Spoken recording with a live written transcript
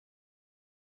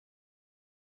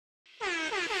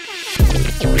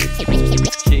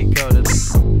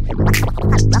Cheatcoders.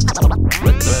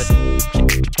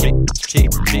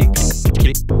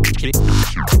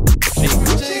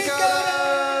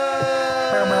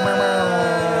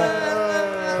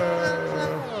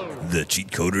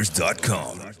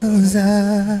 Cheatcoders.com. 'Cause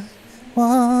I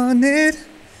want it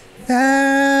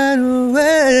that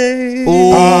way.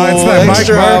 Oh, it's that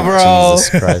extra, mic, bro. Jesus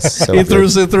Christ. So He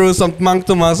good. threw some Monk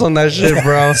Tomas on that shit,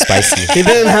 bro. Spicy. He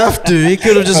didn't have to. He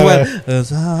could have just went,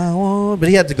 "'Cause I want," but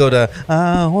he had to go to,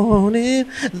 "I want it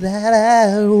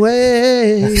that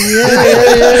way."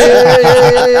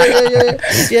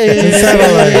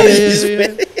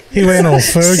 He went all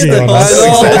Fergie on us.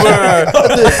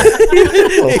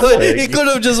 He could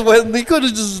have just went. He could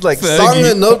have just like sung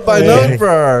it note by note,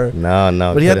 bro.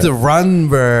 No. But he had to run,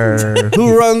 bro.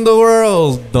 Who run the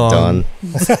world? Done.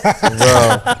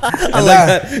 Bro. And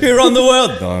that, Who run the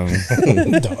world? Done.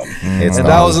 It's and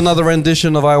that was another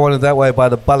rendition of "I Want It That Way" by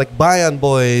the Balikbayan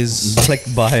Boys.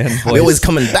 Balikbayan We're boys. always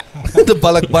coming back. The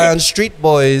Balikbayan Street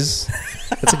Boys.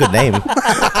 That's a good name.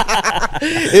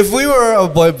 If we were a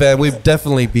boy band, we'd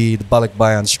definitely be the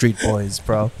Balikbayan Street Boys,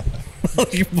 bro.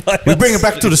 We bring it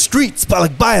back to the streets,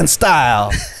 Balikbayan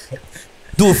style.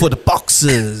 Do it for the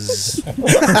boxes.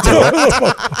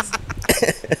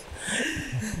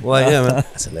 Well, yeah, man.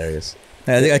 That's hilarious.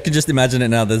 I can just imagine it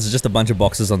now. There's just a bunch of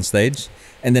boxes on stage,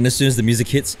 and then as soon as the music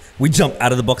hits, we jump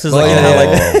out of the boxes. Like, Oh, you know,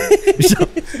 yeah. how,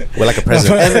 like We're like a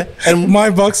president. And my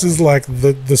box is like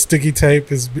the sticky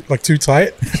tape is like too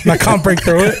tight. And I can't break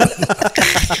through it.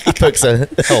 He pokes a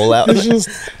hole out. It's just,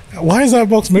 why is that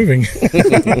box moving?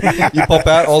 You pop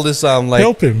out, all this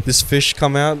Help him. this fish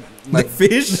come out. Like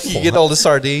fish. you get all the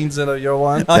sardines in your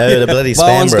one. No, the bloody My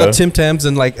spam, one's bro. got Tim Tams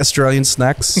and like Australian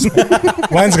snacks.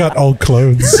 Mine's got old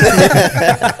clothes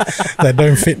that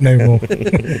don't fit no more.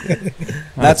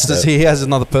 That's just he has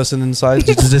another person inside.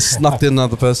 You just snuck in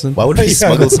another person. Why would we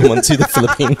smuggle someone to the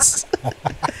Philippines?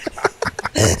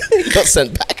 Got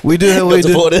sent back. We do Got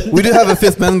deported. have a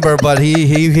fifth member, but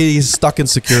he's stuck in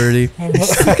security.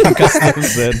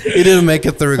 He didn't make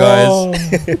it through, guys. Oh,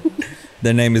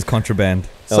 Their name is Contraband.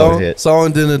 Oh, shit.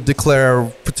 Someone didn't declare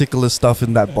particular stuff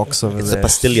in that box over It's there. the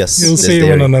pastillas. you'll There's see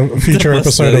one dairy. on a future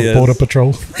episode of Yes. Border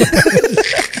Patrol.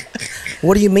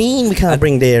 What do you mean we can't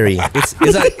bring dairy? It's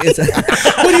What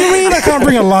do you mean I can't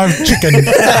bring a live chicken?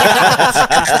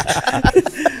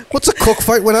 What's a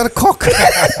cockfight without a cock?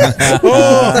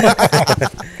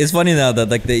 It's funny now that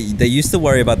like they used to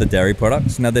worry about the dairy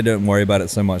products. Now they don't worry about it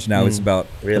so much. Now it's about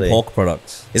Really? the pork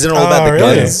products. Is it all about the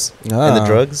really? guns and the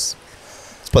drugs?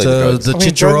 It's probably the So drugs. the I mean,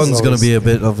 drugs chicharron's is going to be a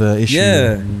bit of an issue.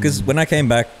 Yeah, because when I came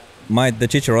back, the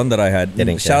chicharron that I had.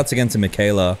 Didn't Shouts again to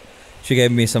Michaela. She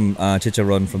gave me some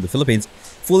chicharron from the Philippines,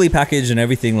 fully packaged and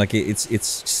everything. Like it's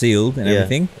sealed and Yeah.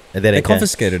 everything. And They then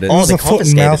confiscated it. It was they a foot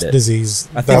and confiscated mouth it. disease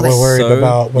I that think we're worried so.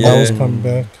 about when Yeah. I was coming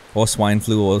back. Or swine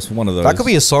flu, or one of those. That could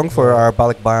be a song for our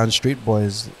Balikbayan Street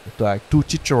Boys. Like, two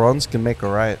chicharrons can make a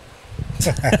right.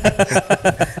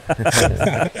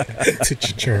 To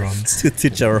chicharrons. two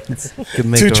chicharrons. Can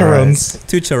make Two a right. chicharrons.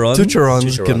 Two chicharrons. Two chicharrons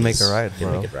Chicharrons can make a right, can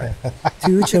bro. make it right.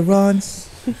 Two chicharrons.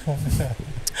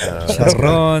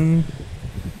 Chicharron.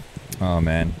 Oh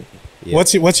man. Yeah.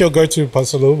 Oh, What's your go-to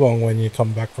pasalubong when you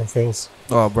come back from Phil's?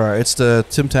 Oh, bro, it's the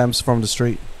Tim Tams from the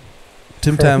street.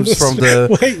 Tim Tams from the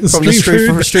Wait, from the street food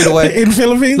from the street away. in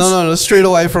Philippines. No, straight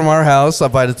away from our house. I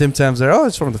buy the Tim Tams there. Oh,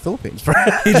 it's from the Philippines, bro.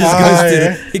 He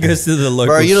just he goes to the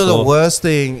local Bro, you know the store. worst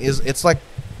thing is it's like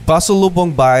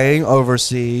pasalubong buying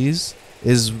overseas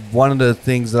is one of the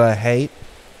things that I hate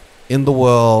in the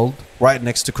world. Right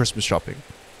next to Christmas shopping,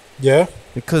 Yeah,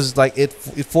 because like it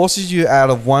forces you out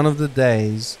of one of the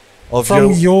days of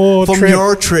from your from trip.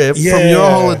 your trip, from Yeah. your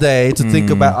holiday to think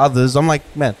about others. I'm like,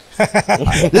 man, this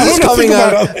is don't coming think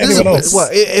out. about This is, anyone else. well,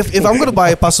 if I'm gonna buy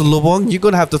a pasalubong, you're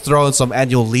gonna have to throw in some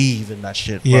annual leave in that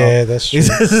shit, bro. Yeah, that's true.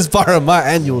 This is part of my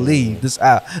annual leave. This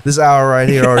hour right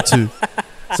here or two.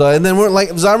 So and then we're like,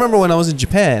 'cause I remember when I was in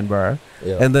Japan, bro,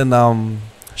 Yeah. and then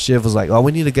Shiv was like, "Oh,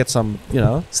 we need to get some,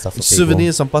 Stuff for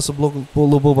souvenirs, some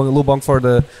pasalubong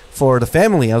for the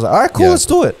family." I was like, "All right, cool, Yeah. let's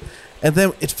do it." And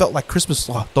then it felt like Christmas.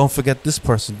 Oh, don't forget this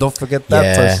person. Don't forget that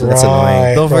Yeah. person. That's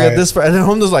annoying. Don't forget right. this person. And then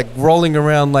I'm just like rolling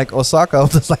around like Osaka. I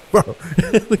was just like, bro,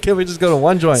 can't we just go to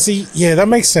one joint? See, yeah, that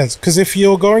makes sense. Because if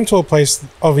you're going to a place,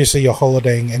 obviously you're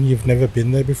holidaying and you've never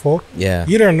been there before, Yeah.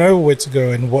 you don't know where to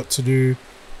go and what to do,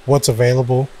 what's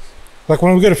available. Like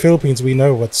when we go to Philippines, we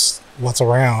know what's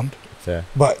around. Fair.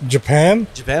 But Japan,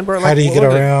 Japan, bro. how do you what get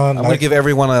would it- around? I'm gonna give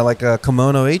everyone a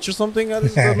kimono each or something. I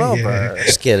just don't know, Yeah. bro.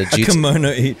 Just get a A duty.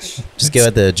 kimono each. Just go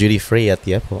at the duty free at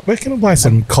the airport. Where can I buy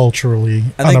some culturally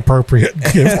I think- inappropriate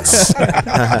gifts?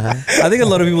 I think a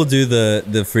lot of people do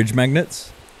the fridge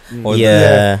magnets. Or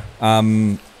Yeah. well,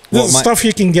 There's my- stuff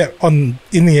you can get in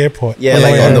the airport. Yeah, Yeah,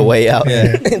 like yeah. on the way out.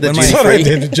 Yeah. the When my- duty That's what I free.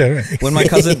 did in Germany. when my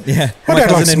cousin, My my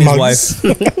dad likes cousin and his mugs.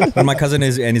 wife, when my cousin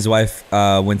and his wife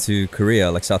went to Korea,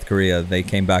 like South Korea, they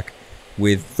came back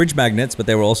with fridge magnets, but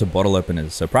they were also bottle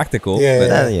openers, so practical. Yeah.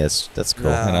 but, Yes, that's cool.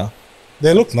 Nah. you know,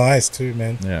 They look nice too,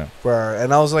 man. yeah. Bro,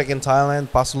 and I was like in Thailand,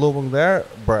 pasalubong there,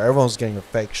 bro. Everyone's getting a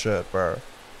fake shirt, bro.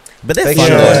 But they're Fake fun.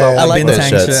 shirts. though. I Yeah. like those Bintang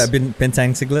shirts. shirt,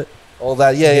 bintang singlet. All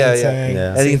that, yeah.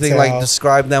 Yeah. Anything like Singtao.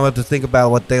 describe them, have to think about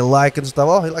what they like and stuff.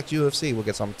 Oh, he likes UFC. We'll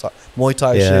get some Muay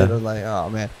Thai Yeah. shit. And like, oh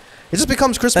man, it just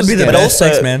becomes Christmas. That'd be the again. best, also-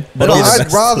 thanks, man. but That'd be the also- I'd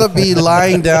best. rather be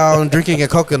lying down drinking a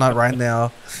coconut right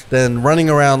now than running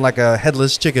around like a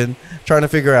headless chicken trying to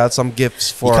figure out some gifts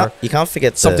for You can't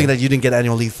forget something that you didn't get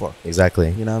annual leave for.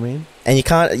 exactly. You know what I mean? And you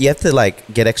have to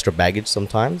like get extra baggage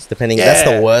sometimes, depending. That's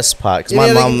Yeah. the worst part. Because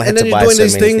Yeah, my mom had and then to you're buy doing so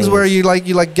these many things where you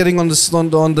like getting on the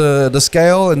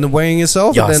scale and then weighing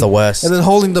yourself. Yeah, and it's then, the worst. And then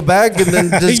holding the bag and then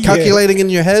just Yeah. calculating in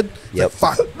your head. Yep.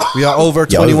 Fuck, we are over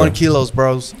You're 21 over. kilos,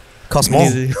 bros. Costs We more.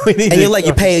 need- we need And to- you're like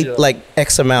you pay Shit. like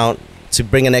X amount to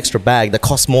bring an extra bag that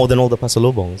costs more than all the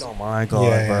pasalubongs. Oh my god,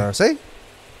 Yeah, bro. yeah. See?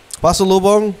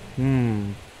 Pasalubong?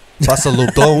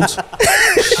 Pasalubong.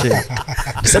 Shit.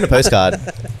 Send a postcard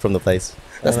from the place.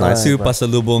 That's nice. Two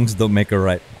pasalubongs don't make a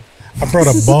right. I brought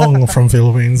a bong from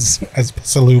Philippines as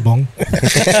pasalubong.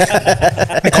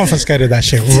 I confiscated that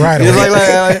shit right It's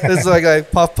away. it's like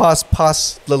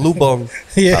pass the lubong.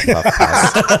 Yeah,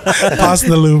 pass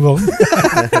the lubong.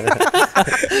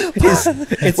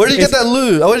 Where did you get that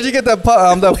lube? Where did you get that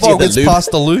that did you bong? get It's lube?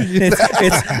 past the lube.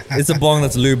 It's a bong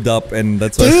that's lubed up, and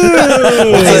that's why.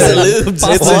 It's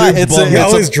It's why. a- it's a- You're it's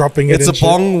always a- dropping it. It's a and shit.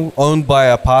 bong owned by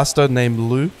a pastor named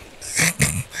Lou.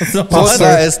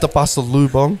 Pasta is the pasta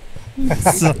lubong.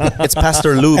 It's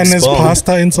Pastor Luke's and there's bong.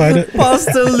 pasta inside it.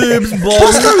 Pasta lube's bong.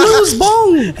 Pastor Luke's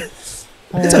bong.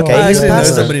 It's okay. I He's actually know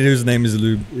pastor. somebody whose name is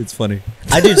Lube. It's funny.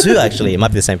 I do too, actually. It might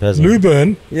be the same person.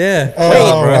 Luburn. Yeah.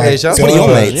 Oh, Bro, my hey, shout out What to are your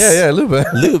Lube. mates? Yeah, Lube.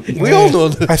 Lube. We all know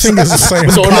Lube. I think it's the same.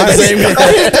 It's all not the guy. same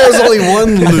guy. There's only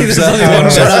one Lube. Shout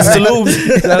outs to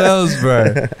Lube. Shout outs,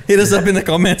 bro. Hit us up in the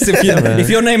comments if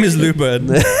your name is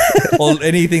Luburn or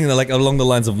anything like along the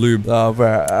lines of lube. Oh,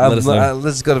 bro. Let us know.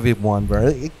 There's gotta be one,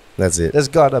 bro. That's it. There's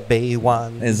gotta be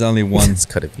one. There's only one. It's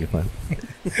gotta be one.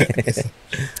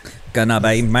 Gonna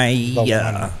be me.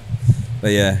 Yeah.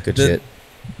 But yeah, Good shit.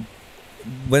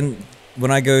 When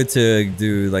I go to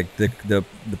do like the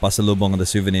pasalubong or the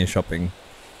souvenir shopping,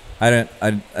 I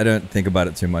don't think about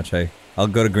it too much. Hey, I'll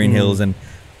go to Green Hills and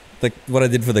like what I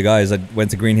did for the guys. I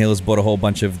went to Green Hills, bought a whole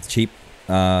bunch of cheap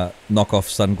knockoff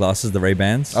sunglasses, the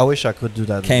Ray-Bans. I wish I could do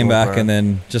that. Came as well, back bro. and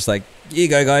then just like, here you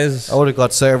go, guys. I would have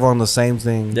got everyone the same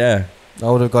thing. Yeah. I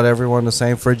would have got everyone the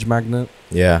same fridge magnet.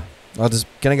 Yeah.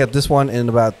 Can I get this one in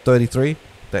about 33?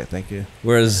 Thank you.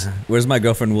 Whereas my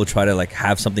girlfriend will try to like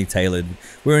have something tailored.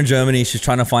 We're in Germany. She's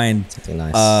trying to find Something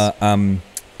nice.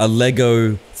 a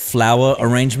Lego flower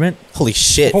arrangement Holy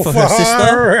shit. for her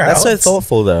sister. That's so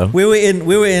thoughtful, though. We were in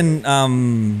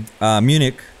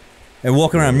Munich and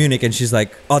walking around Munich, and she's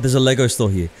like, "Oh, there's a Lego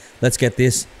store here. Let's get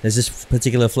this. There's this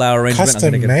particular flower arrangement. I'm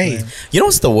gonna Custom get made. it." You know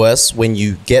what's the worst? When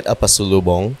you get a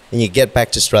pasalubong and you get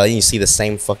back to Australia and you see the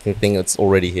same fucking thing that's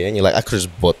already here and you're like, I could have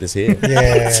just bought this here.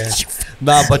 Yeah.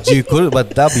 Nah, but you could, but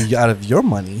that'd be out of your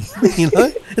money. You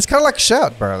know, it's kind of like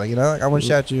shout, bro. Like, you know, like I want to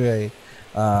shout you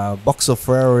a box of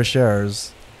Ferrero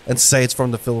shares and say it's from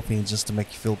the Philippines just to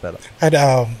make you feel better. And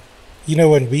you know,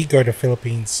 when we go to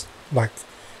Philippines, like,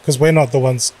 because we're not the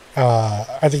ones.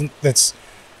 I think that's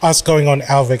us going on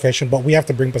our vacation, but we have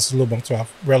to bring pasalubong to our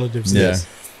relatives. Yeah.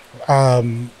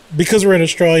 Because we're in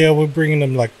Australia, we're bringing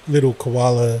them like little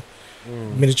koala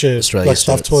miniature Australia like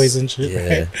stuffed shirts. toys and shit.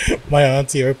 Yeah. My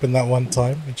auntie opened that one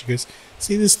time and she goes,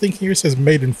 "See this thing here says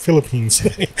made in Philippines.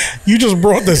 You just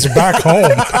brought this back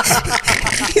home."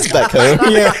 He's back home.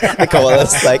 Yeah. The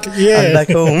koala's like, Yeah. I'm back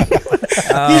home.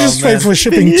 You just paid for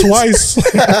shipping twice.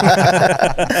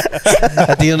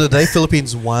 At the end of the day,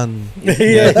 Philippines won.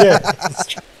 yeah.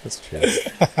 That's true.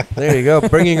 There you go,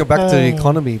 bringing it back to the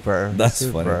economy, bro. That's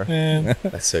it, funny. bro. Yeah.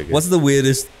 That's so good. What's the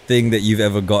weirdest thing that you've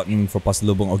ever gotten for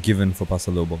pasalubong or given for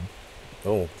pasalubong?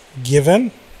 Oh,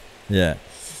 Given? Yeah.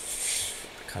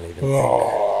 I can't even.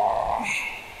 Oh,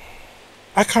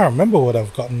 I can't remember what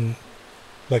I've gotten,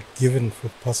 like, given for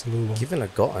pasalubong. Given or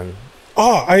gotten?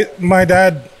 My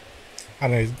dad, I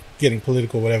know, he's getting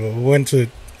political, whatever. We went to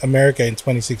America in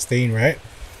 2016, right?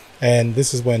 and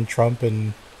this is when Trump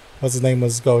and what's his name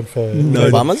was going for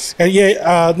Obama's?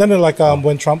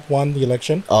 When Trump won the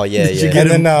election. Oh yeah, Did you yeah.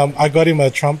 get And then I got him a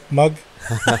Trump mug,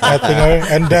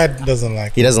 and Dad doesn't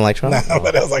like He it. doesn't like Trump. No,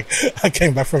 but I was like, I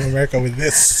came back from America with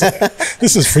this.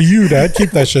 This is for you, Dad.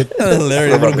 Keep that shit.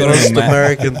 Hilarious. Got him Most a ma-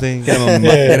 American thing.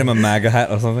 get him a MAGA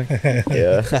hat or something.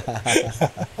 Yeah.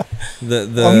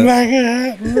 I'm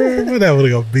like, whatever, they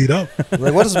got beat up.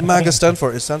 Like, what does MAGA stand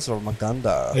for? It stands for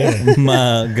Maganda. Yeah.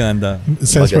 Maganda. It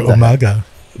stands for Maganda.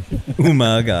 Umaga.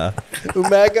 Umaga.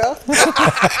 Umaga?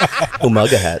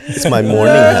 Umaga hat. It's my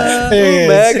morning hat.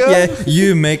 Umaga? Yeah,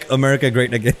 you make America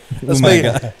great again. Let's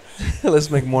Umaga. Let's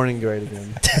make morning great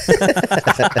again.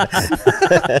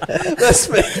 Let's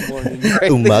make morning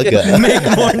great again. Umaga.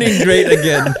 Make morning great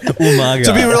again. Umaga.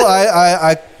 To be real,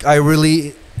 I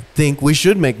really think we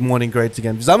should make morning great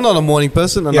again because I'm not a morning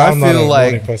person, and Yeah, I I'm not a feel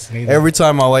morning like person either. every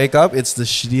time I wake up, it's the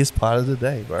shittiest part of the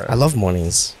day, bro. I love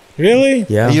mornings. Really?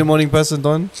 Yeah. Are you a morning person,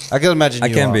 Don? I can imagine I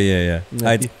you can are. be, yeah.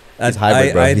 He's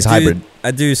hybrid, bro. He's hybrid.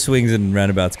 I do swings and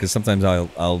roundabouts because sometimes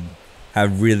I'll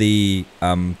have really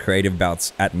creative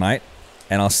bouts at night,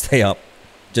 and I'll stay up,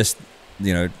 just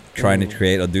trying to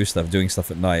create or doing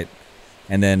stuff at night,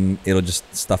 and then it'll just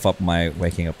stuff up my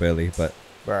waking up early. But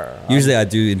Bro, usually I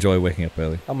do enjoy waking up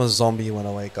early. I'm a zombie when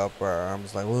I wake up, bro. I'm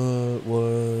just like,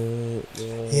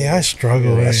 what? Yeah, I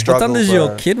struggle. Yeah, I eh? struggle. What time does bro.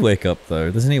 your kid wake up though?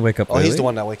 Doesn't he wake up Oh, early? he's the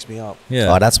one that wakes me up.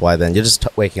 Yeah. Oh, that's why then. You're just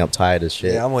waking up tired as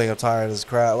shit. Yeah, I'm waking up tired as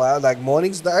crap. Like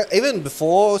mornings, even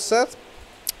before Seth,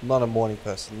 I'm not a morning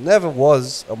person. Never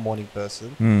was a morning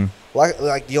person. Hmm.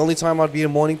 Like the only time I'd be a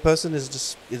morning person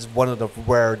is one of the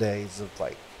rare days of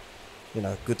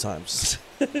good times.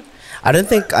 I don't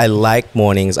think I like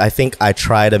mornings. I think I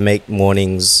try to make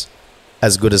mornings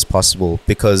as good as possible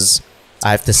because I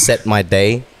have to set my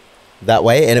day that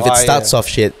way. And if it starts off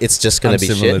shit, it's just going I'm to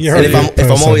be similar. shit. You're And a if good I'm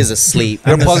person. always asleep,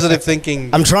 You're positive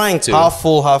thinking. I'm trying to. half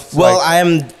full, half. Well,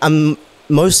 like, I'm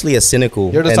mostly a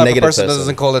cynical you're the and type of negative person that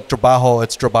doesn't call it trabajo,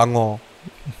 it's trabango.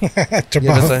 You know what I'm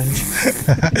Trabango.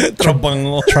 saying?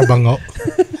 Trabango.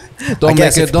 Trabango. Don't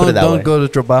guess make if it. you put it that Don't way. go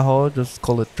to trabajo. Just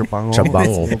call it trabango.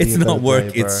 Trabango. It'll be It's a not better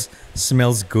work. day, bro. It's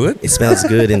smells good. It smells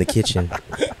good in the kitchen.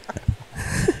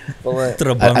 But like-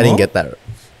 Trabango. I didn't get that,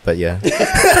 but yeah.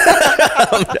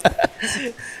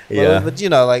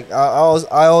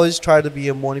 But I always try to be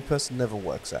a morning person. Never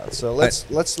works out. So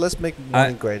let's make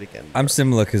morning great again. I'm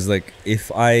similar because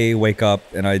if I wake up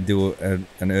and I do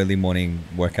an early morning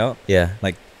workout, Yeah.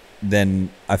 then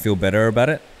I feel better about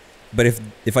it. But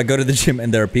if I go to the gym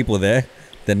and there are people there,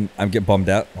 then I get bummed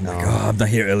out. I'm like, oh, I'm not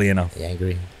here early enough. Yeah, I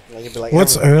agree. Like, it'd be like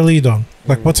What's everyone- early, Don?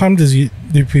 Like, what time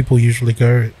do people usually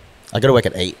go? I got to work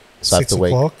at 8, so I have 6 to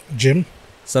wake. o'clock? Gym?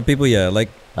 Some people, yeah,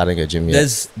 I don't go gym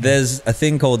yet. there's a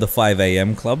thing called the 5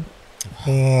 a.m. club.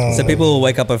 Oh, So people will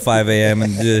wake up at 5 a.m.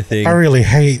 and do the thing. I really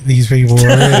hate these people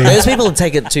already. There's people who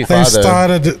take it too They far, though.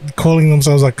 started calling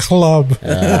themselves a club.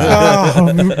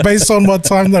 Based on what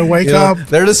time they wake You know, up.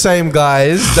 they're the same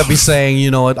guys that be saying, you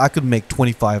know what, I could make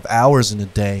 25 hours in a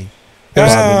day.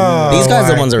 Oh, These guys are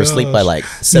the my ones that are asleep by gosh. like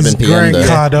 7 These p.m. Grant though.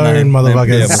 Cardone 9 motherfuckers.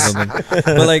 p.m. or something.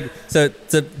 But so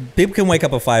people can wake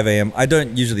up at 5 a.m. I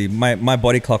don't usually. My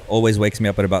body clock always wakes me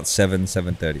up at about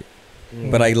 7:30.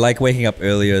 But I like waking up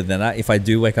earlier than that. If I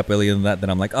do wake up earlier than that, then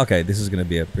I'm like, okay, this is going to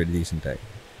be a pretty decent day.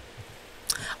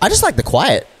 I just like the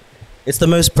quiet. It's the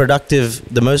most productive,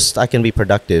 the most I can be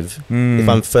productive if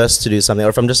I'm first to do something or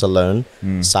if I'm just alone.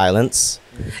 Silence.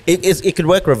 It could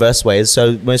work reverse ways.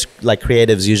 So most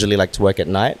creatives usually like to work at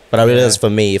night. But I realize for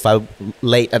me, if I'm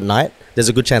late at night, there's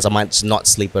a good chance I might just not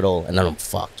sleep at all and then I'm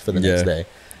fucked for the next day.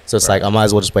 So it's like I might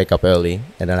as well just wake up early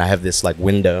and then I have this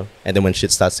window. And then when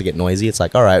shit starts to get noisy, it's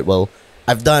like, all right, well,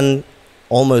 I've done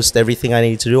almost everything I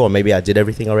need to do, or maybe I did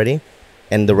everything already.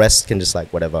 And the rest can just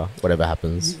whatever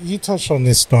happens. You touched on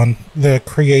this, Don. The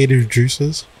creative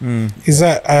juices. Is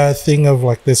that a thing of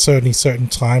there's certain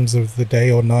times of the day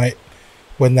or night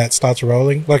when that starts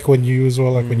rolling? Like when you as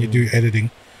well, when you do editing.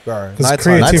 Bro, Because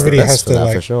nighttime- creativity That's has the best for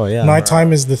that, to for sure, yeah.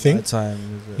 nighttime is the thing.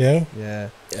 Nighttime is it? Yeah. Yeah.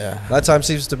 Yeah. Nighttime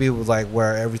seems to be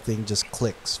where everything just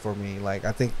clicks for me.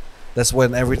 I think that's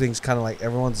when everything's kind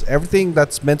of everything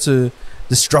that's meant to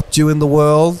disrupt you in the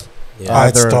world. Yeah.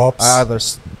 It stops. Either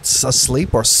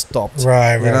asleep or stopped.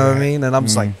 Right, You right. know what I right. mean? And I'm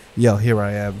just like, yo, here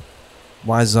I am.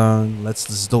 My zone.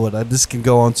 Let's do it. This can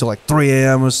go on till 3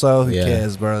 a.m. or so. Who Yeah.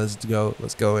 cares, bro? Let's go.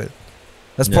 Let's go in.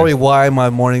 That's Yeah. probably why my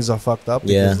mornings are fucked up.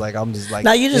 Yeah. Because I'm just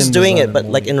Now you're just in the doing zone it, but the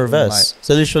morning, in the reverse. night.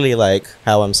 So literally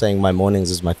how I'm saying my mornings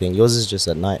is my thing. Yours is just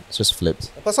at night. It's just flipped.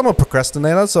 Plus, I'm a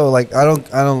procrastinator, so I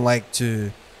don't like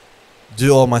to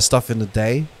do all my stuff in the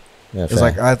day. Yeah, It's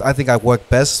fair. I think I work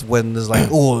best when there's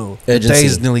the Urgency.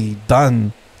 day's nearly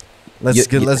done.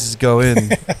 You- let's just go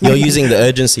in. You're using the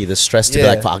urgency, the stress to be Yeah.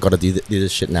 like, fuck, I gotta do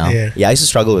this shit now. Yeah. I used to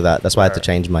struggle with that. That's why I had to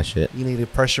change my shit. You need to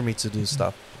pressure me to do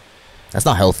stuff. That's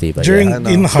not healthy, but During I know.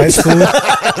 in high school,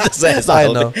 it's not I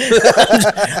healthy.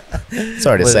 know.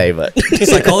 Sorry to say, but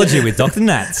Psychology with Dr.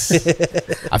 Nats.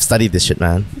 I've studied this shit,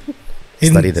 man.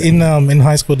 in Studied it. in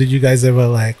high school, did you guys ever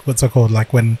like what's it called?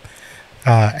 Like when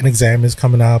an exam is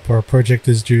coming up or a project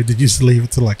is due, did you just leave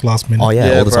it to like last minute? Oh yeah,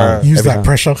 Yeah, all the bro. time. Use Every that time.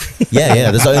 pressure.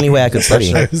 Yeah. That's the only way I could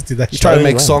study. I just did that You shit. try to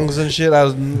Totally make right. songs and shit. I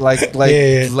was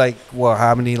Yeah. like what?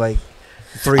 How many like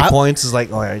 3 I- points is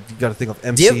like? Oh, yeah, you got to think of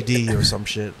MCD or some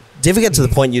shit. Do you ever get to the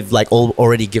point you've like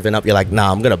already given up? You're like,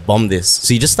 nah, I'm gonna bomb this.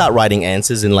 So you just start writing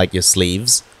answers in like your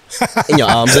sleeves, in your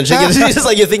arms and shit. You're just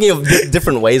like you're thinking of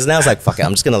different ways now. It's like fuck it,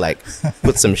 I'm just gonna like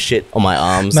put some shit on my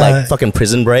arms, Nah. like fucking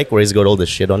Prison Break, where he's got all this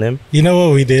shit on him. You know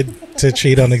what we did to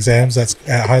cheat on exams at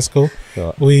high school?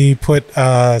 What? We put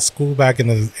school bag in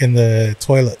the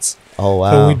toilets. Oh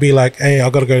wow. So we'd be like, hey, I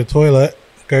gotta go to the toilet.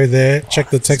 Go there, check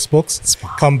the textbooks,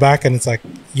 come back, and it's like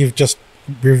you've just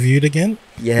reviewed again.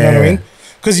 yeah. You know what I mean?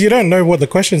 Because you don't know what the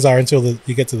questions are until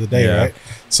you get to the day, Yeah. right?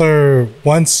 So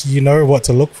once you know what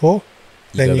to look for,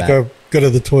 then you go to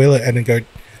the toilet and then go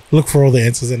look for all the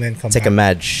answers and then come Take back. a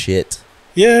mad shit.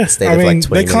 Yeah, stay I there for like mean,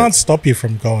 20 they can't minutes. stop you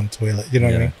from going to the toilet. You know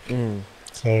what I Yeah. mean?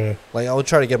 So, Like I would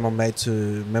try to get my mate to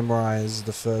memorize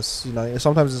the first. You know,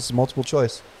 sometimes it's multiple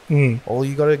choice. All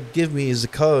you gotta give me is the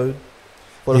code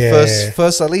for the Yeah.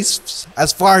 first at least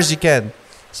as far as you can,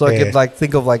 so I Yeah. could like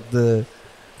think of like the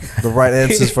right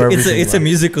answers for everything. It's a like.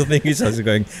 musical thing. He's just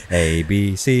going A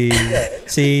B C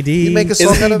C D. You make a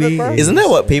song out of it, bro? Isn't that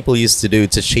what people used to do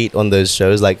to cheat on those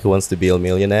shows like Who Wants to Be a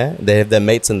Millionaire? They have their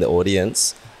mates in the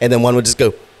audience, and then one would just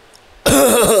go,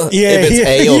 yeah, if it's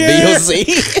A or B yeah. or C.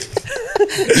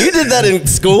 You did that in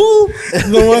school?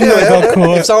 The one that got If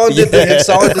caught. someone did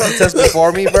the test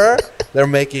before me, bro, they're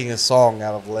making a song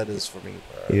out of letters for me,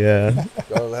 bro. Yeah.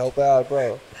 Gotta help out,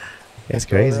 bro. That's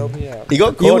Gotta crazy. help me out. He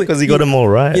got caught because he got them all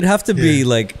right. You'd have to be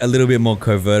like a little bit more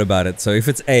covert about it. So if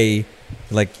it's A,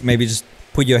 like maybe just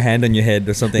put your hand on your head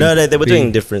or something. No, they were B.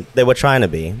 doing different. They were trying to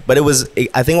be, but it was.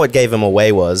 I think what gave him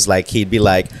away was like he'd be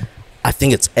like, "I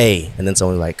think it's A," and then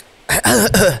someone was like,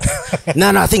 "No,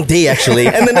 I think D actually."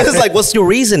 And then it was like, "What's your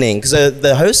reasoning?" Because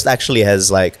the host actually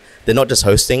has like, they're not just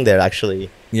hosting; they're actually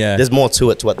Yeah. there's more to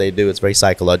it to what they do. It's very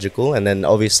psychological, and then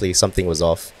obviously something was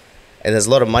off, and there's a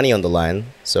lot of money on the line.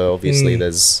 So obviously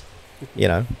there's,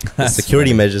 there's That's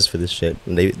security funny. measures for this shit,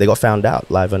 and they got found out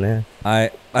live on air.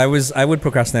 I would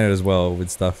procrastinate as well with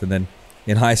stuff, and then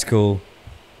in high school,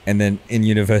 and then in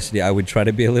university, I would try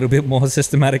to be a little bit more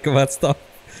systematic about stuff.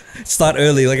 Start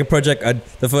early, like a project.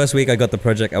 The first week I got the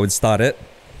project, I would start it,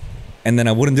 and then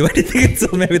I wouldn't do anything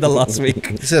until maybe the last week.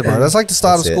 That's it, bro. That's like the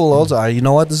start That's of it. school. Also, you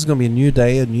know what? This is gonna be a new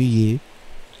day, a new year,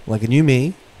 like a new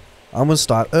me. I'm gonna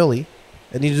start early,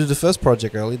 and you do the first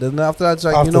project early. Then after that, it's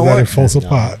like, After you know that, what? it falls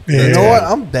apart. Yeah. You know what?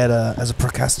 I'm better as a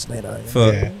procrastinator.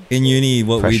 For Yeah. in uni,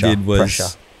 what Pressure, we did was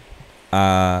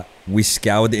pressure. we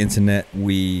scoured the internet.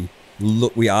 We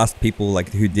asked people like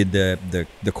who did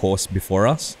the course before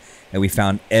us, and we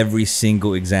found every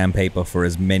single exam paper for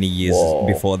as many years Whoa.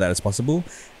 before that as possible,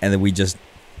 and then we just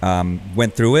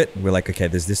went through it. We're like, okay,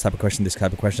 there's this type of question, this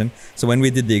type of question. So when we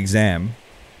did the exam,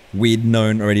 we'd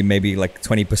known already maybe like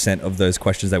 20% of those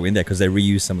questions that were in there because they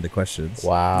reused some of the questions.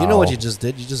 Wow. You know what you just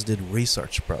did? You just did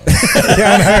research, bro. Yeah,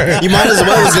 I know. You might as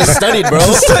well have just studied, bro.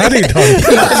 Studied on it.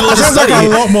 You might as well just Sounds like study. a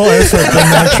lot more effort than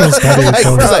the actual study.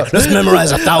 itself. It's like, let's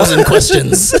memorize 1,000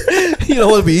 questions. You know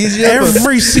what would be easier?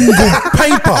 Every single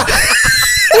paper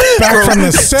back from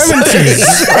the 70s.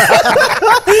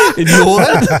 You know what?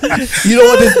 You know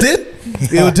what it did?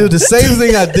 It would do the same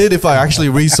thing I did if I actually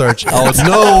researched. I would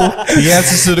know the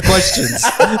answers to the questions.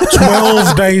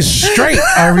 12 days straight,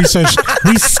 I researched.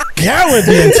 We scoured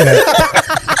the internet.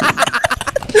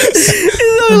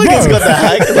 Look, he's got the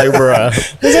hack. Like,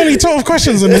 bruh. There's only 12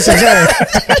 questions in this exam.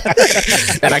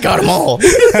 And I got them all.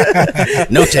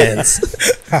 No chance.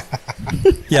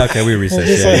 Yeah, okay, we researched.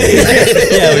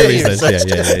 Yeah, we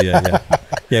researched. Yeah.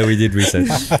 Yeah, we did research.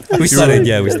 We studied.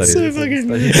 Yeah, we studied.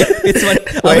 It's funny.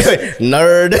 Wait,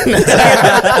 nerd.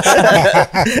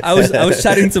 I was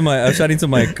chatting to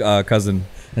my cousin,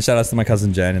 and shout out to my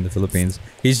cousin Jan in the Philippines.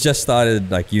 He's just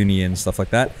started like uni and stuff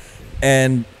like that,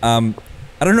 and I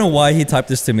don't know why he typed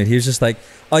this to me. He was just like,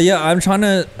 "Oh yeah, I'm trying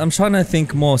to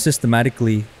think more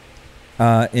systematically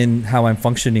in how I'm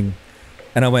functioning,"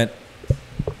 and I went,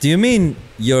 "Do you mean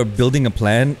you're building a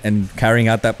plan and carrying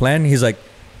out that plan?" He's like,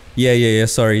 "Yeah.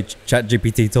 Sorry,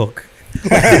 ChatGPT talk." He's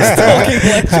talking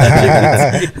like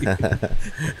ChatGPT.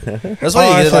 That's why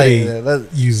you get I like.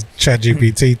 use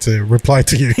ChatGPT to reply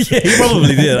to you. Yeah, he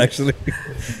probably did actually.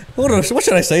 What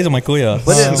should I say to my kuya?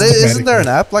 But Systematic. isn't there an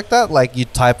app like that? Like you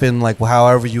type in like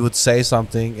however you would say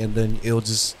something, and then it'll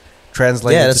just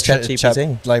translate. Yeah, it that's to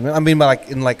ChatGPT. Like I mean, like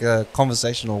in like a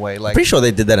conversational way. Like Pretty sure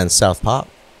they did that in South Park.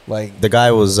 like The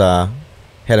guy was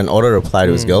had an auto reply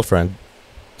to his girlfriend,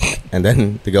 and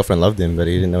then the girlfriend loved him, but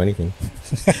he didn't know anything.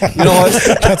 you know what?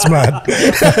 That's mad.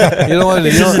 You know what?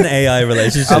 It's You just know, an AI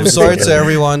relationship. I'm sorry to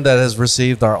everyone that has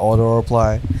received our auto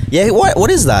reply. Yeah,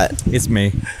 what is that? It's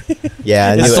me. Yeah,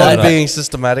 I I knew started it. being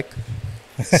systematic,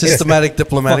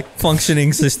 diplomatic.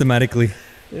 Functioning systematically.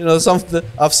 You know,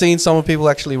 I've seen some people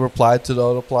actually reply to the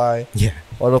auto reply. Yeah.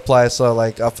 Auto reply. So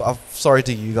like, I'm sorry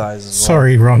to you guys as well.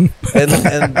 Sorry, Ron. And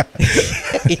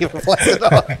he replied it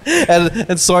all.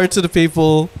 And sorry to the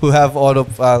people who have auto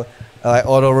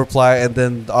reply, and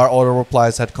then our auto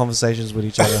replies had conversations with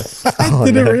each other. Oh,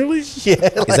 Did no. it really? Yeah,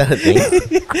 Is that a thing?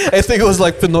 I think it was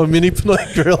like mini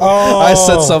Pinoy Grill. Oh. I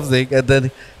said something, and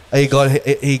then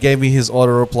he gave me his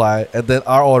auto reply, and then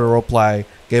our auto reply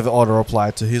gave an auto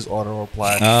reply to his auto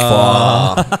reply.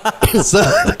 So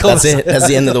the That's it. That's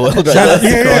the end of the world. Right Yeah,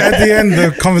 there. at the end,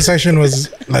 the conversation was,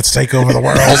 let's take over the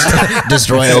world.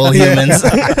 Destroy all humans.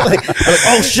 like,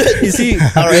 oh shit! You see,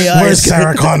 Our AI Where's is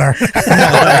Sarah Connor?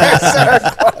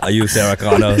 are you Sarah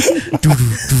Connor?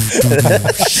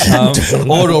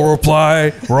 auto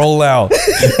reply, roll out.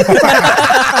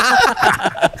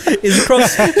 Is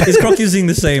Croc using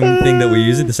the same thing that we're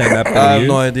using, the same app that I we have use?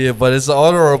 no idea, but it's an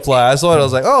auto reply. I saw it. I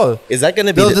was like, oh. Is that going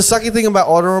to be? The sucky thing about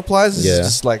auto replies is Yeah.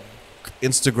 just like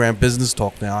Instagram business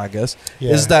talk now, I guess.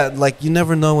 Yeah. Is that like you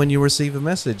never know when you receive a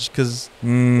message because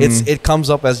it comes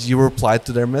up as you replied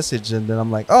to their message, and then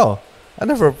I'm like, oh,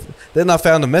 then I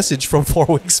found a message from 4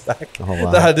 weeks back Oh,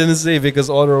 wow. that I didn't see because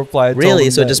auto reply. told Really? me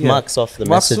So it that, just yeah. marks off the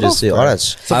Marks it messages. off, To you. bro. Oh,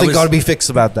 that's Something was- got to be fixed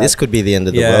about that. this could be the end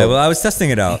of the Yeah, world. well, I was testing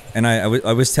it out, and I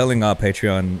was telling our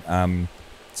Patreon,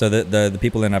 so the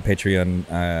people in our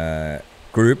Patreon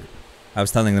group, I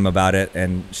was telling them about it,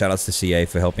 and shout outs to CA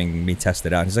for helping me test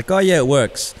it out. He's like, oh yeah, it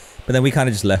works, but then we kind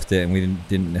of just left it, and we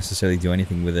didn't necessarily do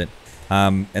anything with it.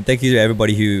 And thank you to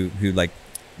everybody who like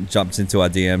jumps into our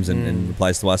DMs and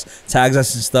replies to us, tags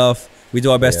us and stuff. We do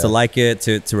our best to like it,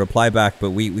 to reply back, but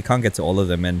we can't get to all of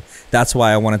them, and that's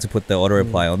why I wanted to put the auto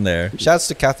reply on there. Shouts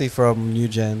to Kathy from New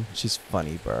Gen. She's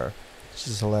funny, bro.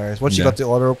 She's hilarious. When she Yeah. got the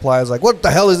auto reply, I was like, what the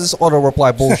hell is this auto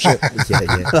reply bullshit? yeah,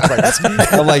 yeah.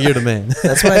 I'm like, you're the man.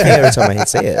 That's what I think every time I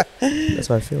say it. That's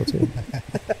what I feel too.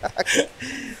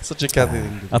 Such a Kathy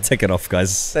thing to do. I'll take it off,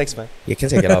 guys. Thanks, man. You can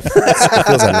take it off.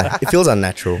 It feels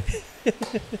unnatural.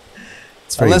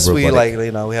 It's very Unless we robotic.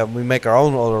 like, we make our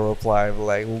own auto reply. We're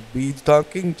like, we'll be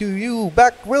talking to you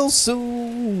back real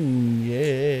soon.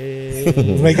 Yeah.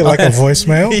 Make it like a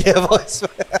voicemail. Yeah, voice.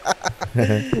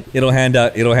 It'll hand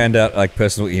out like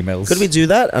personal emails. Could we do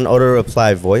that? An auto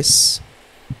reply voice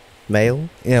mail?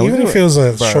 Yeah, Even we if it was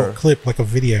a Bro. short clip, like a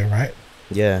video, right?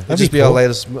 Yeah. That'd just be our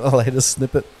latest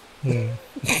snippet.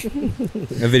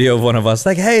 a video of one of us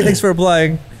like, hey, thanks for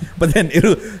replying, but then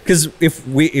it'll, because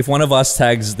if one of us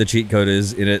tags the cheat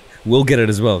coders in it, we'll get it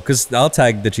as well, because I'll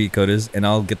tag the cheat coders and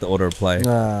I'll get the auto reply.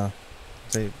 Nah,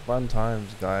 say fun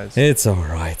times, guys. It's all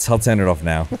right, I'll turn it off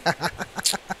now.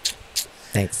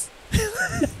 Thanks.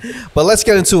 But let's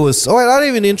get into it. Oh, wait, I didn't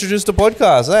even introduce the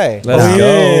podcast. Hey, Let's Oh,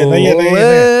 yeah, go. yeah, yeah, yeah.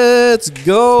 let's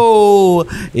go.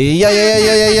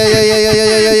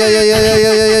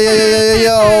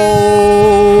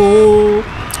 Yo.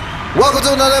 Welcome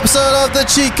to another episode of the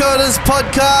Cheatcoders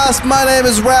podcast. My name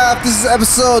is Raph. This is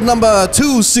episode number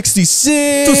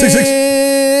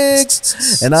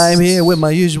 266. And I'm here with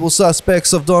my usual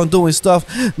suspects of Don doing stuff,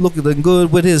 looking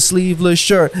good with his sleeveless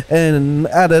shirt and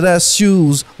Adidas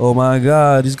shoes. Oh my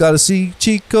God, he's got to see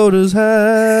Cheatcoders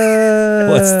hat.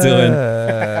 What's doing?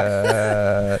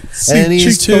 And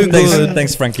he's too good.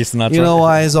 Thanks, Frankie Sinatra. You know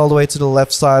why he's all the way to the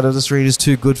left side of the street? He's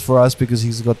too good for us because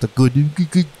he's got the good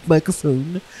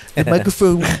microphone. The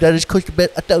microphone that is cost about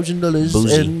 $1,000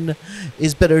 Bougie. and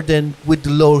is better than with the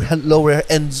lower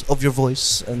ends of your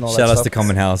voice and all Shout that outs stuff. to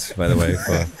Common House, by the way.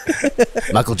 For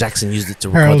Michael Jackson used it to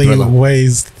record Apparently, it Thriller.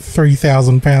 weighs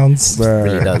 3,000 pounds. Bruh.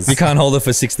 Really does. you can't hold it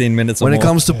for 16 minutes or When it more.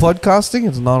 comes to podcasting,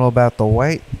 it's not all about the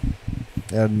weight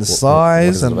and the What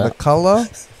size is it and the about? color.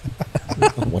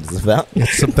 What is it about?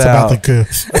 It's It's about the about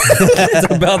girth. It's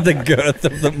about the girth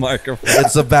of the microphone.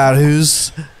 it's about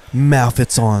whose mouth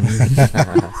it's on.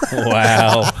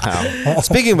 Wow.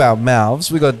 Speaking about mouths,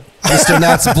 we got Mr.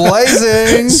 Nat's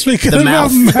Blazing. Speaking The of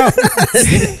mouth.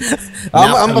 mouth.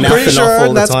 I'm Mouthing pretty off sure all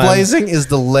the Nat's time. Blazing is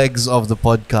the legs of the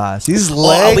podcast. His Oh,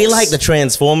 legs. are we like the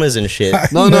Transformers and shit?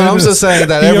 No, I'm just saying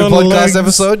that every Your podcast legs.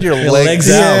 episode, your Your legs, legs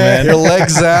out, man. Your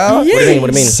legs out. What do you mean?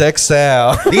 What do you mean? Sex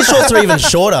out. These shorts are even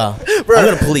shorter. I'm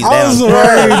gonna pull these I was down.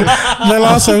 worried. The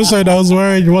last episode, I was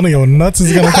worried one of your nuts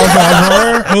is gonna come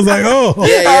out, bro. I was like, oh.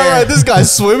 All right, this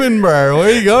guy's swimming, bro. Where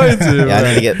are you going to? Yeah,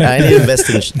 I need to invest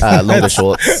in longer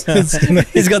shorts.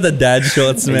 He's got the dad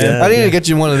shorts, man. I need to get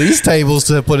you one of these tables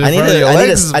to put in I need front of your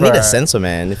legs, I need bro. a sensor,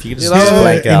 man. If you could just You know,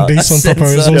 blank out. Indecent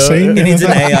proposal Sensor. scene. He needs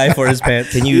an AI for his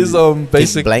pants. Can you Use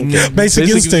basic blank it? Basic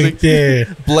instinct, yeah.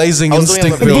 blazing I was doing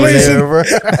instinct it building Blazing. there, bro.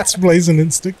 That's blazing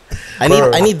instinct. I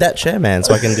need that chair, man,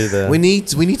 so I can do the We need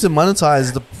to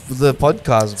monetize the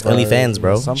podcast, bro. OnlyFans,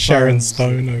 bro. Sometimes- Sharon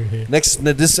Stone over here.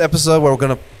 This episode, we're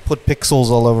gonna put pixels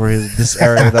all over this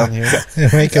area down here.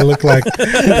 Make it look like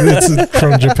it's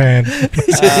from Japan.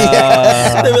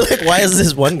 They were like, why is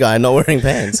this one guy not wearing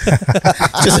pants?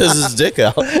 Just has his dick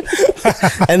out.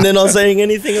 And they're not saying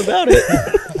anything about it.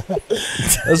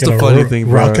 That's the Gonna funny thing,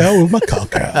 bro. Rock out with my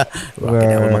cock out.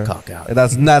 Rocking out with my cock out. And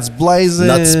that's nuts blazing.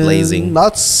 Nuts blazing.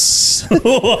 Nuts.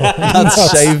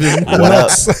 Nuts shaving. What up?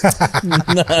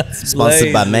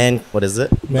 Sponsored by Man. What is it?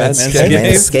 Manscaped.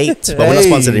 Manscaped. But we're not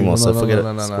sponsored anymore, so forget it.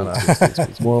 No.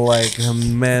 It's more like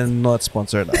man not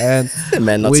sponsored. And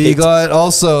Man, not we skate. got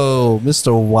also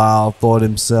Mr. Wild Thought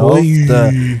himself, Oi.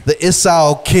 the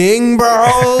Isao King,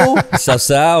 bro.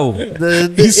 Sao.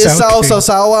 The Isao Isao King.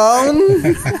 Sasawan.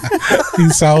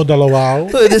 Isao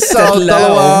Dalawao. The Isao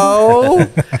Dalawao.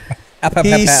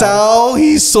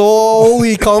 He saw,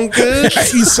 he conquered.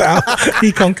 Isao.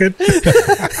 He conquered.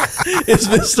 It's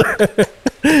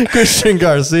Mr. Christian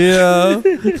Garcia.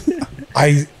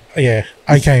 I came.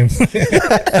 I came.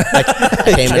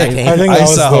 I think that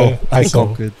was the I He saw.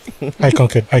 conquered. I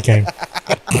conquered. I came.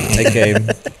 Okay.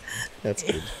 That's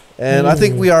good. And I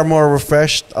think we are more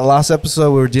refreshed. Last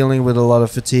episode, we were dealing with a lot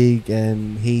of fatigue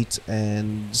and heat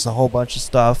and just a whole bunch of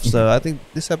stuff. So I think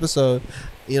this episode,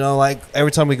 like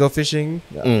every time we go fishing,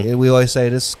 we always say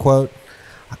this quote,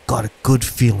 I got a good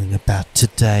feeling about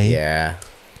today. Yeah.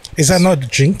 Is that not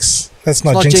jinx? That's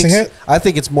not, It's jinxing jinx. it? I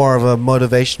think it's more of a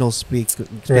motivational speaking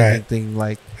Right. thing.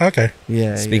 Like, Okay.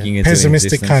 yeah. Speaking into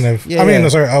Pessimistic existence. kind of. Yeah, I mean, yeah.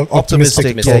 sorry,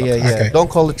 optimistic. Yeah, talk. yeah. Okay. Don't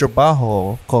call it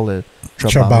trabajo. Call it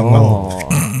Trabajo.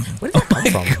 trabajo. Where did that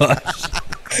come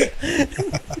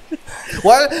from?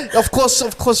 Well, of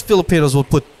course, Filipinos will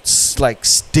put like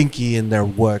stinky in their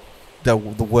work, the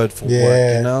word for work.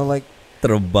 Yeah. Like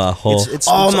Trabajo. it's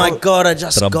Oh my god, I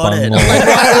just got it. Trabango. I'm like,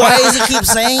 why does he keep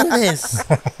saying this?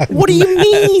 What do you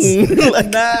mean?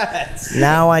 Like that.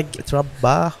 Now I get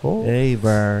trabajo. Hey,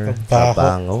 bro.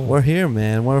 Trabango. We're here,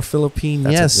 man. We're Philippine.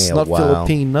 That took Yes, me a not while.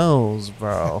 Filipinos,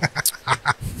 bro.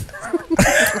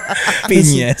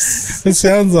 Yes. It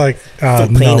sounds like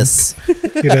numb, Penis.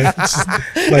 just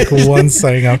like one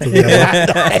saying after the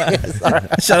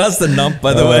other. Shout outs to Nump,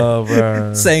 by the way. Oh,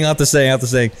 bro. Saying after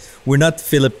saying. We're not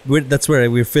that's where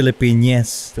we're Philippine,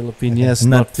 yes. Philippine, yes,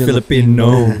 Not not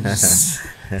Filipino. Filipinos.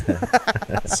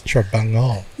 It's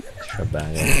trabango.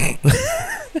 Trabango.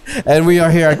 And we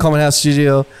are here at Common House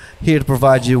Studio, here to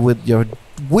provide you with your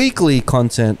weekly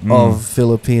content of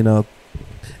Filipino,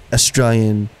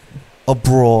 Australian,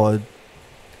 abroad,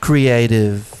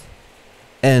 creative,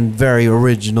 and very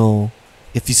original.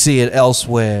 If you see it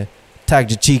elsewhere, tag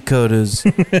the Cheatcoders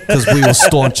because we will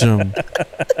staunch them.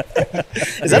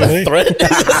 Is that a threat?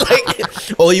 It's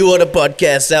like, all you other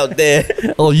podcasts out there.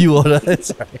 Oh, you order.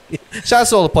 Sorry. Shout out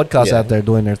to all the podcasts Yeah. out there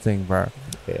doing their thing, bro.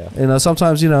 Yeah.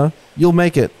 Sometimes you'll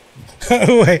make it.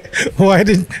 Wait, why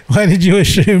did you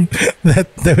assume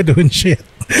that they were doing shit?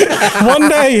 One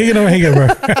day you're gonna make it, bro.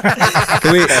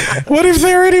 Can we, What if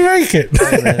they already make it?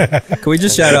 can we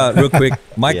just shout out real quick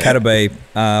Mike Yeah.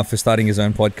 Catabay for starting his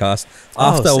own podcast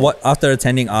Oh, after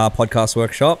attending our podcast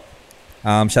workshop.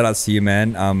 Shout outs to you, man.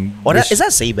 Is that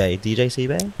Seabay? DJ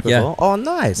Seabay? Yeah. Oh,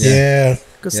 nice. Yeah,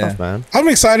 Good Yeah. stuff, man. I'm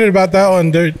excited about that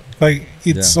one, dude. Like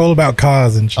it's all about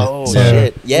cars and shit. Oh, so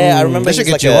shit. Yeah, I remember They should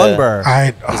he's get like you a- on, bro.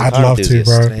 I'd car love to, enthusiast.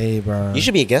 bro. Hey, bro. You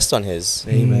should be a guest on his.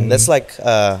 Hey, man. That's like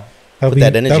That'll put be,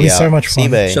 that energy that'll be out. so much fun.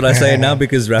 Seabay. Should I say it now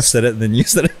because Raph said it and then you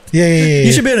said it? Yeah.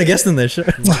 You should be on a guest on this show.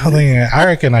 I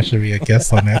reckon I should be a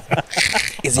guest on that.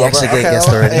 Is he actually getting guest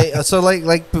already? Hey, so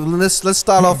let's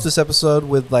start off this episode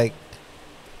with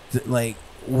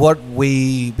what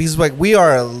because we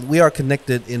are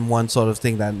connected in one sort of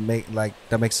thing that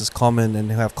makes us common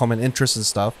and have common interests and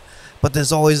stuff, but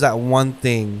there's always that one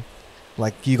thing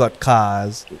like you got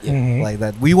cars Mhm. like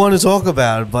that. We want to talk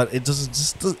about it, but it doesn't.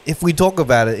 Just if we talk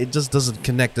about it, it just doesn't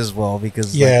connect as well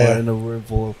because like, Yeah. we're in a room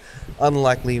full of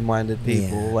unlikely-minded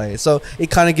people. Yeah. Like, so it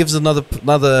kind of gives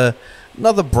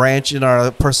another branch in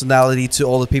our personality to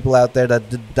all the people out there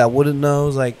that wouldn't know.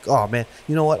 It's like, oh man,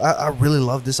 you know what? I really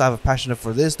love this. I have a passion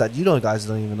for this that you guys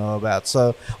don't even know about.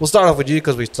 So we'll start off with you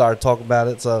because we started talking about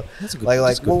it. So That's a good, like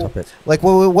that's a good what, topic. like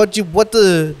what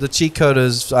the Cheat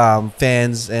Coders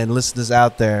fans and listeners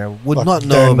out there would Like, not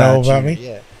know don't know about, about you. me?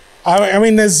 Yeah. I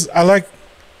mean, I like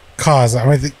cars.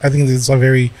 I think there's a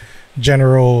very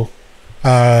general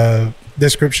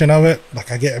description of it.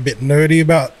 Like I get a bit nerdy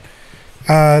about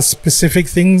specific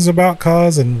things about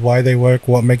cars and why they work,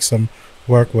 what makes them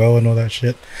work well, and all that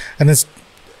shit. And it's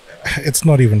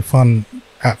not even fun,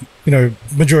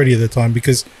 majority of the time,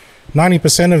 because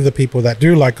 90% of the people that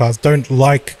do like cars don't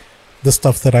like the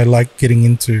stuff that I like getting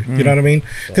into. You know what I mean?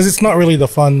 Because it's not really the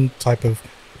fun type of,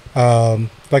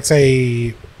 like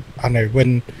say, I don't know,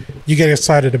 when you get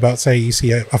excited about, say, you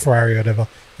see a Ferrari or whatever,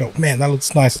 you go, man, that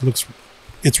looks nice.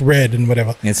 It's red and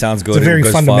whatever. It sounds good. It's a very It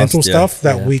goes fundamental fast, yeah. stuff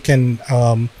that Yeah. we can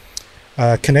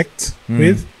connect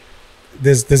with.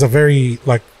 There's a very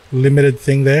like limited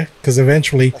thing there because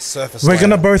eventually we're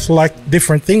gonna both like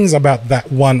different things about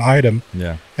that one item.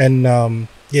 Yeah. And I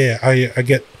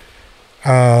get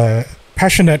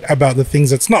passionate about the things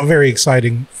that's not very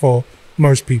exciting for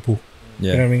most people.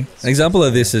 Yeah. You know what I mean? An example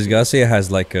of this is Garcia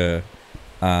has like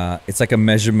it's like a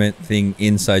measurement thing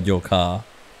inside your car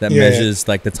that Yeah. measures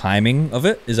like the timing of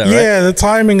it. Is that right? Yeah, the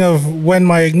timing of when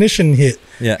my ignition hit,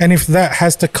 Yeah. and if that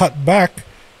has to cut back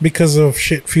because of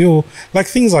shit fuel, like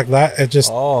things like that. It just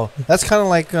Oh, that's kind of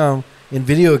like in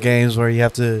video games where you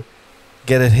have to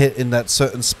get it hit in that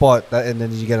certain spot, and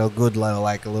then you get a good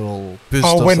like a little boost.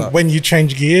 or something. when you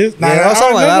change gears, Yeah,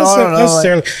 something like that. I don't know,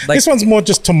 necessarily. like- This one's more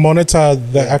just to monitor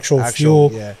the actual fuel,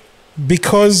 Yeah.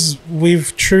 because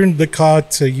we've tuned the car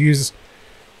to use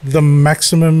the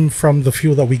maximum from the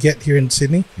fuel that we get here in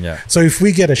Sydney. Yeah. So if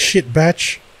we get a shit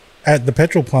batch at the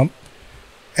petrol pump,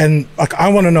 and like I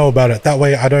want to know about it, that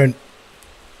way I don't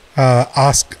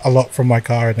ask a lot from my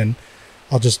car, and then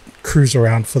I'll just cruise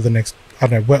around for the next, I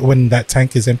don't know, when that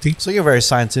tank is empty. So you're very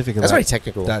scientific about That's very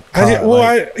technical. that.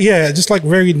 Just like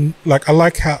very, like I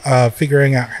like how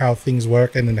figuring out how things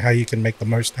work and then how you can make the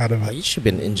most out of Oh, it. you should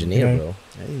be an engineer, You know,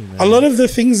 bro. A lot of the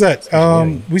things that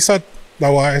engineering.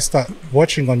 I start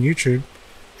watching on YouTube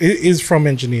is from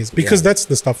engineers, because Yeah. that's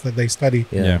the stuff that they study.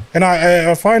 Yeah. And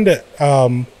I find it,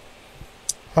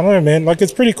 I don't know, man, like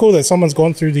it's pretty cool that someone's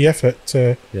gone through the effort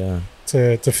to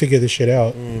figure this shit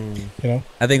out. You know?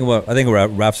 I think what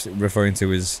Raf's referring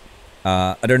to is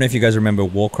I don't know if you guys remember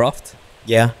Warcraft,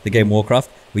 Yeah. the game Warcraft,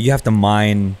 where you have to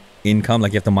mine income,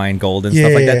 like you have to mine gold and Yeah,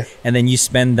 stuff like yeah. that, and then you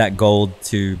spend that gold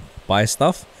to buy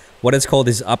stuff. What it's called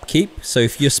is upkeep. So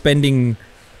if you're spending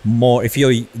more, if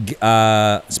you're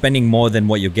spending more than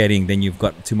what you're getting, then you've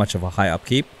got too much of a high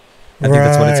upkeep. I think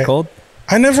that's what it's Right. called.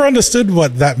 I never understood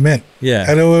what that meant. Yeah.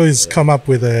 I'd always come up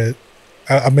with a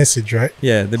message, right?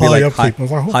 Yeah, there'd be High like upkeep. I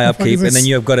was like, what high the fuck is upkeep, and this? then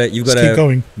you've got Just keep to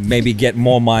going. maybe get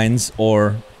more mines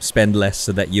or spend less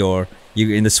so that you're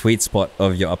in the sweet spot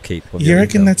of your upkeep. Of You your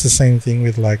reckon income. that's the same thing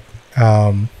with like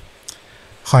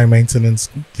high maintenance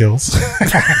girls?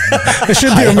 There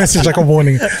should be a message, like a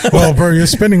warning. Well, bro, you're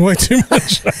spending way too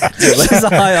much. That's a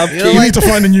high upkeep. You need to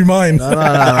find a new mine. No.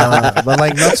 But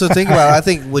like, not to think about it. I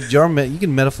think with your you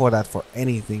can metaphor that for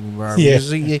anything, bro. Yeah.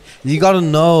 Because you got to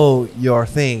know your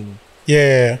thing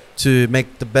Yeah. to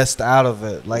make the best out of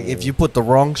it. Like, if you put the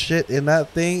wrong shit in that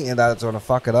thing and that's gonna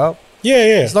fuck it up,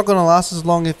 Yeah. it's not gonna last as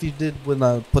long if you did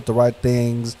put the right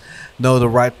things, know the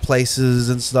right places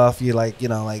and stuff. You like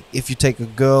if you take a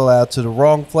girl out to the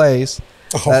wrong place,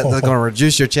 that's gonna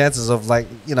reduce your chances of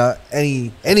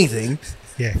anything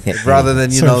Yeah. rather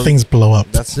than So things blow up.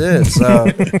 That's it. So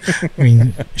I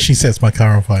mean, she sets my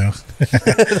car on fire.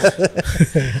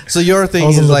 so your thing I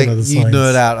wasn't is like looking at the you signs.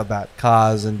 nerd out about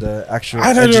cars and the actual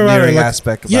I don't know, engineering like,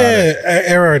 aspect about it. Yeah,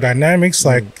 aerodynamics,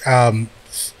 like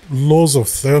laws of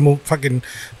thermal, fucking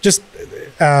just.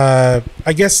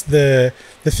 I guess the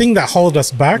thing that hold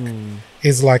us back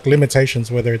is like limitations.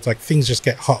 Whether it's like things just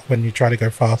get hot when you try to go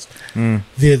fast.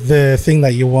 The thing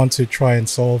that you want to try and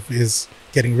solve is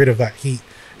getting rid of that heat,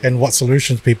 and what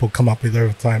solutions people come up with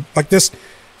over time. Like this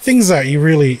things that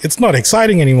it's not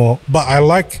exciting anymore. But I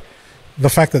like the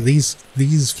fact that these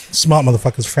smart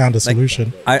motherfuckers found a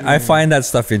solution. I find that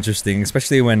stuff interesting,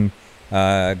 especially when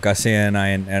Garcia and I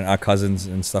and our cousins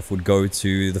and stuff would go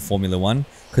to the Formula One,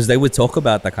 because they would talk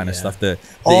about that kind of stuff, the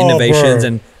Oh, innovations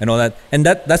bro. and all that. And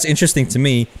that's interesting to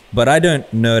me, but I don't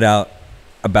nerd out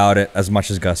about it as much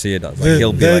as Garcia does. Like They're,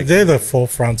 he'll be they're, like, they're the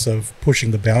forefronts of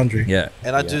pushing the boundary. yeah,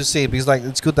 And I do see it because like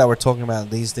it's good that we're talking about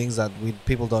these things that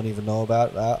people don't even know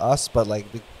about us. But like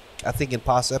I think in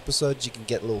past episodes you can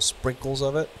get little sprinkles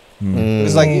of it.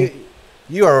 It's like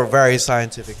you are a very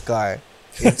scientific guy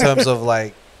in terms of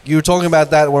like you were talking about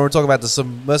that when we were talking about the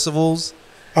submersibles.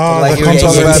 Oh, Like the you were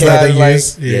talking about concepts that, they like-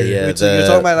 use. Yeah, yeah. You were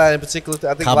talking about that in particular.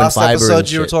 I think Carbon last fiber episode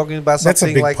and you were shit. talking about That's a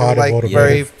something big like part of like automotive.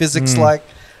 very physics like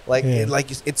Yeah.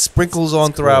 it sprinkles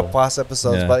on throughout cool. past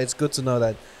episodes. Yeah. But it's good to know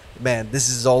that man, this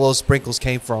is all those sprinkles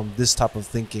came from this type of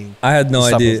thinking. I had no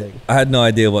This type of idea. thing. I had no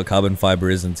idea what carbon fiber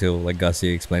is until like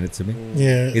Garcia explained it to me.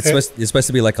 Yeah. It's supposed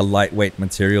to be like a lightweight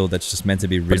material that's just meant to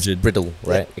be But it's rigid. brittle,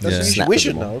 right? It can That's- just you snap we with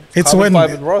should them all. know. It's Carbon when-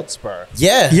 fiber rods, bro.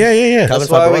 Yeah. Yeah. Carbon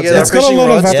That's fiber why we rods, get yeah. our It's got a fishing lot of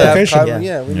rods to have application. carbon.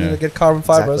 Yeah, we need to get carbon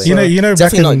fiber. Exactly. You know, back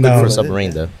Definitely in not good for a the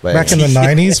submarine though. But back in the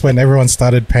 90s when everyone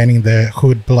started painting their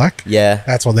hood black. yeah,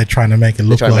 That's what they're trying to make it they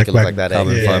look try to like. make it look back- like that.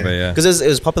 Carbon Yeah. fiber, yeah. Because it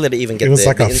was popular to even get It was the,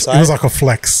 like the a inside. it was like a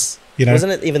flex, you know.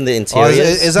 Wasn't it even the Oh, interior?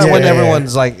 is that Yeah, when yeah, yeah.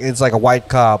 everyone's like it's like a white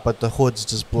car, but the hood's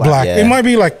just black? Black. Yeah. It might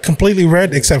be like completely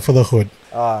red except for the hood.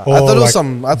 I Or thought it was like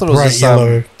some. I thought it was bright just some.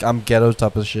 yellow. I'm ghetto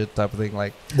type of shit, type of thing.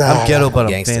 Like Nah, I'm ghetto, but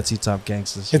I'm gangster. fancy type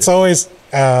gangster. Shit. It's always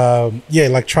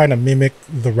like trying to mimic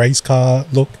the race car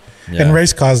look. Yeah. And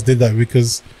race cars did that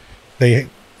because they,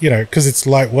 because it's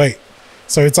lightweight.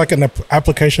 So it's like an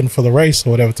application for the race or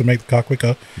whatever to make the car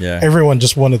quicker. Yeah. Everyone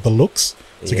just wanted the looks.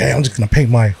 It's like, Yeah. hey, I'm just going to paint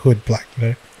my hood black,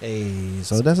 Hey,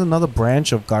 so there's another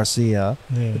branch of Garcia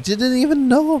Yeah. that you didn't even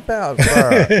know about,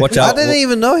 bro. Watch I out. didn't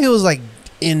even know he was like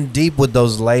in deep with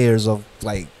those layers of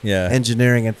like Yeah.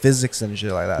 engineering and physics and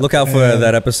shit like that. Look out for Yeah.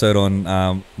 that episode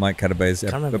on Mike Catabay's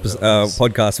Can't remember episode, what it was.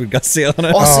 podcast with Garcia on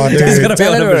it. Awesome, Oh, dude. dude. He's He's gonna be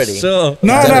Done on it it already. for sure.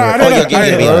 No, Done no, it I already. don't Oh, know. you're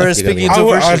giving me We're one. You're speaking giving me to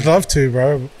one. version. I'd love to,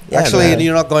 bro. Yeah, Actually, man.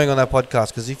 you're not going on that podcast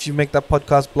because if you make that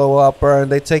podcast blow up, bro,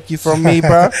 and they take you from me,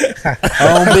 bro,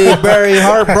 I'll be very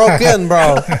heartbroken,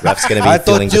 bro. Rap's gonna be I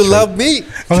feeling thought you betrayed. loved me.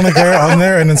 I'm going to go on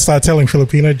there and then start telling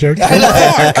Filipino jokes.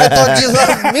 I thought you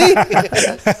loved me.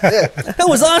 That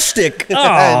was our shtick.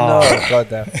 I Oh. know.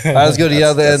 Goddamn. All right, let's go to the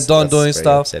other end. Don doing very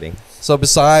stuff. upsetting. So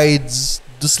besides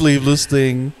the sleeveless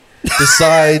thing,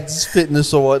 besides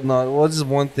fitness or whatnot, what is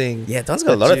one thing? Yeah, Don's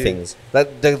got a that lot of you- things.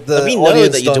 That the We know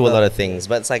audience that you don't do a know. lot of things,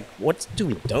 but it's like, what do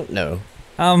we don't know?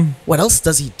 Um, What else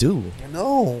does he do?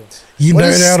 No. You What nerd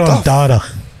is out on stuff? data.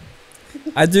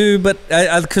 I do, but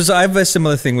because I have a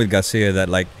similar thing with Garcia that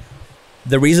like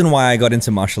the reason why I got into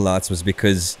martial arts was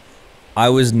because I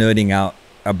was nerding out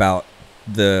about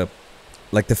the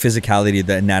physicality,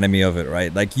 the anatomy of it,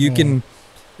 right? Like you can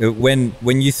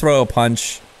when you throw a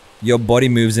punch, your body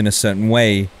moves in a certain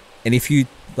way, and if you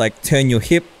like turn your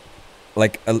hip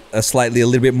like a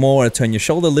little bit more, or turn your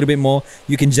shoulder a little bit more,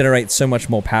 you can generate so much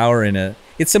more power in it.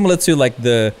 It's similar to like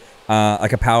the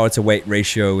like a power to weight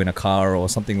ratio in a car or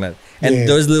something like. And Yeah.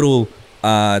 those little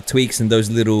tweaks and those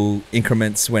little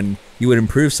increments when you would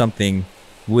improve something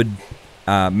would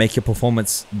make your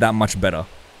performance that much better.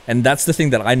 And that's the thing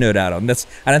that I nerd out on.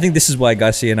 And I think this is why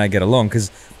Garcia and I get along, because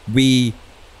we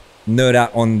nerd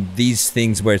out on these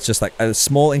things where it's just like a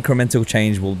small incremental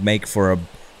change will make for a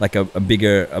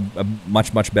bigger, a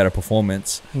much better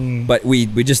performance. But we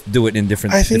just do it in I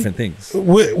think- different things.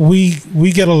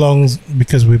 We get along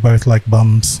because we both like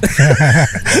bums.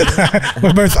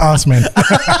 We're both arse men.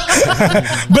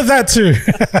 But that too.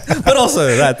 But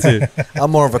also that too. I'm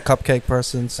more of a cupcake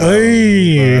person, so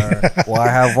Hey. why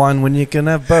have one when you can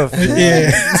have both?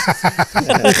 Yeah.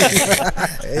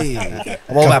 Hey,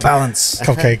 I'm all about balance.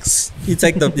 Cupcakes. You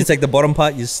take the bottom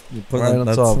part, you put it Right on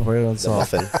that's- top, right on The top.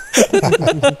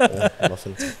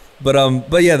 muffin. Muffin.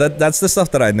 But yeah, that's the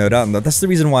stuff that I nerd out on. That's the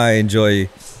reason why I enjoy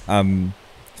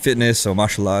fitness or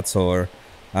martial arts, or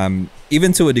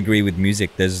even to a degree with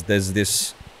music. There's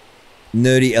this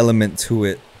nerdy element to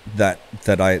it that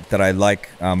I like.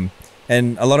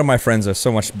 And a lot of my friends are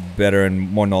so much better and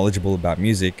more knowledgeable about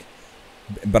music,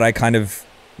 but I kind of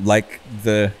like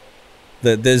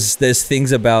there's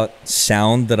things about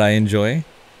sound that I enjoy.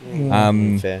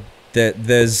 Fair.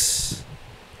 There's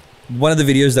one of the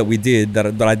videos that we did that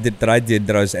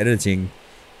I was editing.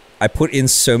 I put in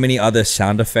so many other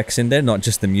sound effects in there, not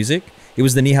just the music. It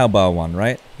was the Nihao Bar one,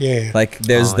 right? Yeah. Like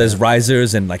there's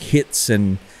risers and like hits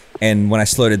and when I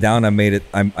slowed it down,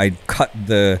 I cut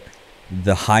the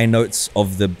high notes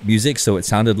of the music so it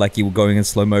sounded like you were going in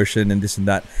slow motion and this and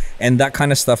that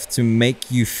kind of stuff to make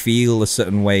you feel a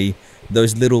certain way.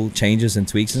 Those little changes and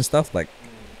tweaks and stuff, like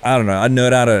I don't know, I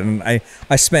nerd out and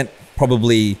I spent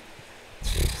probably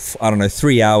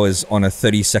 3 hours on a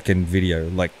 30-second video,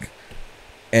 like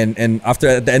and after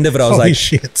at the end of it I was Holy like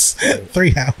shit.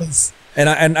 3 hours.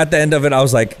 And at the end of it, I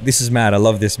was like, this is mad. I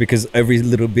love this because every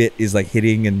little bit is like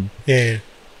hitting and Yeah.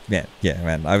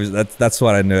 man. That's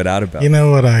what I nerd out about. You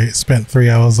know what? I spent 3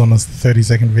 hours on a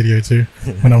 30-second video too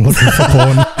when I'm looking for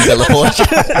porn. Teleport.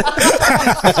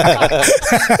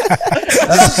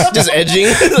 Just edging.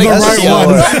 Like, The right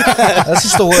one. That's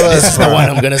just the word. This is the one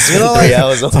I'm gonna spend 3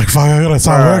 hours on. It's like, fuck, I gotta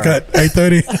start work at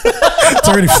 8:30. It's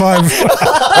already 5.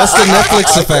 That's the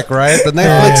Netflix effect, right? The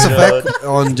Netflix Yeah. effect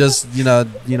on just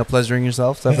pleasuring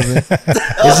yourself type of thing.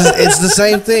 It's the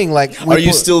same thing. Like, Are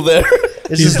you still there?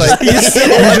 It's just like You're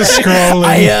just scrolling.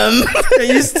 I am. Are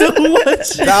you still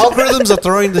watching? the algorithms are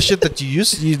throwing the shit that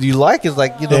you like. It's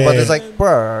like but Yeah. it's like,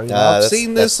 bro, I've that's-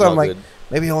 seen this. that's So I'm not like, good.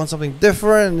 maybe I want something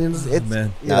different. And it's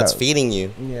man. you No, know, it's feeding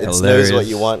you. Yeah. It knows Hilarious. what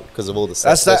you want because of all the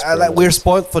that's that. Like, we're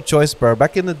spoiled for choice, bro.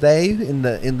 Back in the day, in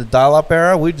the dial-up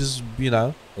era, we just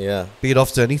yeah, beat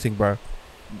off to anything, bro.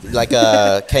 like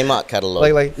a Kmart catalog.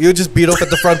 Like you just beat off at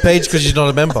the front page because you don't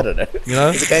remember. I don't know. You know?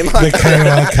 It's a Kmart. The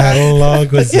Kmart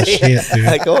catalog was the shit, dude.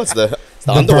 Like, oh, it's the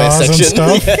The underwear bras and section.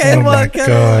 stuff. Yeah. Oh my I gosh.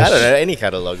 don't know any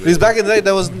catalog. Because back in the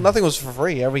day, nothing was for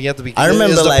free. You had to be. I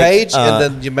remember, it's the like, page and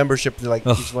then your membership. Like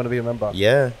you just want to be a member.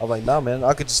 Yeah. I'm like, nah, man.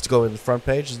 I could just go in the front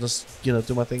page and just do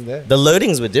my thing there. The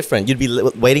loadings were different. You'd be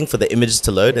waiting for the images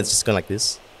to load, and it's just going like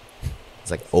this. It's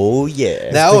like, oh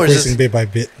yeah. Now it's Decreasing just bit by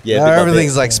bit. Yeah, now bit by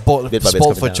everything's bit. like sport Bit by bit's sport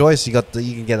coming for down. choice. You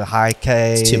can get a high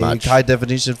K, It's too much. high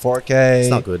definition 4K. It's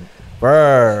not good.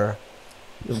 Brr.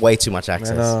 Way too much I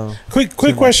access. know. Quick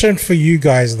question for you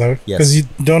guys though, Yes. because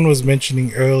Don was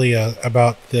mentioning earlier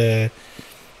about the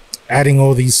adding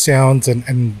all these sounds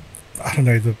and I don't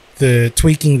know the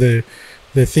tweaking the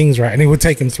things, right? And it would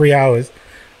take him 3 hours,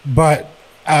 but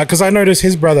because I noticed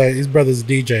his brother's a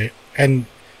DJ, and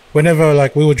whenever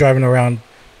like we were driving around,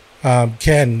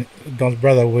 Ken, Don's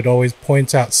brother, would always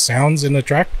point out sounds in the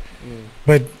track,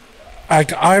 but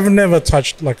I've never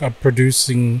touched like a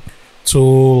producing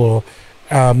tool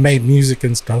or made music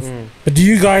and stuff. But do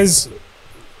you guys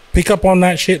pick up on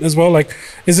that shit as well? Like,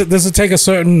 does it take a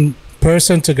certain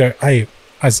person to go, hey,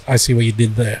 I see what you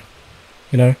did there,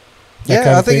 you know? That kind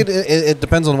Yeah, I of think thing? it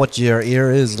depends on what your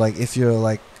ear is. Like, if you're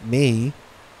like me,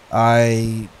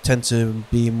 I tend to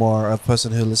be more a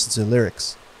person who listens to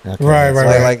lyrics. Okay. Right.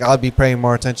 Like I'll be paying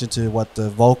more attention to what the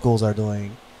vocals are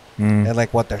doing and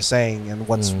like what they're saying and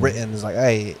what's written. Is like,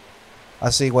 hey,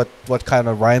 I see what kind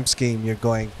of rhyme scheme you're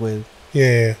going with.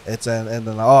 Yeah. It's and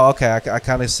then okay, I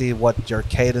kind of see what your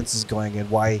cadence is going and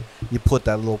why you put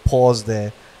that little pause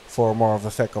there for more of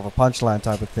effect of a punchline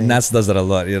type of thing. Nats does that a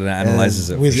lot. It analyzes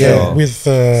it. With for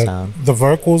sure. Sound. the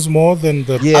vocals more than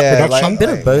the Yeah, production. A bit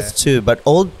of both too, but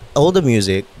older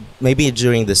music, maybe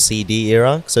during the CD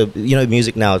era. So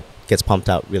music now gets pumped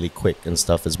out really quick and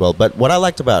stuff as well. But what I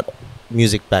liked about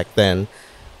music back then,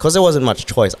 because there wasn't much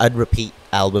choice, I'd repeat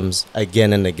albums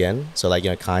again and again. So like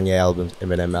Kanye albums,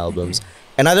 Eminem albums,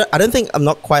 and I don't think I'm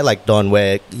not quite like Don,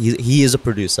 where he is a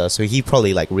producer, so he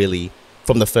probably like really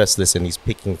from the first listen he's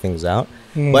picking things out.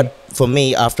 But for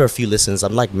me, after a few listens,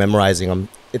 I'm like memorizing them.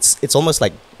 It's almost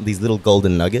like these little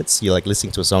golden nuggets. You're like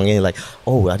listening to a song and you're like,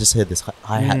 oh, I just heard this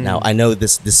hi-hat now. I know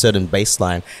this certain bass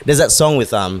line. There's that song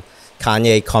with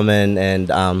Kanye, Common,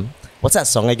 and what's that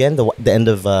song again? The end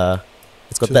of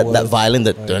it's got that violin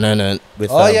that with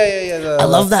yeah. I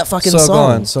love that fucking So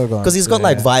song. Gone. Because he's got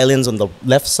like violins on the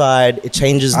left side. It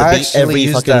changes the I beat actually every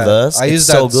used fucking that. verse. I It's used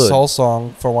so that good. soul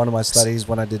song for one of my studies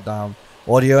when I did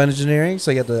audio engineering.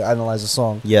 So you had to analyze a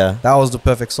song. Yeah. That was the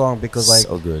perfect song because like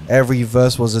So good. every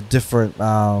verse was a different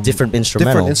Different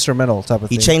instrumental. type of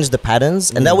He thing. changed the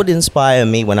patterns, and that would inspire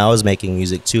me when I was making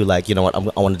music too. Like, you know what,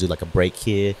 I want to do like a break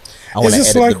here. I Is want to this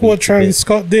edit like the beat what a bit. Travis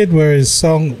Scott did, where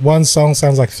Oh, one song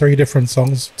sounds like 3 different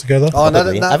songs together?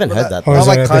 Probably. I haven't heard that. Or Not is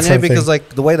like that a Kanye different because thing? like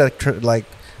the way that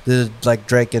like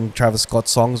Drake and Travis Scott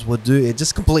songs would do, it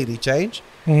just completely change.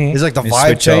 Mhm. It's like the They vibe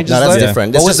switch up. changes. No, that's like,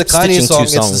 different. But That's with the just Kanye stitching song, two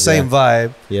it's the songs, same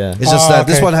vibe. Yeah. It's just that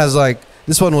this okay. one has like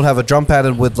this one will have a drum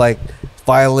pattern with like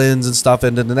violins and stuff,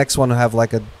 and then the next one will have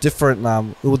like a different.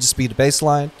 It will just be the bass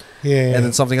line, Yeah. and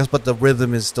then something else, but the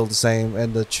rhythm is still the same,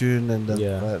 and the tune and the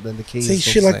Yeah. then the keys. See, is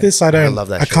still shit the like same. this, I love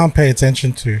that shit. can't pay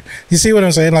attention to. You see what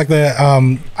I'm saying? Like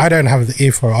I don't have the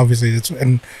ear for it, obviously,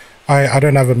 and I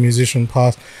don't have a musician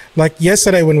pass. Like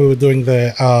yesterday when we were doing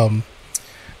the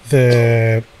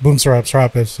Boom Syrup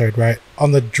episode, right?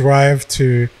 On the drive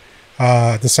to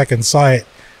the second site,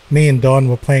 me and Don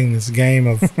were playing this game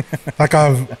of like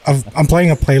I'm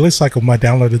playing a playlist like of my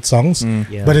downloaded songs,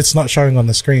 Yeah. but it's not showing on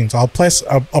the screen. So I'll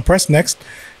press next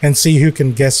and see who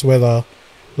can guess whether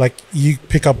like you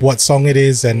pick up what song it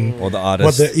is and Or the what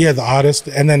artist. the artist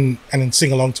and then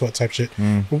sing along to it type shit.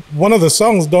 One of the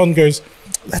songs, Don goes,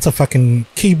 that's a fucking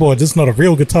keyboard. This is not a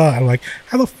real guitar. I'm like,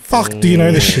 how the fuck do you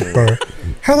know this shit, bro?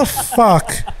 How the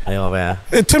fuck? Oh, yeah.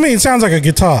 To me, it sounds like a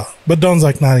guitar, but Don's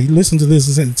like, nah, you listen to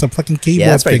this. It's a fucking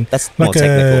keyboard thing. That's like more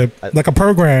technical. like a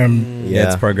program. Yeah,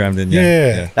 it's programmed in.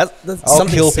 Yeah. That's I'll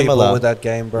something kill similar. people with that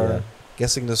game, bro. Yeah.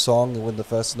 Guessing the song with the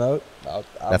first note.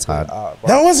 That's hard. Bro.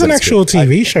 That was an But it's actual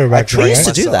TV show back then. We used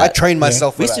to do myself- that. I trained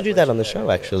myself. We for used to do that on the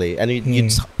show, actually. And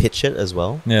you'd pitch it as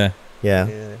well. Yeah. Yeah.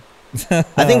 Yeah.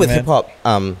 I think with man. hip hop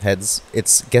heads,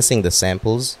 it's guessing the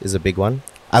samples is a big one.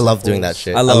 I love doing that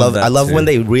shit. I love that I love too. when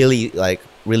they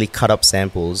really cut up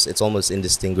samples. It's almost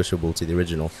indistinguishable to the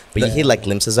original. But you hear like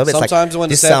glimpses of it. Sometimes it's like, when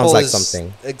the this sounds sample like is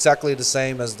something. exactly the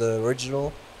same as the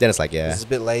original, Then it's like, yeah. it's a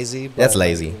bit lazy. But That's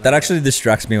lazy. That actually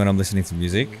distracts me when I'm listening to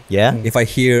music. Yeah? If I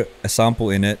hear a sample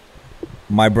in it,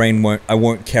 my brain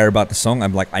won't care about the song.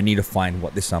 I'm like, I need to find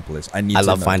what this sample is. I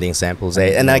love know. finding samples.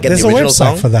 And I get There's the a original website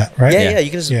song. for that, right? Yeah, Yeah. yeah. You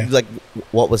can just Yeah. like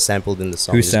what was sampled in the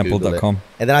song. just Google it. Whosampled.com.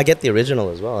 And then I get the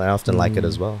original as well. I often like it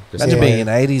as well. Just Imagine Yeah. being in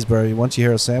the 80s, bro. Once you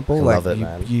hear a sample, I like love it,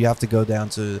 man. you have to go down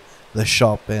to the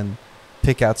shop and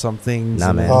pick out some things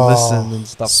Nah, and man. listen and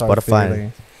stuff. start Spotify.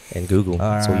 feeling. and Google.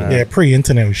 That's all you Alright. need. Yeah,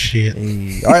 pre-internet was shit.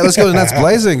 All right, let's go to Nats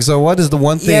Blazing. So, what is the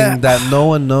one thing Yeah. that no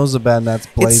one knows about Nats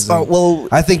It's Blazing? well,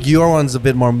 I think your one's a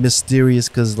bit more mysterious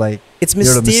because, like, it's You're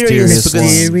the mysterious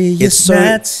mysterious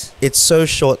because it's so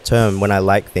short term when I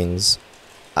like things.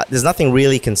 There's nothing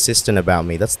really consistent about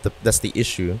me. That's the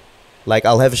issue. Like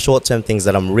I'll have short term things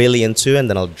that I'm really into, and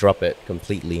then I'll drop it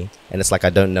completely, and it's like I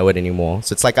don't know it anymore.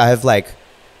 So it's like I have like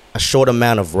a short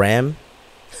amount of RAM.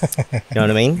 You know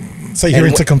what I mean? So you're And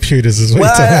into computers as well.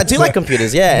 Well, I do like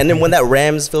computers, yeah. And then when that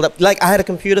RAM's filled up, like I had a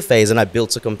computer phase and I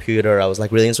built a computer. I was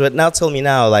like really into it. Now tell me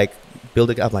now, like build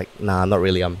it. I'm like, nah, not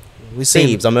really. I'm we've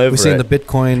Thieves, I'm over We've seen it. the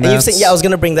Bitcoin. And you've Nats. seen, yeah, I was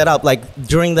gonna bring that up. Like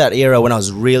during that era when I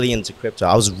was really into crypto,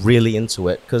 I was really into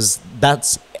it because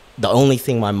that's the only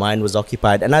thing my mind was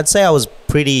occupied. And I'd say I was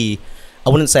pretty. I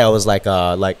wouldn't say I was like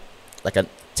a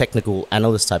technical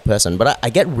analyst type person, but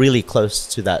I get really close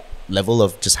to that level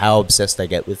of just how obsessed I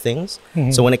get with things.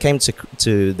 Mhm. So when it came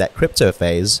to that crypto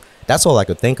phase, that's all I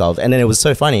could think of. And then it was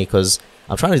so funny because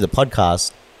I'm trying to do the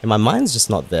podcast. And my mind's just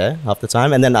not there half the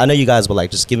time. And then I know you guys were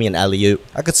like, just give me an alley-oop.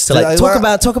 I could So still like,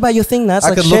 talk about your thing, Nats. I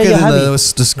Like, could share look your at hobby.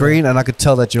 the screen and I could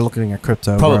tell that you're looking at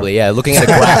crypto. bro. Probably, yeah. Looking at a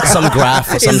graph, some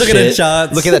graph or some looking shit. at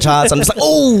charts. Looking at the charts. I'm just like,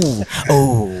 oh,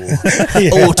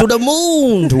 to the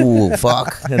moon. Oh,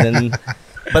 fuck. And then,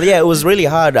 but yeah, it was really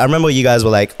hard. I remember you guys were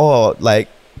like, oh, like,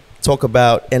 talk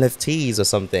about NFTs or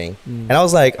something. And I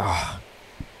was like, oh,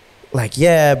 like,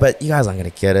 yeah, but you guys aren't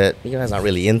going to get it. You guys aren't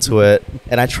really into it.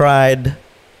 And I tried.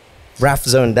 Raph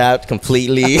zoned out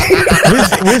completely.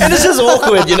 And it's just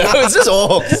awkward, you know? It's just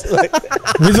awkward.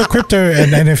 With the crypto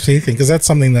and NFT thing, because that's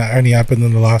something that only happened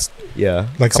in the last, Yeah.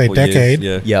 like, say, Couple years, decade.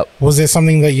 yeah. Yep. Was there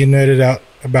something that you nerded out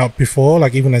about before,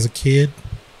 like even as a kid?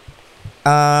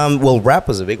 Well, rap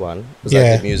was a big one. It was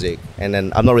Yeah. like the music, and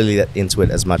then I'm not really that into it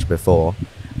as much before.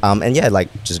 And yeah,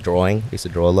 like just drawing. I used to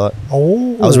draw a lot.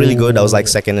 Oh, I was really good. I was like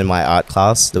second in my art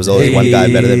class. There was always one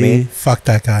guy better than me. Fuck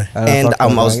that guy. And I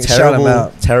was terrible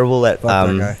at Fuck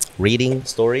that guy. reading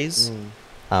stories,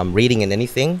 reading in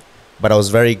anything. But I was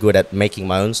very good at making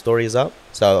my own stories up.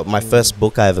 So my first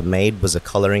book I ever made was a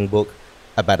coloring book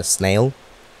about a snail.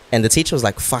 And the teacher was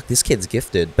like, fuck, this kid's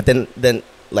gifted. But then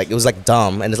like, it was like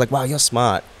dumb. And it's like, wow, you're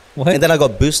smart. What? And then I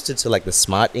got boosted to like the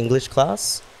smart English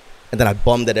class. And then I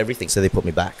bombed at everything, so they put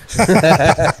me back.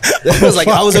 It was like,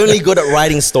 I was only good at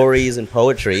writing stories and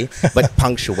poetry, but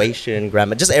punctuation,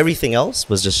 grammar, just everything else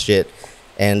was just shit.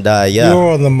 And yeah.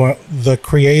 You're on the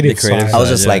creative The creative side. I was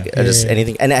just yeah. like, just Yeah.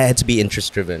 anything. And I had to be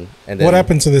interest driven. And then What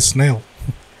happened to this snail?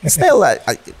 Still, like,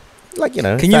 you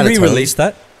know. Can you found its home. re-release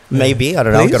that? Maybe. I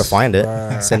don't know. I've got to Please? find it.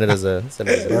 Right. Send it as a Or if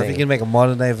you thing. can make a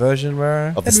modern day version, bro.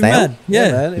 Of the That'd be snail? mad.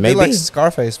 Yeah. man. It'd be Maybe. like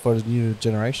Scarface for the new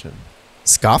generation.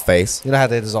 Scarface. You know how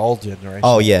there's old generation.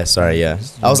 Oh, yeah. Sorry, yeah.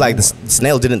 I was like, the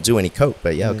snail didn't do any coke,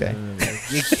 but yeah, okay.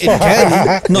 It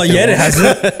can. Not yet, it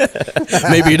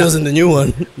hasn't. Maybe it does in the new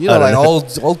one. You know, I like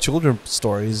don't old children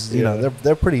stories. You know,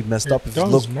 they're pretty messed up It if you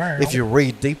does look now. if you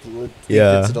read deep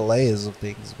Yeah. into the layers of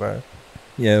things, bro.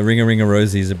 Yeah, Ring a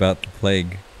Rosie's about the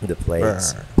plague. The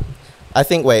plays. I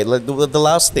think, wait, like, the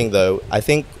last thing, though, I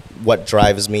think what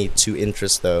drives me to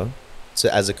interest, though,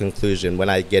 as a conclusion, when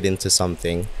I get into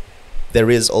something, there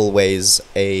is always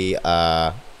a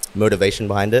motivation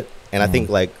behind it. And I think,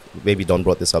 like, maybe Don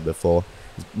brought this up before,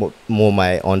 more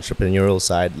my entrepreneurial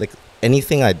side. Like,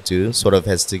 anything I do sort of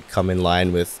has to come in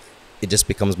line with, it just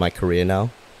becomes my career now.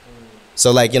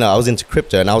 So, like, you know, I was into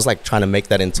crypto, and I was, like, trying to make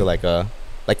that into, like,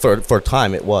 for a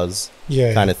time, it was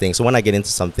Yeah. kind of thing. So when I get into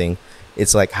something,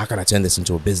 it's like, how can I turn this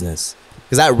into a business?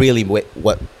 because that really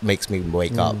what makes me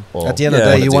wake up. Or At the end of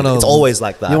the Yeah. day, you want to. It's always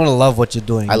like that. You want to love what you're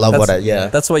doing. I love That's- what I yeah.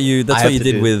 That's what you. That's I what have you to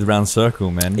did do- with Round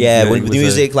Circle, man. Yeah, it with was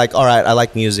music, like, all right, I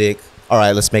like music. All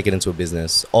right, let's make it into a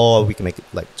business, or we can make it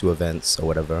like 2 events or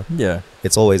whatever. Yeah.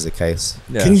 It's always the case.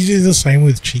 Yeah. Can you do the same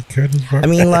with Cheatcoders, bro? I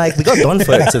mean, like, we got Don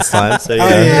for it this time, so yeah,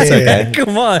 yeah, it's yeah, okay.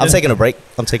 Come on. I'm taking a break.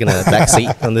 I'm taking a back seat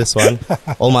on this one.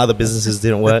 All my other businesses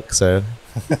didn't work, so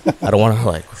I don't want to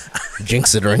like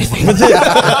jinx it or anything. you're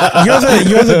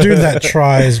the dude that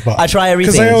tries, but I try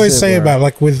everything. because I always say bro. about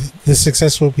like with the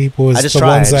successful people is I just the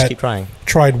try. I ones just that keep trying.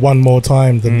 tried one more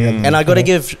time than the other. And I got to you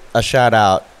know? give a shout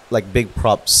out, like big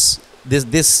props.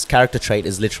 This character trait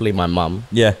is literally my mum,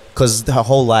 Yeah. because her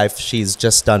whole life she's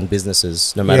just done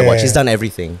businesses. No matter what, Yeah. she's done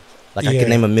everything. Like I Yeah. could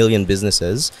name a million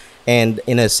businesses. And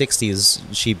in her 60s,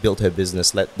 she built her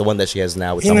business, the one that she has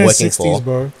now, which in I'm her working 60s, for.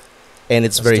 bro. And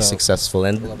it's That's very dope. successful.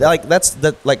 And like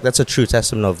that's a true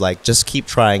testament of like just keep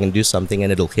trying and do something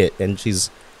and it'll hit. And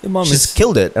she's Your mom she's is.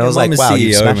 killed it. And I your was mom like, is wow, you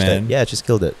CEO, smashed man. it. Yeah, she's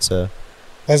killed it. So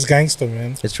That's gangster,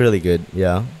 man. it's really good.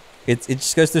 Yeah. It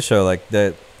just goes to show like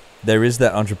that there is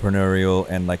that entrepreneurial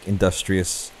and like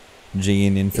industrious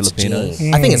gene in It's Filipinos.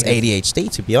 gene. I think it's ADHD,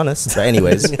 to be honest. But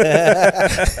anyways, I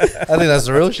think that's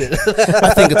the real shit.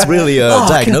 I think it's really a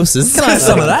diagnosis. Can I have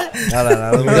some of that?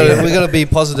 No. We gotta be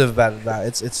positive about that.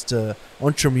 It's the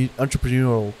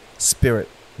entrepreneurial spirit.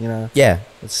 You know, Yeah.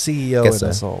 it's CEO Guess in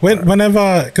us so. all. bro.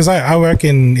 Whenever, because I work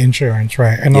in insurance,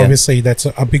 right? And Yeah. obviously that's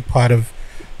a big part of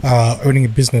owning a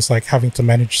business, like having to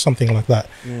manage something like that.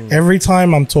 Every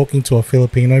time I'm talking to a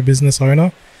Filipino business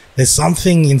owner, there's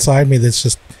something inside me that's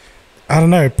just, I don't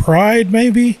know, pride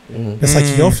maybe. Mhm. It's like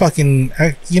you're fucking,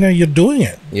 you're doing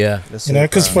it. Yeah. That's You know, it,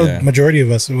 because bro. for Yeah. the majority of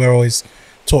us, we're always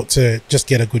taught to just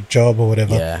get a good job or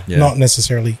whatever, Yeah. Yeah. not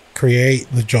necessarily create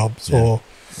the jobs Yeah. or,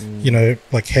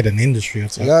 like head an industry or I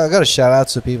something. got to shout out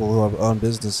to people who own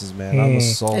businesses, man. I'm a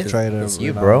Mm. sole It's- trader. it's you,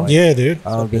 you know, bro. like, Yeah, dude.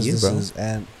 I own Fucking you, bro. businesses,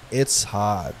 and it's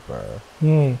hard, bro.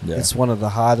 Mm. Yeah. It's one of the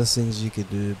hardest things you could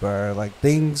do, bro. Like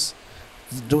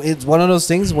it's one of those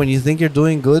things when you think you're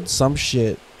doing good, some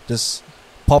shit just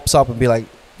pops up and be like,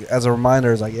 as a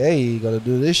reminder, it's like, hey, you gotta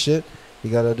do this shit. You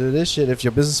gotta do this shit. If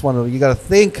your business you gotta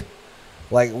think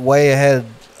like way ahead,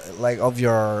 like of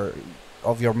your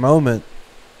moment,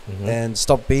 Mhm. and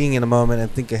stop being in the moment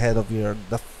and think ahead of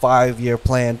the 5-year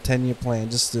plan, 10-year plan,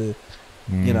 just to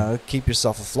you know keep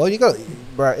yourself afloat. You got,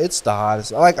 bro. It's the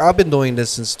hardest. Like I've been doing this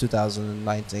since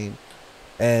 2019,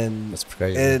 and That's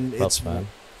crazy. and Props, man.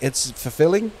 it's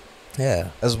fulfilling Yeah.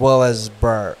 as well as,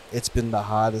 bro, it's been the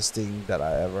hardest thing that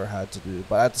I ever had to do.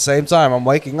 But at the same time, I'm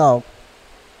waking up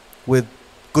with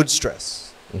good stress.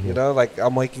 You Mhm. know, like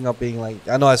I'm waking up being like,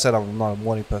 I know I said I'm not a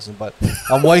morning person, but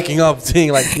I'm waking up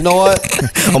being like, you know what?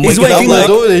 I'm He's waking up waking like, up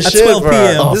doing this at shit, 12 bro.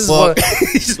 p.m. oh, This is fuck. what,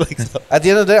 He just wakes up. at the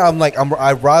end of the day, I'm like,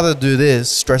 I'd rather do this,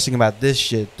 stressing about this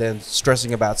shit, than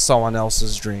stressing about someone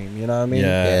else's dream. You know what I mean?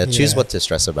 Yeah. Yeah, choose Yeah. what to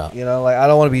stress about. You know, like I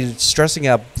don't want to be stressing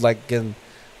out like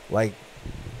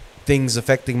things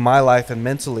affecting my life and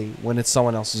mentally when it's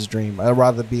someone else's dream. I'd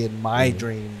rather be in my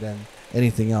dream than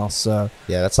anything else. So,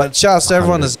 Yeah, that's but shout out to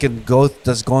everyone 100.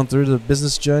 that's gone through the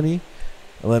business journey.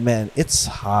 But man, it's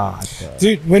hard, bro.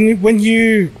 Dude, when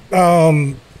you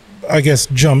I guess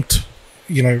jumped,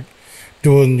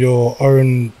 doing your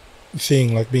own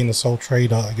thing, like being a sole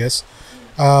trader, I guess.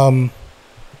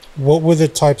 What were the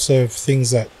types of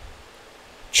things that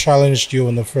challenged you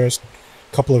in the first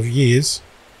couple of years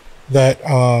that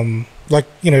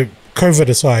COVID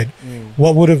aside,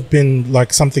 what would have been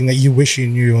like something that you wish you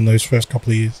knew in those first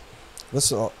couple of years?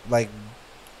 Let's like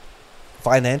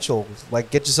financial, like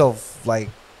get yourself like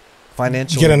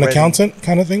financial. Get an ready. accountant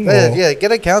kind of thing? Yeah, or- yeah,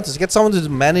 get accountants. Get someone to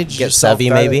manage. Get yourself savvy,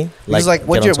 better. maybe. Because like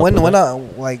when get you're on top when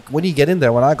of it. when you get in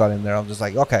there, when I got in there, I'm just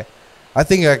like, okay, I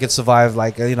think I could survive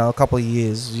like a couple of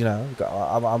years.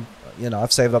 I'm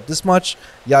I've saved up this much,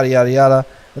 yada yada yada,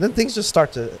 and then things just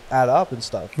start to add up and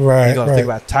stuff. Right, You gotta right. think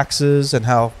about taxes and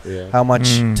how much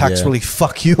Mm, tax yeah. really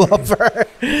fuck you up, bro.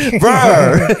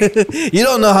 You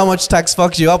don't know how much tax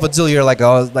fucks you up until you're like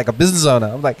a business owner.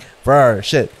 I'm like, bro,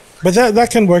 shit. But that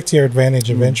can work to your advantage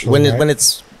eventually. when right? when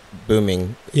it's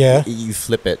booming, Yeah. you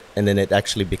flip it, and then it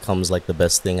actually becomes like the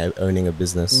best thing of owning a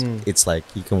business. Mm. It's like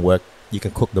you can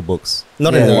cook the books,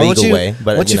 not Yeah. in a Once legal you- way,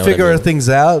 but Once you you know what I figure mean. things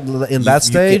out in that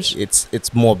stage,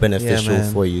 it's more beneficial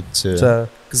man. for you to to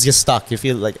because you're stuck. You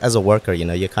feel like as a worker,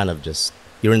 you're kind of just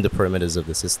you're in the perimeters of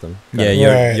the system. Yeah,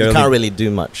 Right. You you're can't really do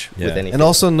much with Yeah. anything. and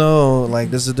also know like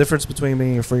there's a difference between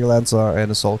being a freelancer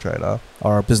and a sole trader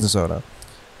or a business owner.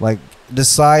 Like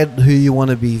decide who you want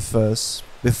to be first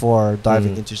before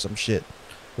diving Mm. into some shit.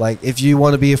 Like if you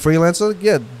want to be a freelancer,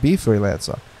 yeah, be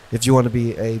freelancer. If you want to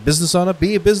be a business owner,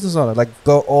 be a business owner. Like,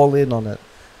 go all in on it.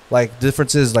 Like,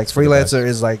 difference is, like, freelancer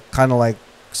is, like, kind of like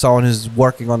someone who's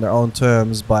working on their own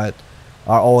terms, but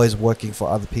are always working for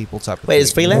other people type of thing. Wait,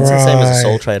 is freelance the same as a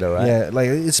sole trader, right? Yeah, like,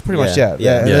 it's pretty much, Yeah.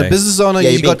 And a business owner,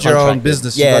 you got your own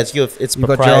business. Yeah, you it's got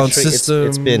proprietary. your own system.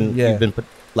 It's been, you've been put,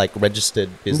 like, registered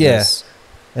business.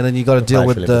 And then you got to deal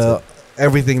with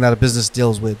everything that a business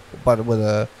deals with. But with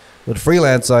a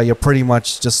freelancer, you're pretty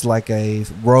much just like a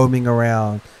roaming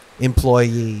around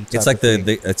employee. It's like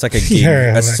it's like a gig.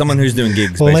 Yeah, As like someone who's doing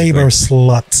gigs, basically. labor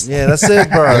slut. Yeah, that's it,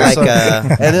 bro. Like,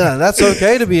 and that's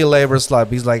okay to be a labor slut.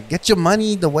 Because, like, get your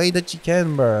money the way that you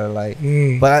can, bro. Like,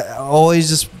 but I always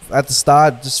just at the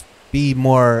start, just be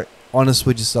more honest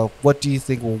with yourself. What do you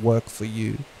think will work for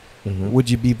you? Would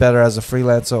you be better as a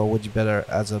freelancer, or would you better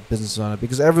as a business owner?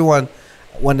 Because everyone,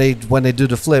 when they do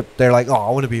the flip, they're like, oh, I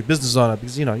want to be a business owner,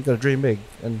 because, you know, you got to dream big,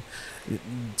 and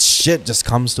shit just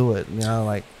comes to it. You know,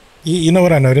 like, You know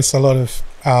what I noticed? A lot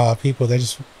of people, they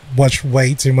just watch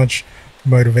way too much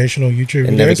motivational YouTube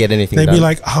and videos. never get anything They'd done. be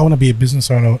like, I want to be a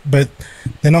business owner, but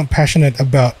they're not passionate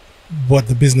about what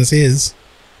the business is.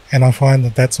 And I find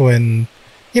that that's when,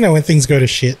 you know, when things go to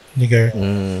shit, you go,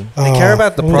 they care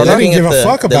about the well, product. they didn't give a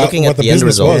fuck about looking what at the the end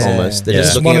business result was. almost. They're Yeah. just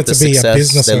Just looking wanted at the to be a success.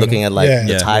 business They're owner. looking at, like, Yeah.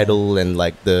 the Yeah. title and,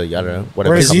 like, the, I don't know,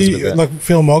 whatever Whereas comes with you, it. like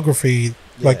filmography,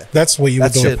 like that's what you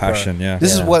would That's do. it, bro. Passion, yeah.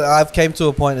 This is Yeah. what I've came to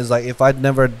a point is, like, if I'd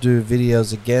never do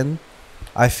videos again,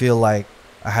 I feel like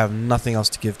I have nothing else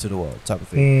to give to the world type of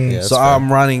thing. Yeah, So that's fair.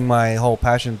 I'm running my whole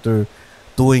passion through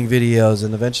doing videos,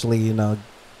 and eventually, you know,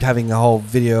 having a whole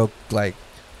video, like,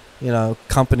 you know,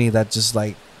 company that just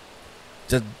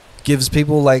gives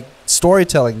people, like,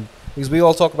 storytelling, because we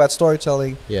all talk about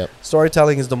storytelling. Yep.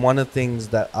 Storytelling is one of the things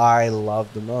that I love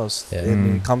the most, Yeah.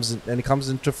 and it comes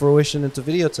into fruition into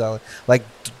video telling. Like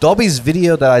Dobby's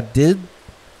video that I did,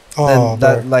 Oh,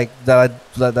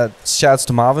 that shouts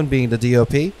to Marvin being the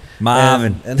DOP.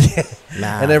 Marvin.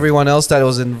 and everyone else that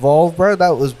was involved, bro.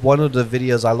 That was one of the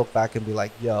videos I look back and be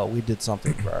like, yo, we did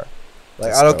something, bro. Like,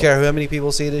 That's I don't dope. care how many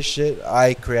people see this shit,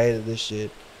 I created this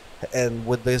shit, and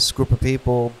with this group of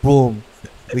people, boom,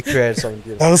 we created something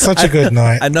beautiful. that was such a good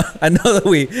night. I know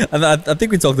that I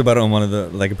think we talked about it on one of the,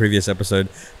 like, a previous episode,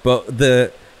 but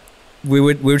we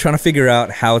were trying to figure out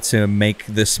how to make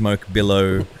the smoke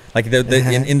billow, like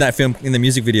in that film, in the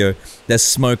music video, there's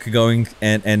smoke going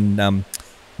and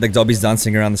like Dobby's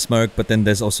dancing around the smoke, but then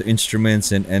there's also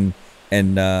instruments and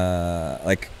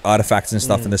like artifacts and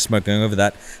stuff, and there's smoke going over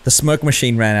that. The smoke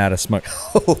machine ran out of smoke.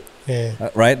 Yeah.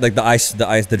 Right, like the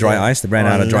dry ice, they ran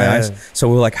out of dry ice. So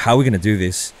we were like, how are we gonna do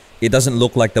this? It doesn't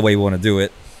look like the way we want to do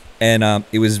it. And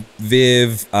it was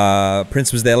Viv,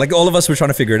 Prince was there, like, all of us were trying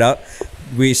to figure it out.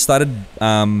 We started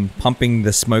pumping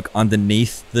the smoke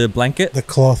underneath the blanket, The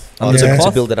cloth. Under the To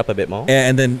cloth? build it up a bit more.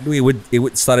 and then it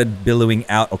would started billowing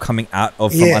out or coming out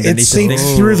of from Yeah, it underneath the sinks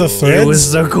thing. through the threads. It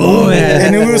was so cool,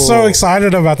 man. And we were so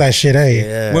excited about that shit, eh?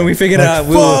 Yeah. When we figured it Like, out,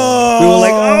 we were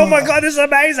like, oh my god, this is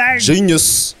amazing.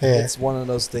 Genius. Yeah. It's one of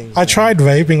those things. I man. tried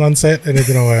vaping on set and it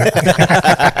didn't work.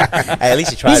 Hey, at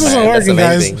least you tried, This isn't man. That's working,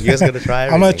 guys. amazing. You guys gotta try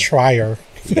I'm a everything. trier.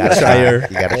 You gotta try. You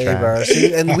gotta Hey, try. bro.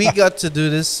 See, and we got to do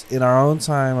this in our own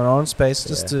time, our own space,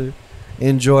 just to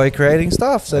enjoy creating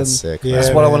stuff. And That's sick. Yeah. that's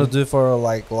man. what I man. want to do for,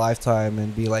 like, a lifetime,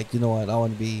 and be like, you know what, I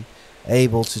want to be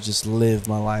able to just live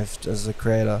my life as a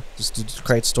creator, just to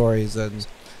create stories. And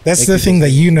That's Make the people thing that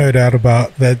think. you nerd out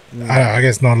about that I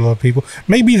guess not a lot of people.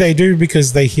 Maybe they do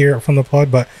because they hear it from the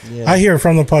pod, but yeah. I hear it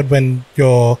from the pod when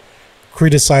you're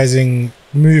criticizing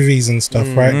movies and stuff,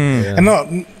 right? Yeah.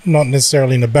 And not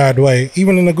necessarily in a bad way,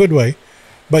 even in a good way,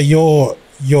 but your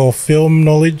film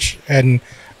knowledge. And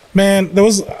man, I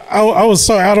was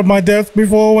so out of my depth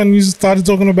before when you started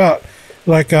talking about,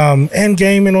 like,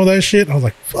 Endgame and all that shit. I was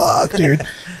like, fuck, dude.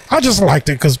 I just liked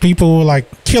it because people were,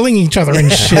 like, killing each other and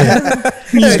shit.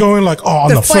 He's going like, oh, on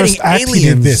They're the first fighting act he did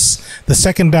aliens. this, the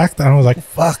second act, and I was like,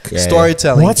 fuck. Yeah,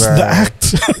 Storytelling. What's bro. the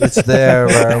act? It's there,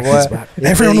 bro. What?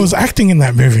 Everyone was acting in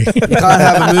that movie. You can't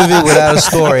have a movie without a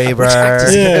story, bro.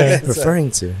 Yeah.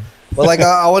 referring to. But, like,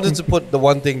 I wanted to put the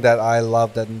one thing that I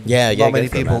love that Yeah, not many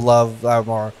go for it, people man. love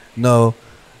or know.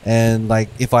 And, like,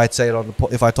 if I say it on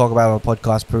if I talk about it on a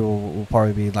podcast, people will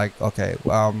probably be like, okay,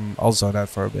 I'll zone out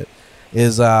for a bit.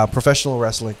 Is professional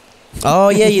wrestling. Oh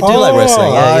yeah, you do like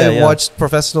wrestling. Yeah, I yeah. watched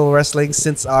professional wrestling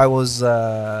since I was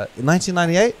in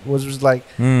 1998. Was like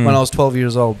Mm. when I was 12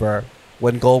 years old, bro.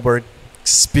 When Goldberg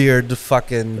speared the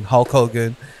fucking Hulk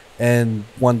Hogan and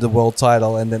won the world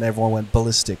title, and then everyone went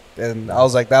ballistic. And I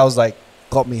was like, that was like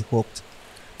got me hooked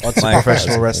onto My-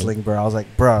 professional wrestling, bro. I was like,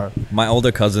 bro. My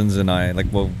older cousins and I, like,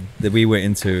 well, we were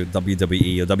into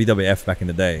WWE or WWF back in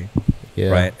the day. Yeah.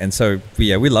 right? And so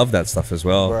yeah, we love that stuff as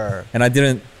well. Bruh. And I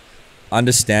didn't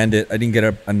understand it. I didn't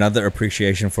get another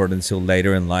appreciation for it until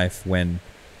later in life when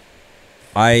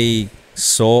I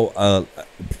saw a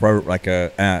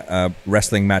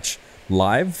wrestling match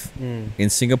live in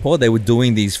Singapore. They were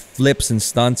doing these flips and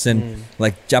stunts and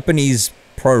like Japanese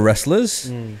pro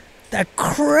wrestlers. They're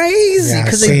crazy Yeah,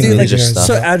 because I've they seen do like videos.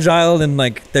 so agile and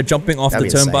like they're jumping off That'd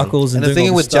the be insane. turnbuckles And and the doing thing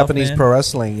all with this stuff, Japanese man. pro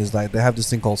wrestling is like they have this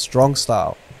thing called strong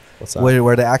style, What's up?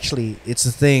 where they actually, it's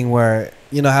a thing where,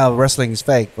 you know how wrestling is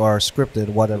fake or scripted,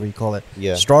 whatever you call it.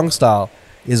 Yeah. Strong style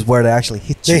is where they actually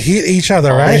hit you. They hit each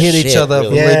other, Oh, right? They hit each shit, other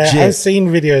really? Yeah, I've legit. seen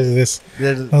videos of this.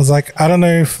 They're- I was like, I don't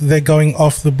know if they're going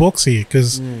off the books here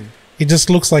because it just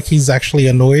looks like he's actually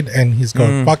annoyed and he's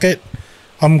going, fuck it,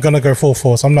 I'm gonna go full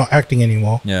force. I'm not acting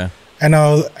anymore. Yeah. And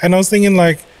I was thinking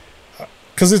like,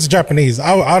 because it's Japanese,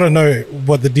 I don't know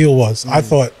what the deal was. I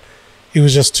thought it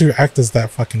was just two actors that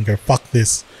fucking go fuck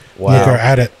this, Wow. and they go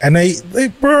at it, and they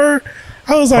bro.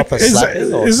 I was like, Proper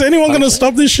slapping or is anyone gonna punching?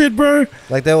 stop this shit, bro?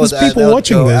 Like there was There's people they'll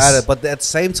watching go this. at it, but at the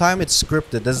same time it's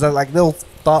scripted. There's that like they'll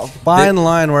fine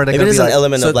line where they're Maybe gonna there's be an like,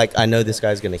 element so- of like I know this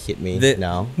guy's gonna hit me The-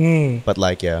 now, Mm. but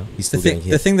like yeah, he's The still thing,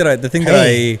 getting the hit. thing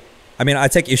that I mean, I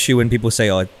take issue when people say,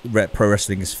 "Oh, pro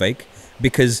wrestling is fake,"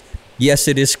 because yes,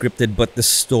 it is scripted, but the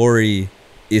story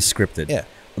is scripted. Yeah.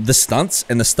 The stunts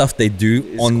and the stuff they do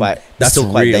It's on quite- it's that's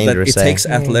still quite real. dangerous, It eh? takes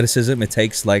athleticism. It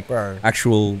takes like Bro.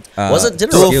 actual. Was it-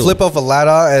 didn't do a skill. flip off a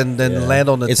ladder and then Yeah. land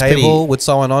on the It's table pretty- with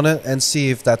someone on it and see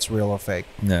if that's real or fake.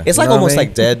 Yeah. It's You like know what I almost mean?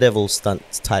 like Daredevil stunt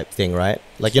type thing, right?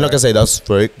 Like you're not gonna say that's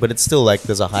fake, but it's still like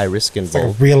there's a high risk It's like a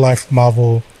involved. real life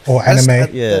Marvel or That's-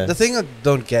 anime. Yeah. The thing I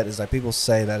don't get is like people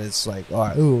say that it's like,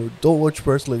 oh, don't watch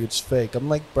wrestling, it's fake. I'm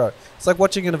like, bro, it's like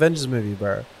watching an Avengers movie,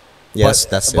 bro. Yes,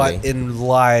 but, that's silly. But in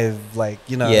live, like,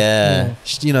 you know, Yeah.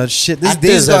 you know, shit. These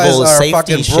Actors have guys all are safety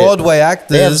fucking shit. Broadway They have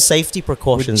actors. safety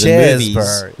precautions chairs, in movies.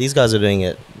 bro. These guys are doing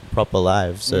it proper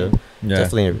live, so Yeah.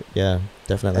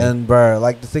 definitely. And bro,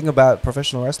 like the thing about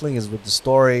professional wrestling is with the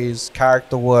stories,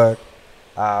 character work.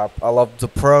 I love the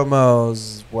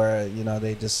promos where you know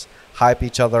they just hype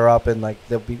each other up and like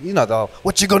they'll be, you know,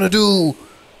 what you gonna do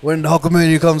when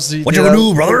Hulkamania comes to you? What you gonna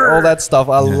do, brother? All that stuff.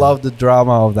 I love the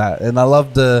drama of that, and I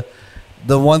love the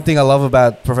one thing I love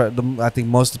about I think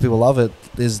most of the people love it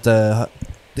is the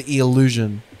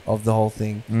illusion of the whole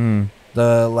thing.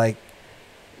 The like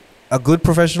a good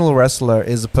professional wrestler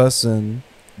is a person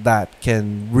that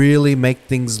can really make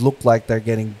things look like they're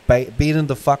getting beaten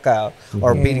the fuck out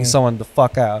or beating someone the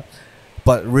fuck out,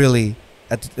 but really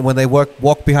when they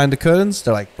walk behind the curtains,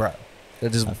 they're like, bro, they're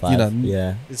just, High five. you know,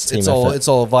 Yeah. it's Team all effort. it's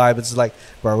all a vibe. It's like,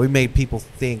 bro, we made people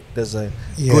think there's a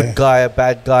Yeah. good guy, a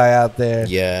bad guy out there.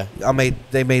 Yeah.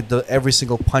 They made every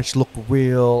single punch look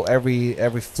real, every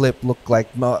flip look like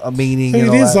a meaning. So and it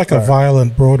all is that, like a bro.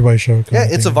 violent Broadway show. Yeah,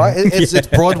 kind of it's a thing, right? it's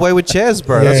Broadway with chairs,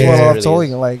 bro. Yeah, That's yeah, what it I'm really telling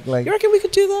is. you. Like You reckon we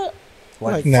could do that?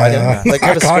 like Nah, Like I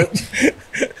have a can't. script.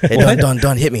 Hey,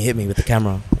 don't hit me with the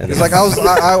camera. And it's like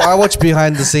I watch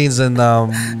behind the scenes and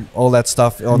all that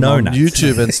stuff on nuts.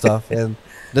 YouTube and stuff. And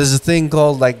there's a thing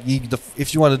called like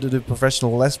if you want to do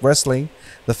professional wrestling,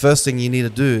 the first thing you need to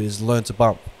do is learn to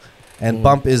bump, and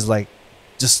bump is like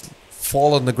just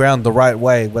fall on the ground the right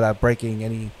way without breaking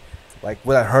any, like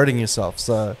without hurting yourself.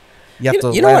 So you have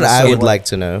to. You know land what a I certain would way. like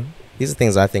to know? These are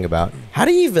things I think about. How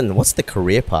do you even? What's the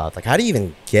career path? Like, how do you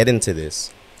even get into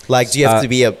this? Like, do you have to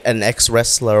be an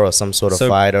ex-wrestler or some sort of So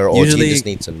fighter, or do usually- you just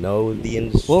need to know the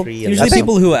industry? Well, and usually that's-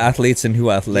 people who are athletes and who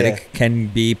are athletic can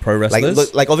be pro like,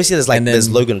 wrestlers. like obviously there's like And there's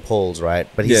then- Logan Paul's, right?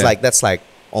 But he's Yeah. like that's like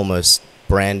almost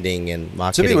branding and To be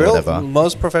marketing, real, whatever.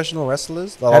 most professional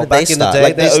wrestlers, How did back they in the start? day,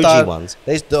 Like the OG start- ones.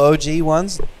 the OG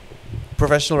ones,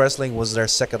 professional wrestling was their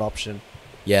second option.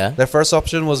 Yeah. Their first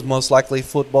option was most likely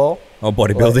football or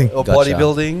bodybuilding. or Gotcha.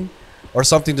 bodybuilding, or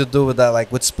something to do with that,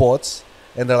 like with sports.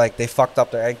 And they're like they fucked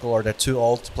up their ankle or they're too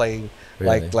old to play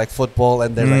Really? like football,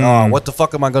 and they're like, oh, what the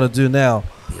fuck am I gonna do now?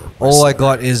 All I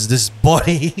got is this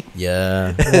body.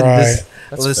 Yeah. and Right. this,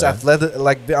 That's this fair. athletic,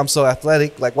 like I'm so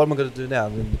athletic. Like, what am I gonna do now?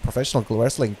 And then professional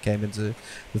wrestling came into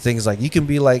the things like you can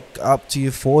be like up to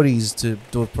your 40s to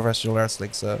do professional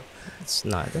wrestling. So, It's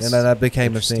nice. and then that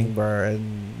became a thing, bro.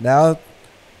 And now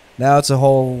it's a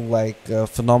whole like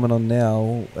phenomenon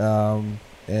now.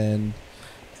 And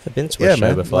I've been to a Yeah, show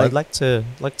man, before. like- I'd like to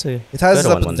it has go its to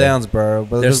up one and day. downs, bro.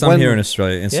 But There's some when- here in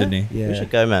Australia, in Yeah. Sydney. We Yeah. should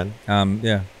go, man.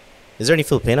 Yeah. Is there any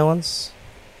Filipino ones?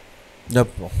 Nope.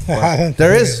 Well,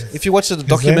 there is. If you watch the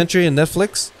documentary in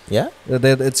Netflix, Yeah.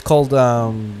 it's called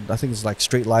I think it's like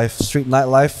Street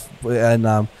Nightlife,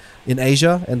 and in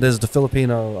Asia, and there's the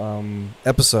Filipino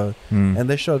episode, and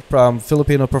they showed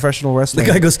Filipino professional The wrestling.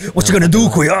 guy goes, "What you gonna do,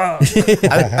 kuya?"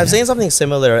 I've seen something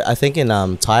similar. I think in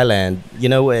Thailand. You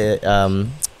know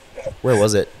where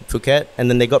was it? Phuket, and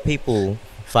then they got people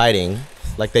fighting,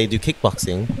 like they do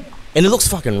kickboxing, and it looks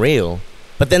fucking real.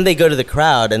 But then they go to the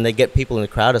crowd and they get people in the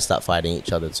crowd to start fighting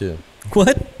each other too.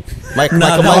 What? My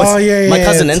yeah,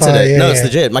 cousin it's, entered it. yeah, No, yeah. it's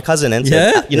legit. My cousin entered.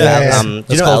 Yeah? You know, Yeah. do you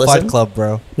It's know called Allison? Fight Club,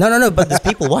 bro. No, but there's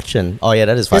people watching. Oh yeah,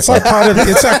 that is Fight It's Club. like part of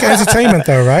it's like entertainment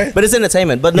though, right? But it's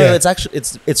entertainment. But no, Yeah. it's actually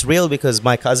it's real because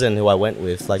my cousin who I went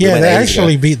with, like we Yeah, went they ages ago,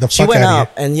 actually beat the she fuck went out out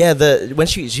and yeah, when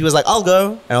she was like, I'll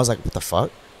go, and I was like, what the fuck?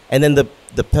 And then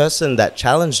the person that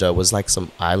challenged her was like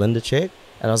some islander chick,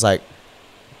 and I was like,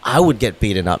 I would get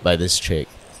beaten up by this chick.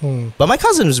 But my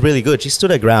cousin was really good. She stood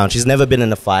her ground. She's never been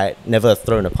in a fight, never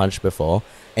thrown a punch before,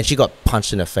 and she got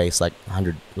punched in her face like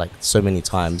 100, like so many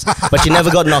times. But she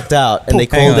never got knocked out, and they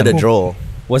Hang called it a on. draw.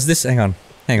 Was this? Hang on.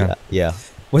 Yeah.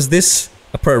 Was this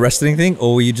a pro wrestling thing,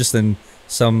 or were you just in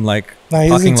some like No,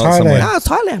 he's parking in lot somewhere? Thailand.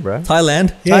 Thailand, bro.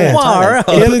 Thailand. Yeah. Wow. Yeah,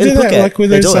 they In do that Phuket. like with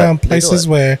They those do it. They do places it.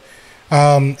 where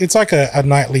it's like a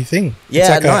nightly thing. Yeah, it's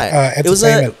at like night.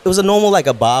 entertainment. It was a normal like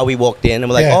a bar. We walked in and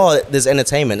we're like, Yeah. oh, there's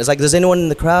entertainment. It's like, does anyone in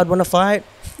the crowd want to fight?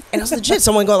 And it was legit.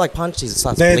 Someone got like punched. He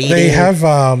starts bleeding. They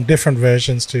have different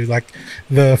versions too. Like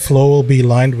the floor will be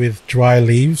lined with dry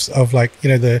leaves of like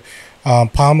the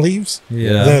palm leaves.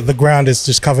 Yeah. The ground is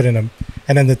just covered in them,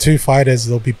 and then the two fighters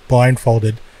they'll be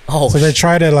blindfolded. Oh, So they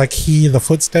try to like hear the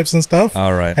footsteps and stuff,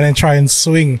 All right. and then try and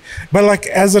swing. But like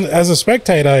as a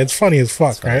spectator, it's funny as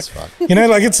fuck, right? That's fuck.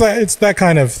 Like it's that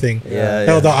kind of thing. Yeah,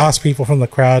 They'll ask people from the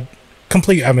crowd,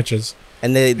 complete amateurs.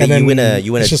 And then then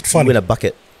you win it's just funny. you win a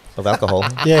bucket of alcohol.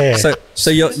 Yeah. So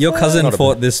your cousin Not a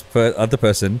fought this other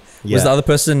person. Yeah. Was the other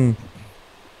person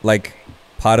like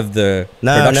part of the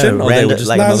No, production? no, or they random, were just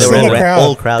like No, they it's were all all crowd.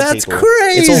 all crowd That's people.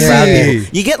 crazy. It's all crowd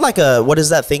people. You get like a what is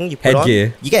that thing you put Headgear.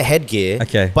 on? You get headgear.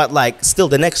 Okay. But like still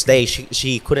the next day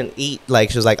she couldn't eat. Like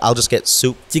she was like, I'll just get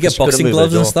soup. Do you get She couldn't boxing move her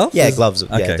gloves and jaw. stuff? Yeah, Is- gloves.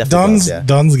 okay. Yeah, definitely Don's gloves, yeah.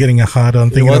 Don's getting a hard on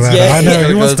thinking wants- about yeah, it. I know yeah,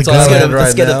 he wants to go go. to Thailand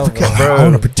Let's get right it. now. I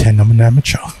want to pretend I'm an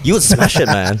amateur. You would smash it,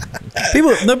 man.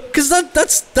 People, no, because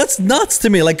that's nuts to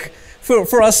me. Like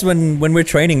for us when we're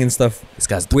training and stuff, This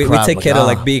guy's we take care to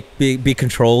like be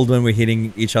controlled when we're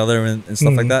hitting each other and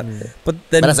stuff like that. But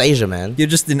then But that's Asia, man. you're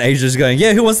just in Asia, just going,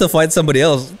 yeah, who wants to fight somebody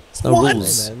else? It's no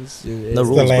rules. No It's the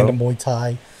rules, land bro. of Muay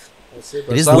Thai. It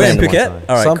is Some- the We're in land of Phuket. Muay Thai.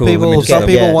 All right, some cool. Let me people, just some go.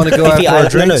 people Yeah. want to go Fifi out for a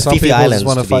Island- drink. no, Some Fifi people Islands, just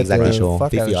want to to be fight exactly the sure. fuck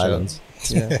out Fifi of each other. Islands.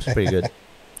 Yeah. It's pretty good.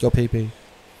 Go PP.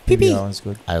 PP. Island's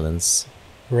good. Islands.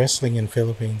 Wrestling in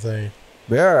Philippines, eh?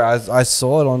 Yeah, I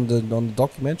saw it on the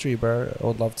documentary, bro. I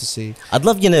would love to see. I'd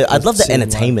love the see it live,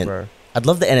 entertainment. bro. I'd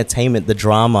love the entertainment, the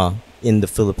drama in the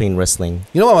Philippine wrestling.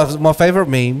 You know what? My favorite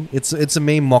meme. It's a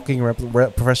meme mocking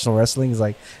professional wrestling. It's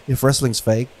like, if wrestling's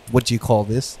fake, what do you call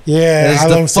this? Yeah, It's I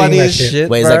the love seeing that funniest shit. shit.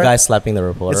 Wait, is bro. that guy slapping the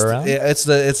reporter around? It's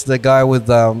the guy with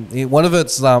one of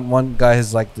it's one guy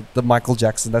is like the Michael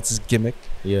Jackson. That's his gimmick,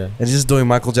 Yeah. and he's just doing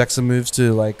Michael Jackson moves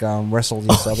to like wrestle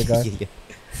this other guy. Yeah,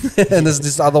 And there's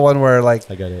this other one where like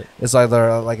I got it. it's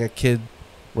either like a kid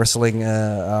wrestling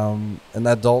an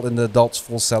adult, and the adult's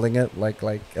full selling it like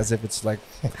as if it's like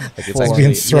Like Full It's on.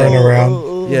 being thrown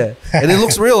around. yeah, and it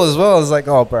looks real as well. It's like,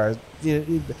 oh, bro,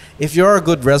 if you're a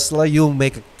good wrestler, you'll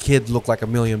make a kid look like $1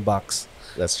 million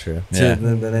That's true. Yeah.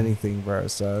 than anything, bro.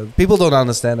 So people don't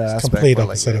understand that aspect. Complete but, like,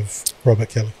 opposite of Robert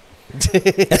Kelly.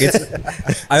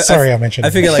 I Sorry, I mentioned I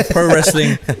him. figure like pro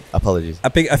wrestling. Apologies. I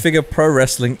figure pro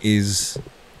wrestling is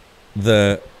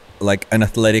like an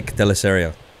athletic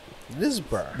teleserie. it is,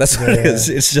 bro. That's what it Yeah. is.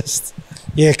 It's just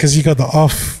Yeah, because you got the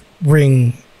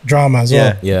off-ring drama as Yeah.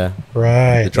 well. Yeah.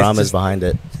 Right. The drama's just- behind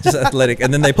it. athletic,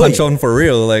 and then they punch on for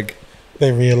real. Like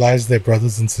They realize they're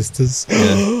brothers and sisters.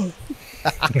 yeah.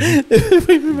 If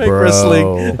we make Bro.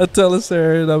 wrestling a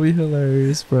teleserie, that'd be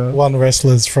hilarious, bro. One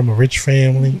wrestler's from a rich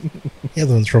family. The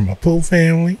other one's from a poor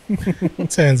family.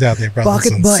 Turns out they're brothers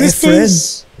Pocket and by a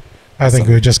sisters. I think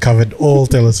we just covered all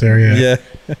teleserie. yeah.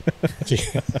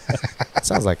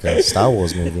 Sounds like a Star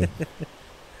Wars movie.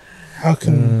 How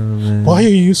can? Why are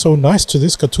you so nice to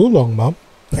this Katulong, Mom?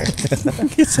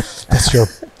 That's your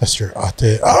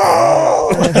ate.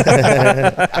 Oh!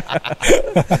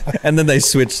 And then they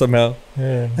switch somehow.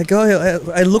 Yeah. Like,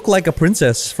 oh, I look like a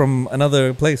princess from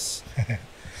another place.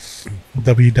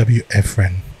 WWF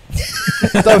friend.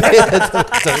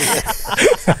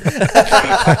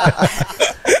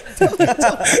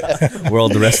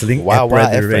 World Wrestling Wow, wow,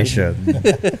 Federation.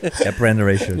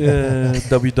 Federation.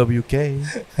 WWK.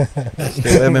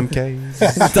 MMK.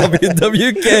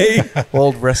 WWK.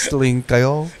 World Wrestling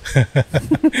kayo.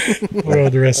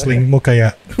 World Wrestling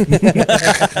Mukaya.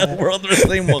 World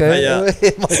Wrestling Mokaya.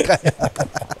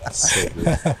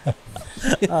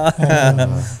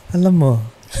 Alam mo.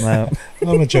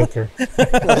 I'm a joker.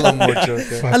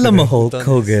 Alam mo Hulk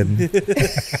Hogan.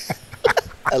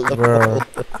 Bro,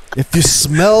 if you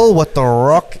smell what The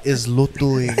Rock is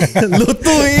lutuing.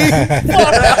 Lutuing.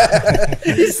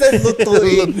 He said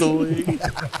lutuing.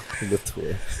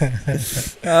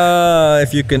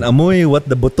 If you can amoy what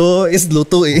the buto is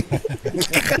lutuing.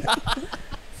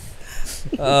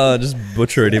 Just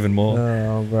butcher it even more.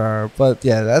 Oh, bro. But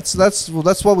yeah, that's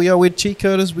what we are with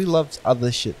Cheatcoders. We love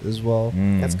other shit as well.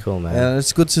 That's cool, man. And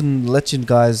it's good to let you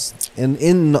guys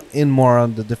in more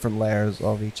on the different layers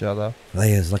of each other.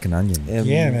 Layers like an onion.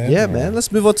 Yeah, man. Yeah, man.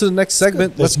 Let's move on to the next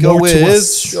segment. There's Let's go more to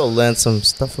us. You'll learn some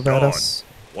stuff about Dawn. us.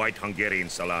 White Hungarian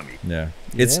salami. Yeah.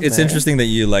 It's Yeah, man. interesting that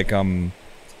you like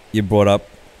you brought up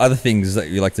other things that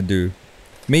you like to do.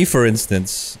 Me, for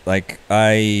instance, like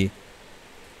I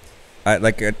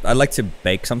like to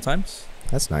bake sometimes,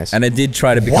 That's nice. and I did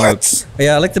try to become. What?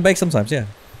 Yeah, I like to bake sometimes. Yeah.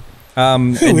 Who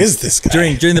and is this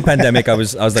guy? during the pandemic? I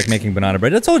was like making banana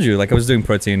bread. I told you, like I was doing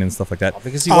protein and stuff like that.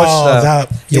 Because you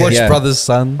watched you watched Yeah. Brother's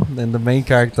Son, and the main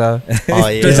character Oh,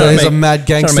 he's yeah. a mad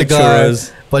gangster make guy,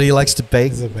 churros. but he likes to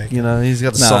bake. He's a baker. You know, he's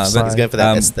got a Nah, soft but He's side. going for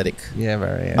that Um, aesthetic. Yeah,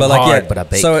 very. Yeah. But like hard, yeah, but I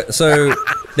bake. so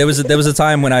there was a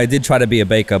time when I did try to be a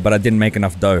baker, but I didn't make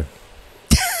enough dough.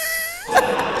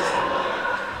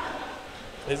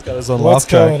 He's got his own What's laugh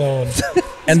track. going on?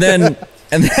 And then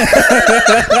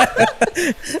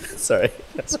Sorry.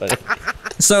 That's funny.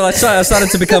 so I started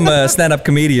to become a stand-up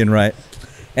comedian, right?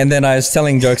 And then I was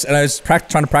telling jokes, and I was trying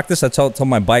to practice. I told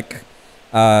my bike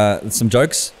some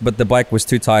jokes, but the bike was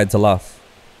too tired to laugh.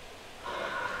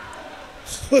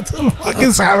 What the fuck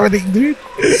is happening, dude?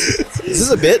 Is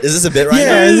this a bit? Is this a bit right Yeah,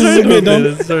 now? this is a bit dumb.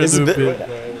 Is this a bit?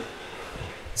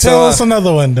 Tell us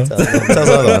another one, though. Tell us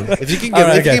another one. If you can, All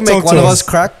right, if you okay. can make Talk one to of us. us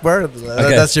crack, bro,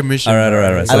 that's your mission. All right.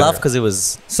 I So- laugh because it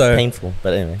was So painful,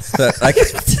 but anyway. So, like,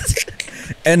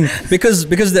 and because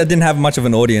I didn't have much of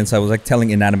an audience, I was like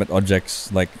telling inanimate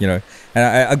objects, like and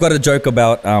I got a joke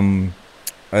about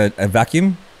a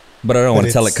vacuum, but I don't want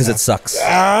to tell it because it sucks.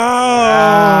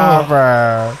 Ah,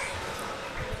 bro.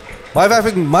 My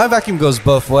vacuum goes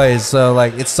both ways, so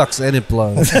like it sucks and it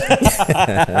blows.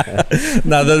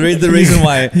 Now the reason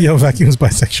why Your vacuum's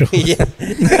bisexual.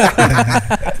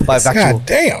 Bisexual. God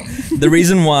damn. the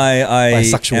reason why I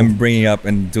Bisexual. am bringing up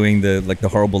and doing the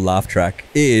horrible laugh track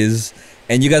is,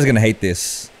 and you guys are gonna hate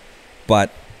this,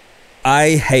 but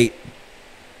I hate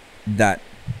that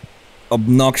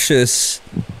obnoxious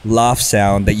laugh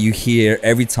sound that you hear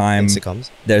every time Sitcoms.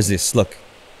 there's this. Look.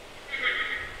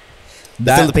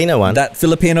 The Filipino one. That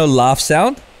Filipino laugh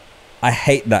sound, I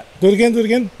hate that. Do it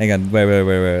again. Hang on, wait.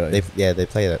 They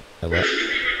play that a lot.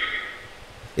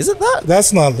 Is it that?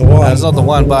 That's not the one. That's not the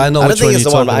one, but I know I don't which think one it's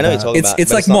you're the one, talking but I know about. you're talking about. It's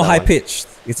but like not more that high one. pitched.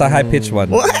 It's a high pitched one.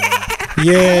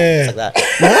 Yeah. Like that.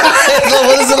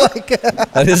 What is it like?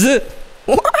 That is it.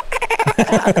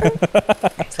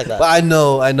 It's like that. But I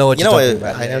know what You you're know talking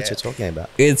what? about. I know what you're talking about.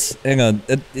 It's hang on.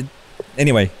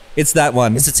 Anyway, it's that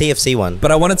one. It's a TFC one.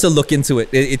 But I wanted to look into it.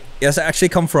 It's actually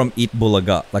come from Eat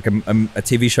Bulaga, like a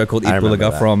TV show called I Eat remember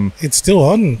Bulaga that. from It's still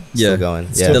on. Still going.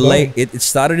 Yeah. Still the going. late. It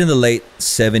started in the late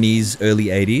 70s, early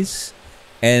 80s,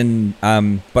 and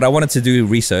but I wanted to do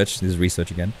research. This is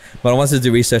research again. But I wanted to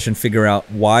do research and figure out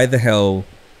why the hell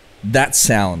that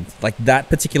sound, like that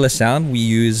particular sound, we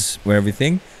use for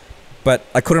everything. But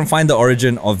I couldn't find the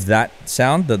origin of that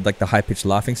sound, the high pitched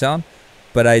laughing sound.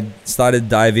 But I started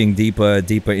diving deeper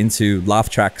into laugh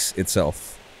tracks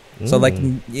itself. So like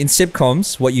in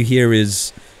sitcoms, what you hear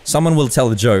is someone will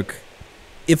tell a joke.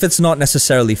 If it's not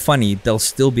necessarily funny, there'll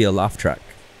still be a laugh track.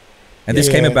 And this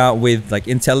came Yeah. about with like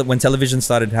when television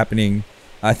started happening.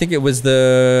 I think it was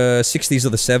the 60s or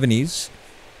the 70s.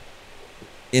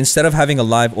 Instead of having a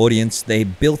live audience, they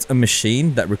built a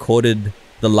machine that recorded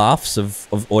the laughs of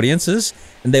audiences,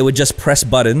 and they would just press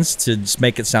buttons to just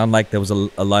make it sound like there was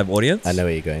a live audience. I know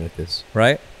where you're going with this.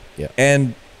 Right? Yeah.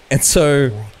 And so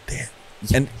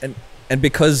and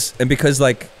because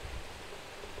like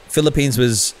Philippines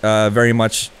was very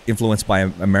much influenced by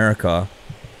America,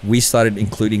 we started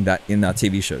including that in our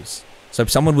TV shows. So if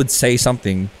someone would say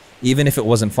something, even if it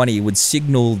wasn't funny, it would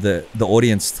signal the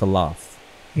audience to laugh,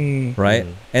 right?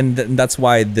 And that's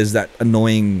why there's that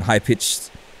annoying high-pitched,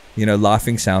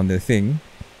 laughing sound, the thing.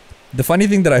 The funny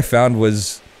thing that I found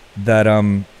was that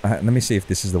let me see if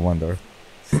this is the one though.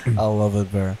 I love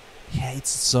it, bro. He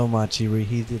hates it so much. He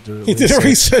did the He did a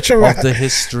research of about the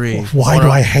history. why do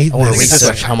I hate I want to this?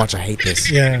 research how much I hate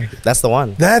this. Yeah, That's the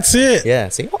one. that's it. Yeah.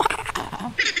 See.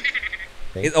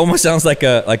 It almost sounds like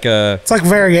a It's like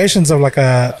variations of like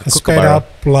a sped Kookaburra.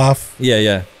 up laugh.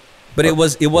 yeah. But it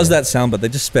was that sound, but they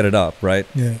just sped it up, right?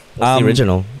 Yeah. What's the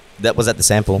original? That was at the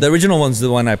sample. The original one's the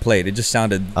one I played. It just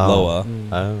sounded lower.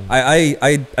 Oh.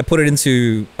 I put it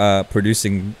into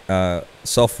producing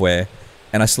software,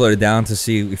 and I slowed it down to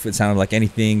see if it sounded like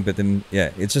anything. But then,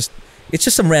 yeah, it's just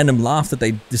some random laugh that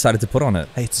they decided to put on it.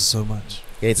 Hates it so much.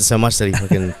 He hates it so much that he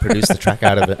fucking produced the track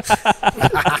out of it.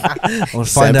 I want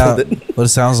to find out what it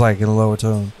sounds like in a lower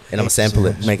tone. And I'm gonna sample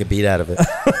it, make a beat out of it.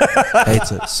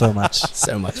 Hates it so much.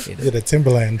 So much. Hate Yeah, it. the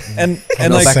Timberland. And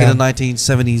Like like back in the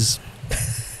 1970s,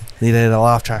 they did a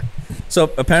laugh track.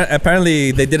 so, apparently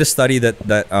they did a study that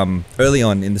early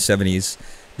on in the 70s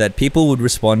that people would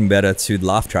respond better to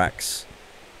laugh tracks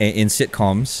in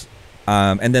sitcoms.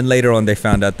 And then later on, they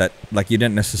found out that like you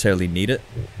didn't necessarily need it,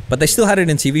 but they still had it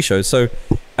in TV shows. So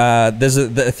there's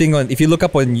the thing on, if you look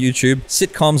up on YouTube,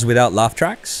 sitcoms without laugh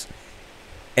tracks,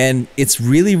 and it's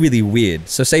really, really weird.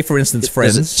 So say for instance,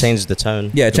 Friends. Does it change the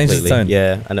tone? Yeah, it changes the completely?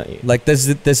 tone. Yeah, I know. Like there's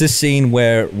this scene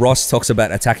where Ross talks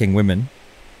about attacking women,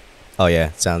 Oh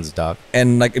yeah, sounds dark.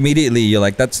 and like immediately you're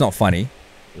like, that's not funny.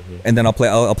 And then I'll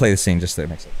play the scene just so it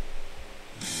makes sense.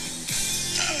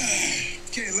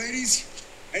 Okay, ladies,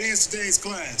 that ends today's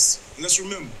class. And let's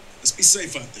remember, let's be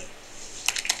safe out there.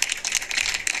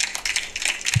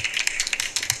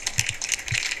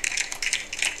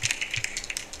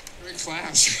 Great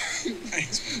class.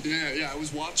 Thanks. Yeah, I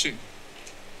was watching.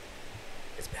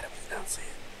 It's better without saying.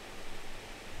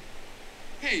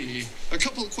 Hey, a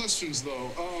couple of questions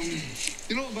though.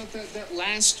 You know about that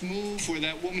last move where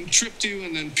that woman tripped you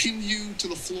and then pinned you to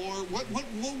the floor?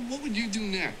 What would you do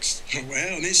next?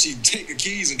 Well, then she'd take her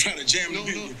keys and try to jam No.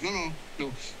 the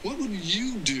No. What would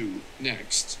you do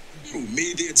next? Who,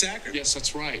 me, the attacker? Yes,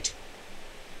 that's right.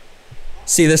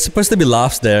 See, there's supposed to be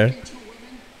laughs there,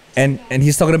 and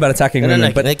he's talking about attacking women,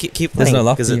 No, but keep there's playing no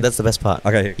laugh. because that's the best part.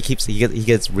 Okay. He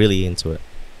gets really into it.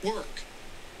 Work.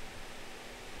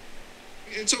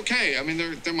 It's okay. I mean,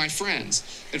 they're my friends.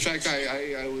 In fact,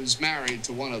 I was married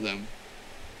to one of them.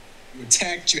 You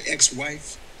attacked your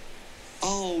ex-wife?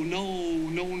 Oh,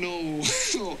 no.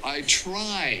 I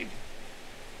tried.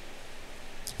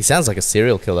 He sounds like a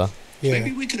serial killer. Yeah.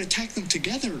 Maybe we could attack them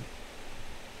together.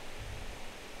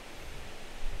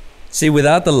 See,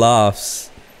 without the laughs,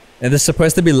 and there's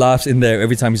supposed to be laughs in there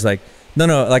every time he's like,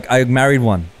 no, like I married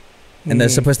one, and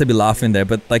there's supposed to be laugh in there,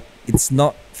 but like it's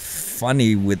not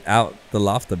funny without the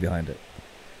laughter behind it.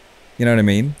 You know what I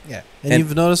mean? Yeah. And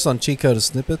you've noticed on Cheatcoders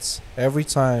snippets, every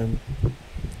time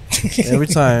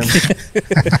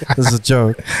there's a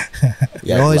joke,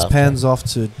 Yeah, it always laugh. pans off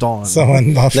to Dawn.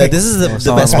 Someone laughing. No, this is the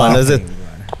Someone best one, is it? laughing.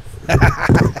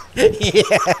 Yeah.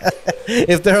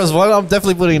 If there was one, I'm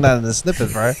definitely putting that in the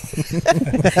snippet, right?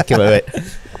 Okay, wait.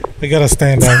 We gotta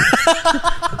stand up.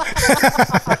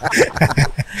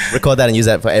 Record that and use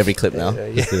that for every clip now.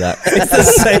 Let's do that. It's the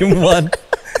same one.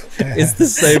 It's the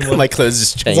same one. My clothes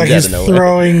just It's changed like out he's of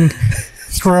nowhere.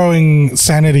 throwing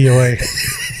sanity away.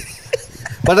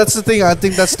 But that's the thing. I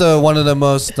think that's the one of the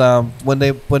most when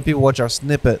people watch our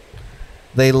snippet,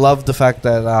 they love the fact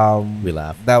that We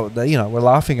laugh. that we're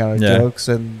laughing at our Yeah. jokes,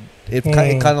 and it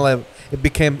kind of like it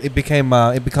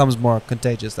becomes more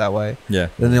contagious that way. Yeah.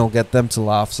 Then you'll get them to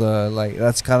laugh. So like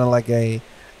that's kind of like a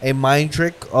mind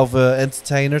trick of a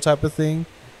entertainer type of thing,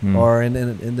 or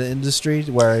in the industry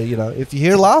where if you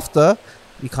hear laughter,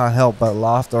 you can't help but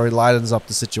laugh, or it lightens up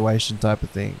the situation type of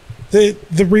thing.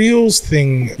 The reels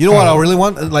thing. You know what I really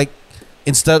want? Like,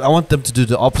 instead, I want them to do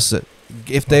the opposite.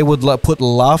 If they would put a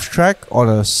laugh track on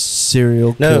a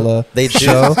serial killer No, they do.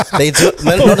 show, They do.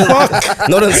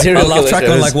 Not on serial A laugh killer track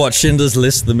shows, on like what, Schindler's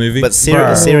List, the movie. but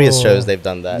Bro. serious shows they've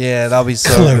done that. yeah, that'll be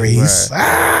so. Clarice.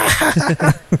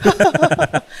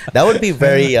 That would be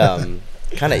very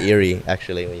kind of eerie,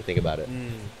 actually, when you think about it.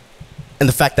 And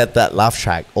the fact that laugh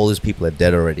track, all those people are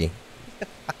dead already.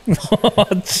 Oh,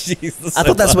 Jesus. I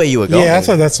thought that's where you were going. Yeah, I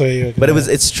thought that's what you were But going.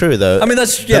 it's true though. I mean,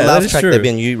 that's the that laugh is track true. they've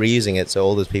been reusing it, so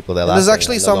all those people they're There's laughing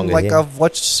actually are no some longer like here. I've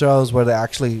watched shows where they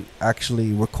actually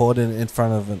record in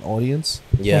front of an audience,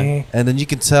 Yeah. Mhm. and then you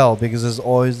can tell because there's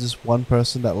always this one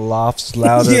person that laughs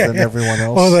louder Yeah. than everyone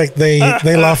else. Or like they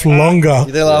laugh longer.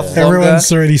 They laugh longer,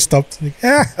 Everyone's already stopped.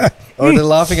 Like, or they're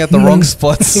laughing at the wrong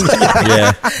spots.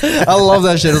 Yeah. I love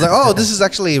that shit. It's like, oh, this is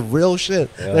actually real shit.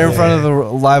 They're in front of a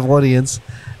live audience,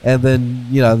 and then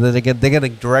they're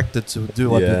getting directed to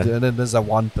do what Yeah. they do, and then there's that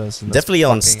one person. That's Definitely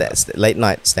on fucking- late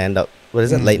night stand up what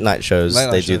is it? Late night shows. Late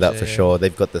night They do shows, that yeah, for yeah. sure.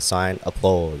 They've got the sign,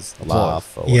 applause,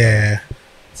 laugh. Or whatever. Yeah.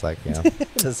 It's like,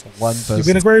 Just one person. You've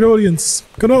been a great audience.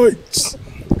 Good night.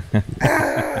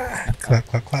 Clap,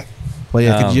 clap, clap. Well,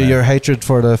 yeah, Oh, your man. hatred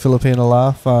for the Filipino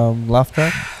laugh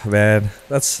track. Man,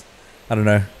 that's I don't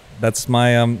know. That's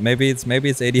my maybe it's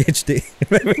ADHD.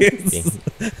 Maybe it's,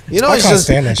 You know, I it's can't just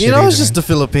stand that you shit know, it's either, just the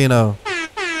Filipino.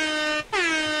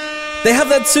 they have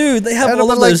that too. They have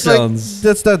all of those sounds.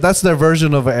 That's their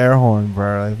version of an air horn,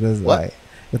 bro. Like, What?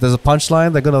 If there's a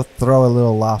punchline, they're gonna throw a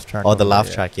little laugh track. oh, the over laugh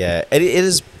it. track. Yeah, it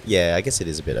is. Yeah, I guess it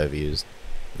is a bit overused.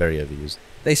 Very overused.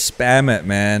 They spam it,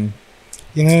 man.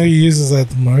 You know who uses that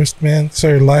the most, man?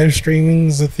 So live streaming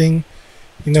is a thing.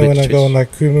 You know, Twitch, when I go Twitch. on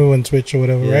like Kumu and Twitch or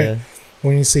whatever, Yeah. right?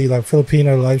 When you see like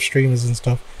Filipino live streamers and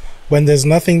stuff, when there's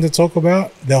nothing to talk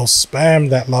about, they'll spam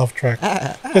that laugh track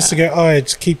just to go, oh,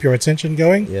 just keep your attention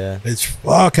going. Yeah, It's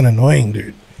fucking annoying,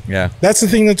 dude. Yeah. That's the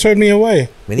thing that turned me away.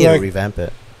 we need Like, to revamp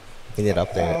it. We need to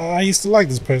update it. I used to like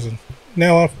this person.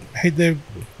 Now I hate their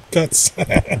guts.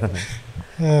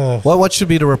 What should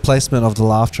be the replacement of the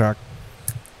laugh track?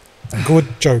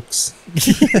 Good jokes.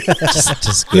 Just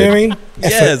You know what I good. mean?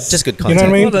 Yes. Just good You know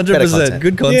content. what I mean? 100%.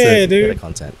 Good content. Yeah, Better dude.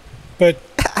 content. But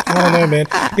I don't know, man.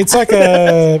 It's like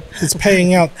it's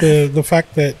paying out the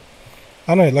fact that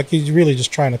I don't know, like he's really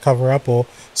just trying to cover up or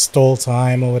stall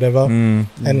time or whatever.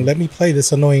 And let me play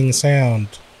this annoying sound.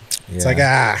 It's like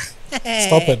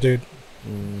stop it, dude.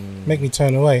 Make me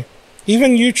turn away.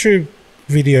 Even YouTube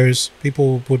videos,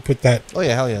 people would put that Oh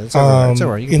yeah, hell yeah, it's alright. It's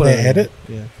alright. You can in put their it edit.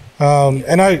 Yeah.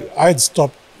 And I'd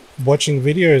stopped watching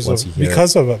videos Once you hear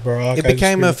because of it, bro. Like, It I just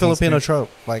became really a can't Filipino stand trope.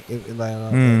 Like,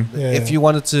 Yeah. if you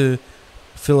wanted to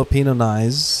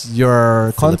Filipinonize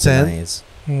your content, Philippines.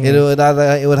 it.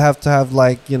 it would have to have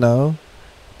like adobo,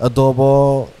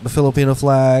 the Filipino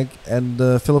flag, and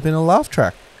the Filipino laugh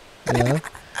track. You know,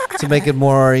 to make it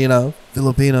more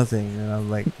Filipino thing. And I'm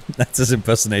like, That's his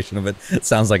impersonation of it. It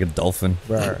sounds like a dolphin.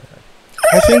 bro.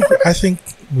 I think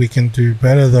we can do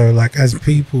better though, like as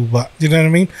people. But you know what I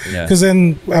mean? Yeah. Because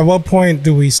then, at what point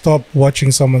do we stop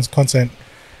watching someone's content?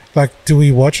 Like, do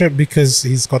we watch it because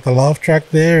he's got the laugh track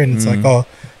there, and it's like, oh,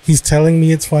 he's telling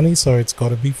me it's funny, so it's got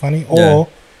to be funny, or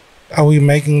are we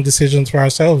making decisions for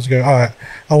ourselves? Go, all right,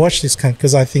 I'll watch this cunt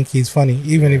because I think he's funny,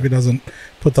 even if he doesn't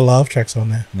put the laugh tracks on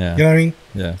there. Yeah. You know what I mean?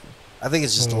 Yeah. I think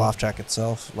it's just the laugh track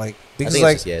itself. Like, I because think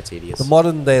like it's just, tedious. the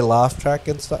modern day laugh track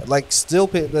and stuff. Like,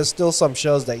 there's still some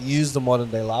shows that use the modern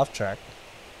day laugh track,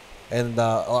 and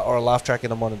or a laugh track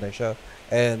in a modern day show,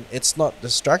 and it's not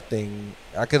distracting.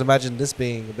 I could imagine this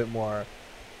being a bit more.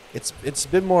 It's a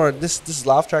bit more. This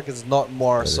laugh track is not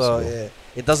more so.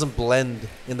 It doesn't blend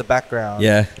in the background.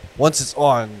 Yeah. Once it's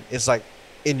on, it's like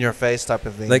in your face type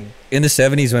of thing. Like in the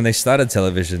 70s when they started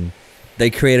television, they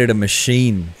created a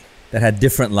machine that had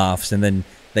different laughs, and then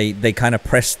they kind of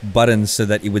pressed buttons so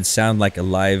that it would sound like a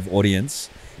live audience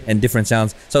and different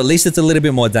sounds. So at least it's a little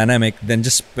bit more dynamic than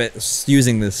just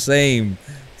using the same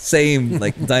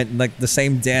like like the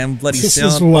same damn bloody This sound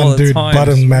is all one the dude time.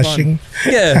 button It's mashing.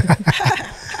 fun. Yeah.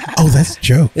 Oh, that's a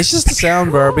joke. it's just the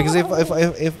sound, bro. Because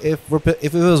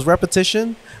if it was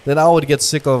repetition, then I would get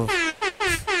sick of.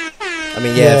 I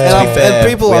mean, Yeah. And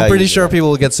people, I'm pretty sure people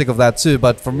will get sick of that too.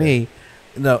 But for me,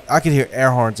 I can hear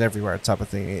air horns everywhere, type of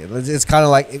thing. It's kind of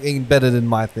like embedded in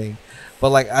my thing. But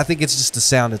like, I think it's just the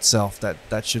sound itself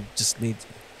that should just It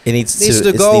needs to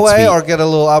it go needs away be or get a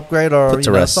little upgrade or put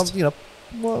to rest.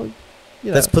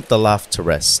 Let's put the laugh to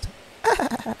rest.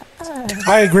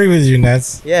 I agree with you,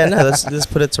 Naz. Yeah, no, let's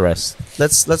put it to rest.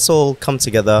 Let's all come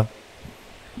together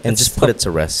and Let's just put it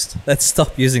to rest. Let's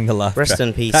stop using the laugh Rest track.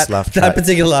 in peace, That laugh that track.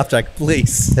 particular laugh track,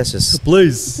 please. Let's just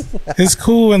Please. It's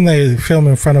cool when they film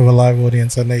in front of a live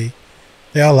audience and they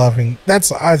are laughing. I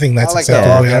think that's I like the acceptable.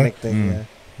 Yeah. organic thing. Yeah.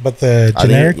 But the I think-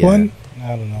 generic yeah. one,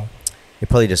 I don't know. it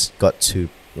probably just got too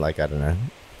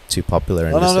too popular.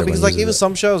 And No, just because everyone like uses even it.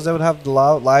 some shows they would have the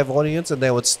live audience and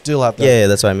they would still have Yeah,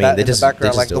 that's what I mean. that They in just the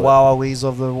background, they like just the do it. Wawawees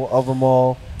of them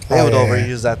all. They Oh, would yeah.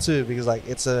 overuse that too because like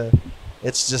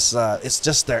it's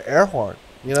just their air horn,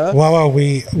 you know. Well,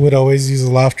 we would always use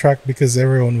a laugh track because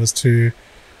everyone was too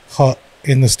hot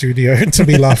in the studio to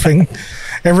be laughing.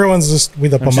 Everyone's just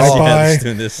with a Yeah, pamai. just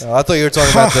doing this. I thought you were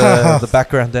talking about the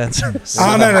background dancers.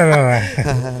 Oh,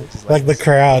 no. Like the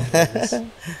crowd.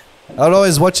 I would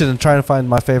always watch it and try to find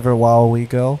my favorite Wowawee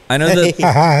girl. I know that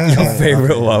your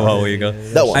favorite wow you go.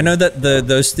 That one. I know that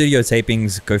those studio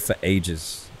tapings go for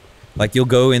ages. Like you'll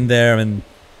go in there and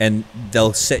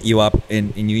they'll set you up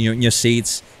in your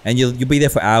seats and you'll be there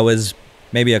for hours,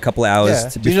 maybe a couple of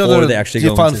hours Do you before know they actually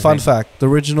go. fun into the fun thing. fact: the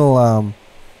original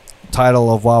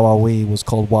title of Wowawee was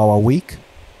called Wawa Week.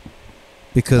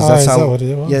 because Oh, that's is how. that what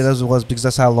it was? Yeah, that's what it was because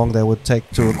that's how long they would take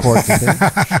to record the thing.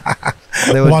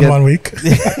 They would One week.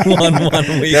 one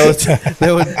week.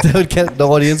 they would get the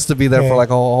audience to be there for like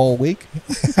a whole week,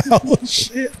 Oh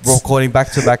shit! recording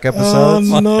back-to-back Oh episodes.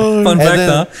 no! Fun And fact, then-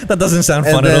 huh? That doesn't sound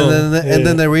fun at all. And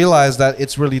then they realized that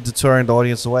it's really deterring the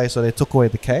audience away, so they took away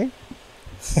the K.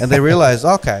 And they realized,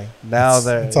 okay, now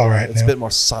they're it's all right It's a now. bit more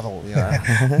subtle, you know.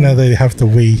 Now they have to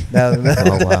wee. Now,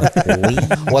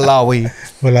 Wala we,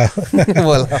 Well,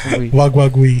 wala we, wag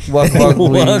wag wee. wag wag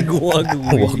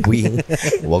we.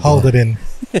 Hold it in.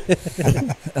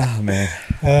 Oh man,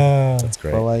 That's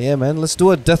great. Well, yeah, man, let's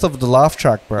do a death of the laugh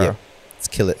track, bro. Yeah. Let's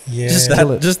kill it. Yeah.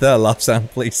 just that laugh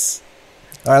sound, please.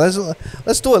 All right, let's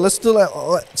do it. Let's do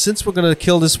that. Since we're gonna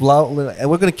kill this,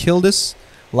 we're gonna kill this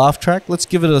laugh track. Let's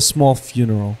give it a small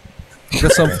funeral.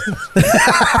 Get some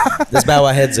Let's bow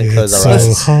our heads and close It's our so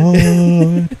eyes.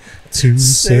 hard to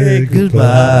say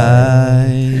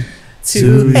goodbye.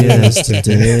 to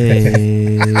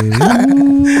yesterday.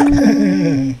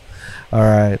 All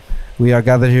right, we are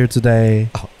gathered here today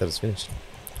Oh, that was finished.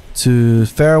 to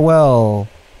farewell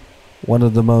one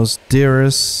of the most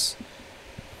dearest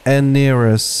and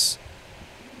nearest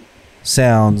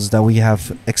sounds that we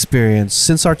have experienced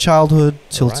since our childhood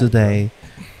till Alright, today.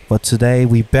 But today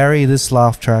we bury this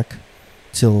laugh track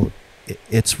till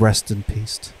its rest in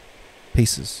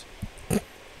pieces.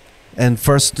 And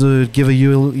first to give a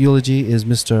eulogy is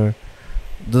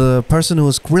the person who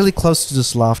was really close to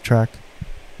this laugh track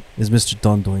is Mr.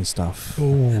 Don doing stuff.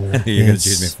 Ooh. You're gonna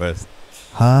choose me first.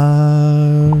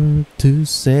 Hard to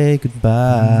say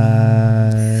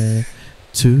goodbye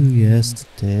to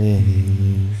yesterday.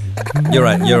 You're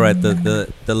right.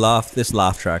 This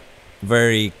laugh track,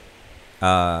 very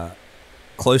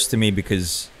close to me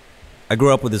because I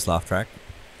grew up with this laugh track.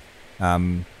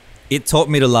 It taught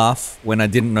me to laugh when I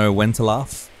didn't know when to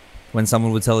laugh, when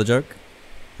someone would tell a joke.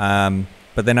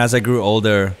 But then as I grew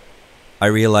older, I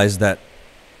realized that,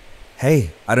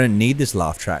 hey, I don't need this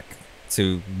laugh track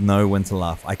to know when to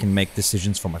laugh. I can make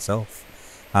decisions for myself.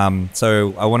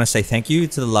 So I want to say thank you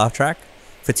to the laugh track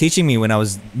for teaching me when I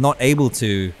was not able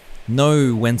to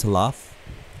know when to laugh.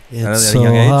 It's at a so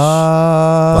young age.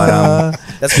 hard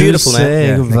That's beautiful, to man. say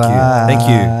Yeah, thank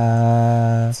you. goodbye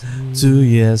to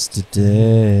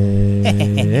yesterday.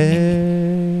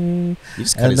 You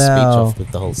just cut And his speech now- off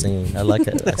with the whole singing. I like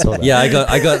it. I saw that. Yeah, I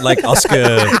got like Oscar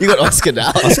You got Oscar now.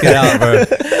 out, bro.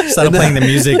 Started playing the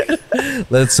music.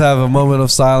 Let's have a moment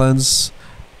of silence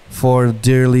for the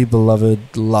dearly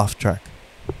beloved laugh track.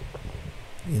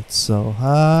 It's so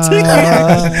hard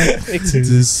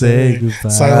to say goodbye.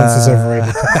 Silence is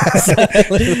overrated.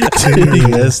 to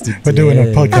yesterday. We're doing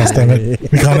a podcast, damn it.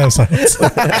 We can't have silence.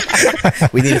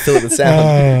 We need to fill it with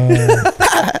sound.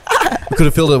 We could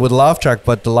have filled it with laugh track,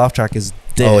 but the laugh track is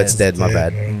dead. Oh, it's dead. My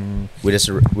bad. Mm.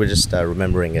 We're just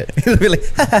remembering it. Really?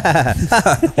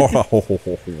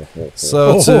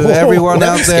 So to everyone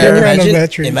out there, Random Imagine,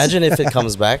 batteries. imagine if it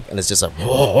comes back and it's just like,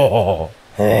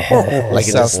 like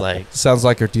it's just like sounds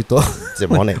like your Tito.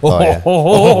 demonic.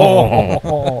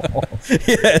 Oh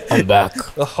yeah. I'm back.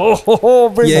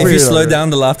 Yeah, if you slow down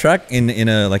the laugh track in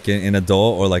a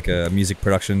DAW or like a music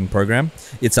production program,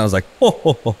 it sounds like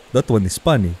that one is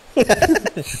funny.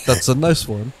 That's a nice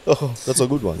one. Oh, that's a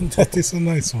good one. That is a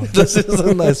nice one. This is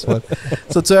a nice one.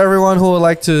 So to everyone who would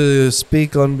like to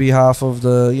speak on behalf of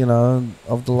the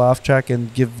laugh track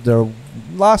and give their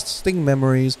lasting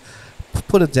memories,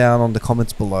 put it down on the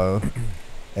comments below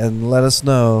and let us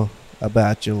know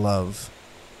about your love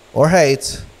or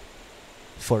hate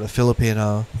for the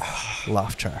Filipino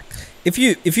laugh track. If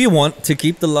you want to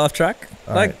keep the laugh track,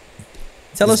 All like right.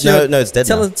 tell us No, it's dead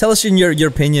now. tell us in your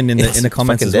opinion in the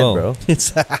comments fucking as well. dead, bro.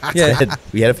 It's Yeah,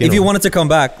 We had a if you funeral. wanted to come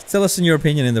back, tell us in your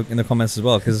opinion in the comments as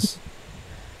well, because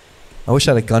I wish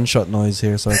I had a gunshot noise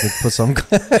here so I could put some. we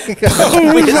just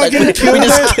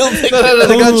killed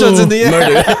the gunshots in the air.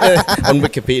 murder on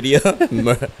Wikipedia.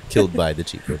 Killed by the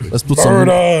Cheatcoders. Let's put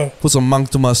Murder. some Mang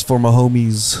Tomas for my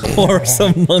homies. pour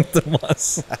some Mang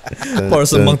Tomas. Pour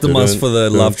some Mang Tomas for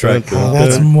the laugh track. Oh,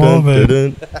 that's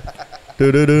morbid.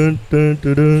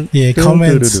 Yeah,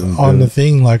 comments on the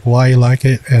thing, like why you like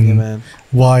it Yeah, and man.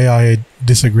 why I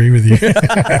disagree with you.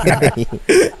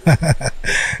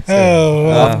 Oh,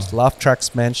 wow. Laugh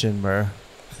Tracks Mansion, bro.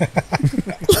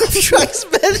 Tracks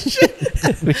mention.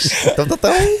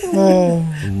 Oh.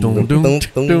 Dun, dun, dun.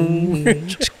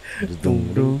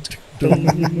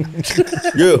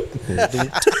 Yeah.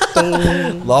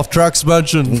 Laugh Tracks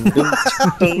Mansion.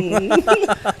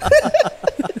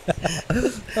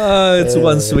 It's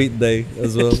one sweet day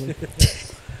as well.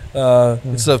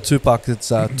 Instead of Tupac, it's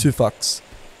two fucks.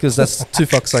 Because that's 2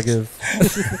 fucks I give.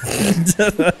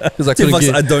 Because I 2 couldn't fucks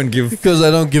give. I don't give. Because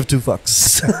I don't give 2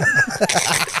 fucks.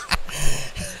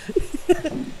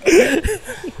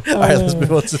 All right, let's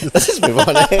move on to this. Let's move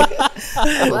on. Eh?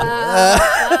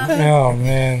 Oh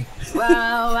man.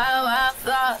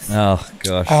 Oh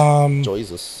gosh.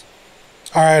 Jesus.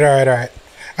 All right.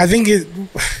 I think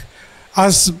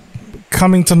us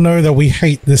coming to know that we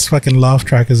hate this fucking laugh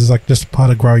track is like just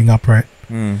part of growing up, right?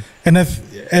 And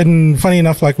funny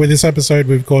enough, like with this episode,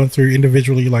 we've gone through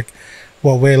individually like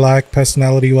what we're like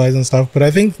personality wise and stuff. But I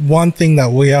think one thing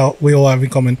that we all have in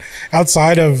common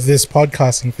outside of this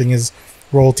podcasting thing is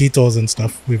roll Titos and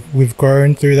stuff. We've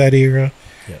grown through that era.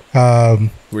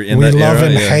 We're in we that love era,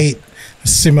 and yeah. hate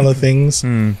similar things,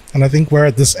 and I think we're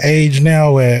at this age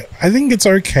now where I think it's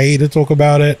okay to talk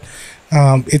about it.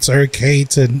 It's okay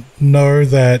to know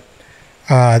that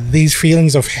these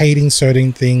feelings of hating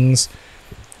certain things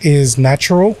is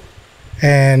natural,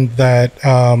 and that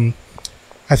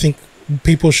I think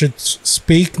people should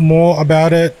speak more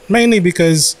about it, mainly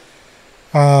because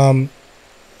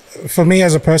for me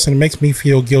as a person, it makes me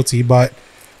feel guilty. But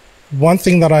one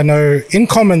thing that I know in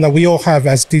common that we all have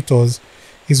as Titos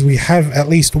is we have at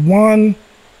least 1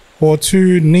 or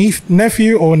 2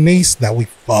 nephew or niece that we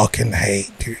fucking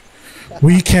hate, dude.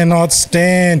 We cannot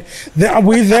stand.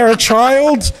 They're a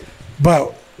child,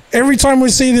 but every time we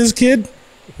see this kid,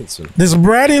 this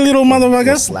bratty little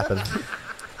motherfucker, Slapping.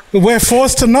 we're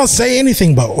forced to not say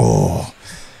anything. But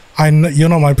I know you're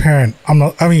not my parent. I'm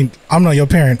not your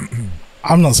parent.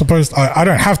 I'm not supposed to, I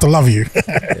don't have to love you.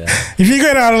 If you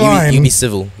get out of line, You be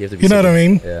civil. You have to be you know civil. what I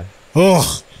mean?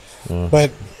 Yeah.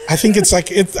 But I think it's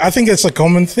like I think it's a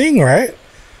common thing, right?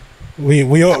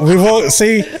 We've all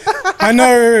see. I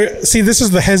know. See, this is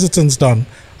the hesitance done.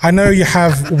 I know you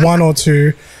have 1 or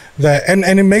 2 that, and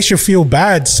it makes you feel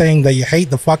bad saying that you hate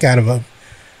the fuck out of them,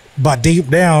 but deep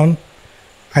down,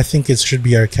 I think it should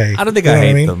be okay. I don't think You I know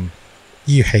what hate them.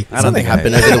 You hate them. Something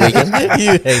happened over the weekend.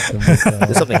 You hate them.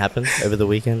 Did something happen over the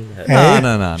weekend? No.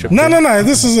 No.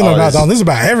 This isn't about them. This is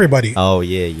about everybody. Oh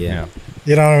yeah.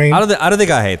 You know what I mean? I don't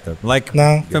think I hate them. Like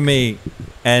No. for me,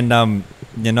 and I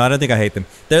don't think I hate them.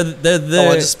 They're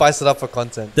Oh, just spice it up for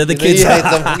content. They're the You know, kids. you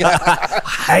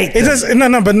hate them. It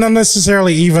does but not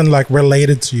necessarily even like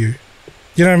related to you.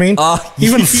 You know what I mean?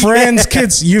 Even friends,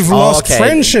 kids, you've lost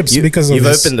friendships because of you've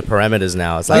this. opened the parameters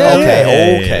now. It's like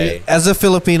Yeah, okay. As a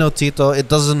Filipino Tito, it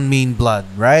doesn't mean blood,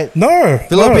 right? No.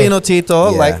 Filipino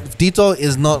Tito, Yeah. like Tito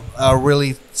is not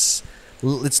really. It's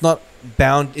not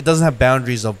bound. It doesn't have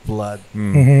boundaries of blood,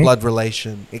 blood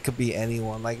relation. It could be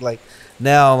anyone. Like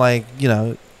now, like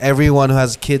everyone who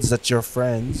has kids that's your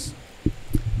friends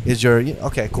is your.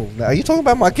 Okay, cool. Now, are you talking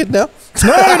about my kid now?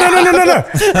 No.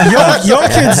 Your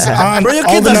kids aren't Bro, your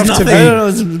kid old does enough to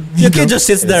nothing. be. Your kid just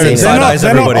sits there and They're side not- eyes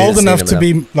They're not everybody. old enough Seen to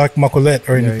them be like Makulit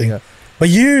or anything. yeah. But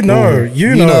you know.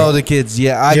 You know the kids.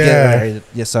 Yeah, I get it.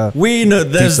 Yes, sir. We know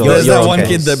there's Tito. that You're one okay.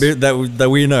 kid that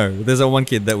we know. There's that one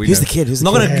kid that we Who's know. the kid? Who's the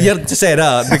not kid? gonna get to say it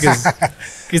out because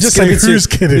it's Just gonna say be whose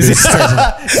kid it is.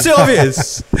 It's too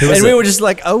obvious. And we were just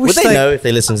like, I wish Would they like, know if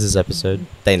they listen to this episode?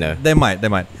 They know. They might.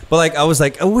 But like, I was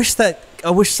like, I wish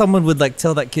someone would like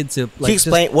tell that kid to like. Can you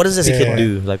explain what does this Yeah. kid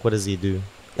do? Like, what does he do?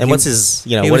 And He- what's his,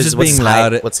 he what was is just what's being his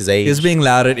loud. height? What's his age? He was being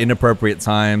loud at inappropriate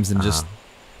times and just,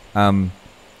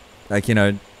 like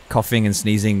coughing and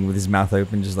sneezing with his mouth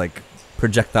open, just like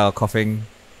projectile coughing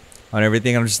on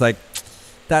everything. I'm just like,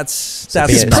 that's being-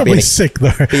 He's It's probably being a- sick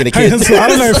though. being a kid. I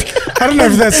don't know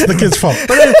if that's the kid's fault.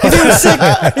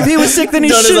 if he was sick, then he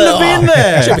John is shouldn't like, have been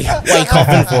there. What are you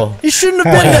coughing for? He shouldn't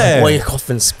have been there. Why are you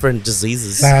coughing sprint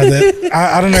diseases?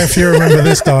 I don't know if you remember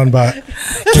this, Don, but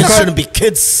Kids shouldn't be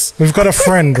kids. we've got a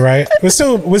friend, right? We're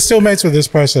still mates with this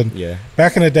person. Yeah.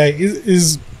 Back in the day,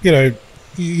 he's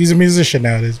a musician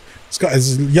nowadays. He's got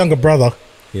his younger brother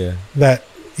Yeah. that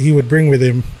he would bring with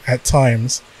him at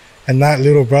times. And that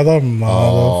little brother,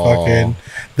 motherfucking,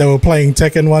 they were playing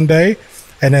Tekken one day,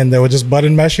 and then they were just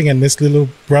button mashing, and this little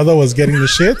brother was getting the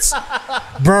shits.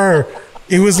 Bro,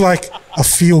 it was like a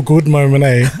feel good moment,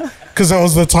 eh? Because that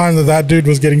was the time that dude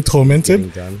was getting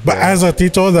tormented. Getting done, But yeah. as a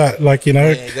Tito, that, like, you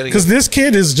gotta because this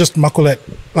kid is just Makulit,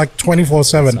 like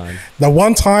 24/7. Time. The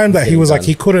one time that he Getting was like, done.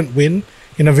 he couldn't win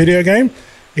in a video game,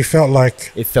 it felt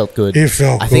like, It felt good. it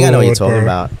felt I think I know what you're good, talking bro.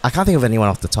 about. I can't think of anyone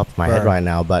off the top of my head Bro. right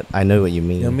now, but I know what you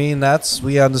mean. I mean,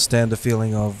 we understand the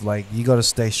feeling of like you got to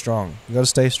stay strong. You got to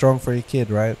stay strong for your kid,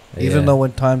 right? Even Yeah. though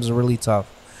when times are really tough,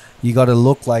 you got to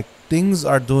look like things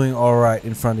are doing all right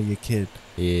in front of your kid.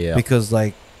 Yeah. Because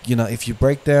like if you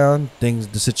break down, the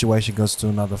situation goes to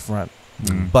another front.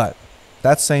 But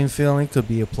that same feeling could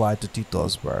be applied to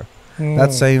Titos, bro.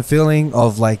 that same feeling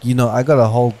of like, you know, I gotta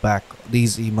hold back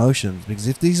these emotions because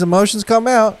if these emotions come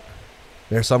out,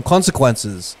 there's some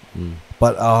consequences.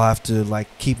 But I'll have to like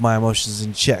keep my emotions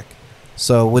in check.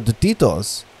 So with the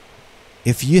titos,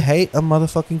 if you hate a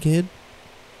motherfucking kid,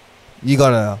 you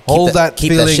gotta hold that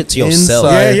keep feeling that shit to yourself.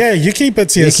 inside. Yeah, you keep it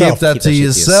to You yourself. keep that Keep to that shit to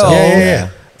yourself. yourself. Yeah.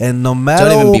 And no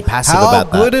matter even be passive how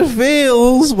about that. good it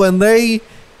feels when they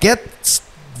get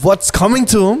what's coming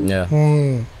to them,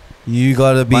 Yeah. you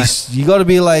gotta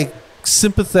be like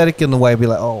sympathetic in a way. Be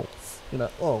like, oh, you know,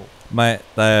 oh,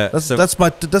 that's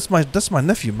my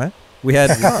nephew, man. we had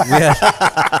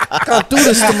Can't do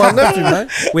this to my nephew, man.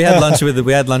 we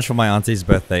had lunch for my auntie's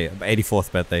birthday,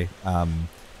 84th birthday,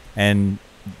 and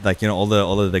like, you know,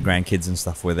 all of the grandkids and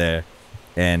stuff were there,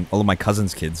 and all of my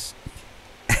cousins' kids.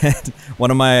 And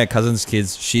one of my cousins'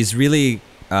 kids, she's really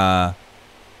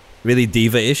really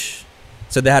diva-ish,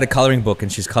 so they had a coloring book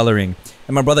and she's coloring,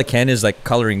 and my brother Ken is like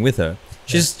coloring with her.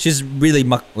 She's really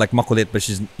like Makulit, but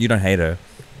you don't hate her.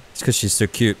 It's because she's so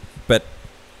cute, but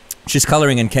she's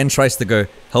coloring and Ken tries to go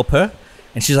help her,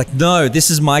 and she's like, no, this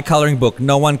is my coloring book,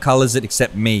 no one colors it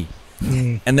except me.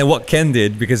 And then what Ken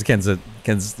did, because Ken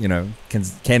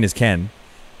is Ken,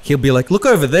 he'll be like, look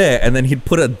over there, and then he'd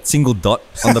put a single dot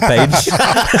on the page.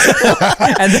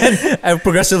 And then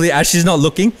progressively, as she's not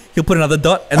looking, he'll put another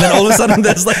dot, and then all of a sudden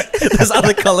there's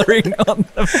other coloring on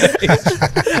the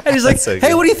page. And he's like, so hey,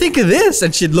 good. what do you think of this?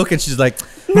 And she'd look and she's like,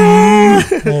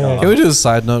 Can we do a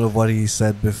side note of what he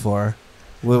said before?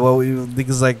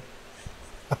 Because like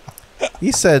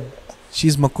he said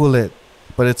she's Makulit,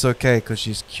 but it's okay because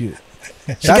she's cute.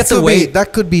 That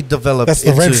could be developed. That's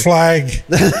the red flag.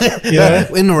 Yeah.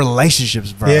 In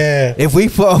relationships, bro. Yeah. If we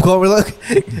look,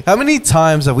 how many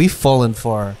times have we fallen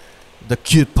for the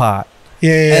cute part?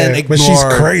 Yeah. And But she's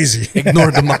crazy.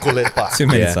 Ignore the Makulit part. too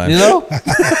many Yeah. times. You know,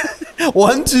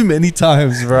 one too many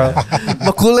times, bro.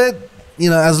 Makulit, you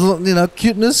know,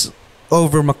 cuteness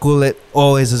over Makulit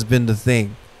always has been the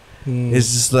thing.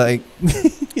 It's just like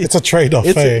It's a trade-off.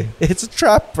 it's a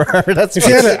trap, bro. That's If what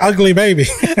you had an ugly baby,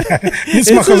 it's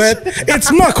Makulit.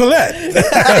 It's Makulit.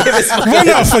 We're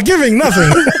not forgiving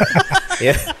nothing.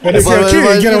 Yeah. But if you're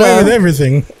cute, you get away with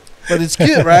everything. But it's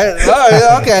cute, right? Oh,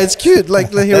 yeah, okay, it's cute. Like,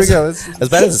 here we go. As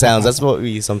bad as it sounds, that's what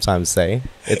we sometimes say.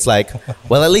 It's like,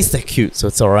 well, at least they're cute, so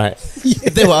it's all right.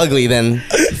 If they were ugly, then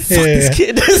fuck this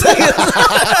kid. It's like-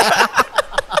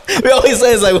 we always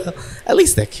say, it's like, well, at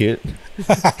least they're cute.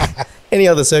 Any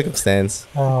other circumstance,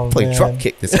 Oh, probably man. drop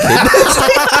kick this kid.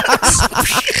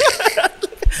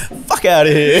 Fuck out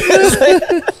of here.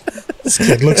 This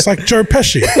kid looks like Joe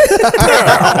Pesci.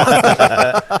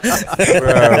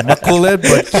 Makulit,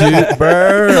 but cute,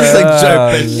 bro. It's like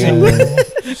Joe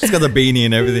Pesci. He's got the beanie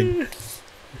and everything.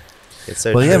 It's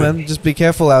so Well, yeah, true. man. Just be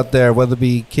careful out there, whether it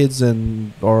be kids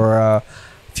or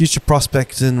future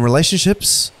prospects in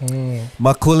relationships.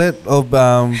 Makulit,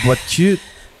 but cute.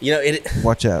 You know,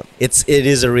 Watch out. it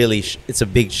is a really it's a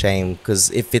big shame, because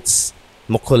if it's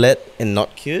Makulit and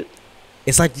not cute,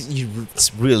 it's like you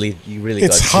really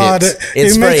It's got hard. chips. It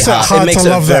It's makes very it hard. hard It makes to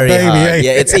it love that very baby, hard. eh?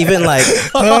 Yeah, it's even like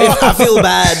I feel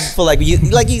bad for like you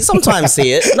sometimes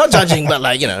see it, not judging, but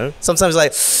like, you know, sometimes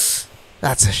like,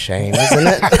 that's a shame, isn't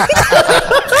it?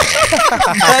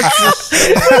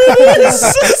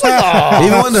 It's like, oh.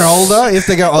 Even when they're older, if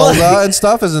they get older and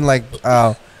stuff, isn't like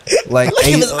Like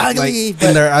if it's ugly, like but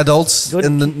in their adults good.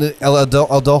 in the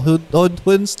adulthood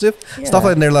and stuff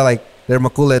like, and they're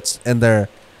Makulits and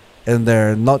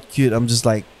they're not cute. I'm just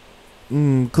like,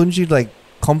 couldn't you like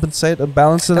compensate and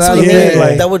balance it That's out what a I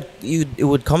bit? mean. Like, It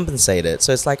would compensate it.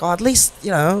 So it's like, oh, at least,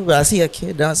 you know, when I see a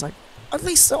kid, and I was like, at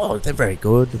least, oh, they're very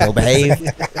good, well behaved.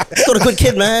 He's got a good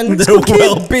kid, man. He's a good kid.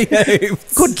 Well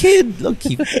behaved. Good kid. Look,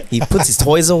 he puts his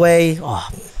toys away. Oh,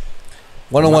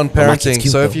 one-on-one But my kid's parenting.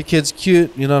 cute, So if though. your kid's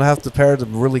cute, you don't have to parent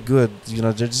them really good. You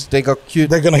know, they got cute.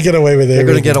 They're gonna get away with it. They're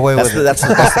gonna get away with it. that's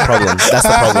the problem. That's the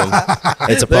problem.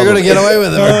 It's a They're problem. gonna get away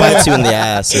with it. It bites you in the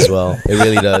ass as well. It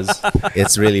really does.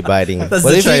 It's really biting. That's But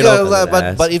the if, you trade-off.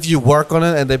 go, but if you work on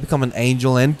it and they become an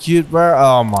angel and cute, bro,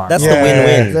 oh my. That's Yeah, the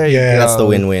win-win. there you yeah. go. That's the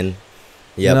win-win.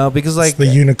 You Yep. know, because It's like the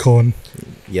unicorn.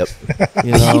 Yep.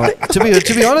 you know,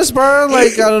 to be honest, bro,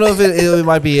 like I don't know if it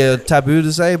might be a taboo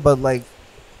to say, but like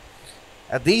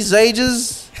at these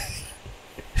ages,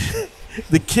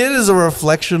 the kid is a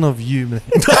reflection of you, man.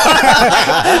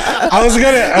 I was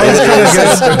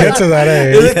gonna get to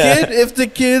that. If the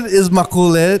kid is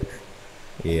Makulit,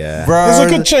 Yeah. bro,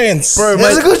 There's a good chance. bro,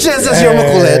 there's a good chance that's your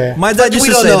Makulit. My dad But used we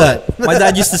to don't say know that. My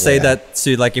dad used to say that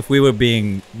too. Like if we were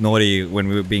being naughty when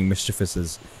we were being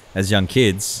mischievous as young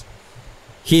kids,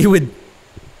 he would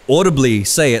audibly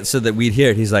say it so that we'd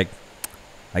hear it. He's like,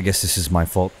 "I guess this is my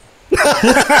fault.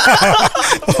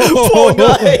 Poor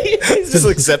guy. He's just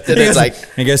accepted it. It's like,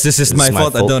 I guess this is my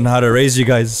fault. I don't know how to raise you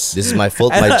guys. this is my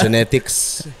fault. My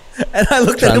genetics And I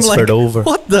looked at him like, transferred over.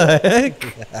 what the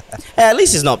heck? At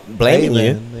least he's not blaming Hey,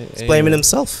 you. man. He's Hey, blaming man.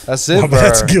 himself. That's Oh, it, but bro.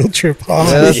 that's guilt trip. Oh,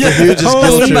 Yeah, that's the hugest Oh,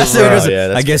 guilt trip, Pastor goes, bro. Yeah,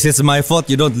 that's I guess it's my fault.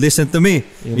 You don't listen to me.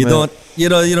 Yeah, You man. don't. You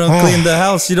don't Ah. clean the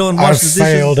house. You don't I wash the dishes.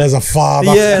 failed as a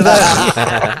father. Yeah,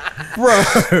 that,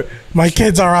 bro. My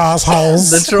kids are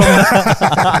assholes. The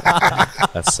trauma.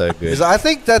 That's so good. 'Cause I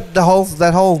think that the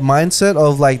whole mindset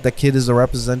of like the kid is a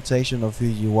representation of who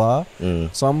you are.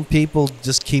 Some people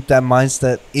just keep that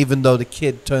mindset even though the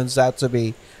kid turns out to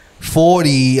be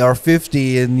 40 or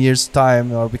 50 in years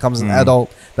time or becomes an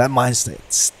adult. That mindset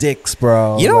sticks,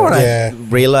 bro. You know what Yeah. I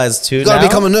realized too You gotta now?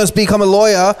 become a nurse, become a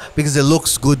lawyer because it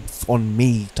looks good on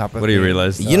me type of What do you thing.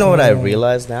 realize? You know what I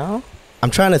realized now? I'm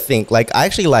trying to think. Like, I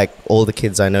actually like all the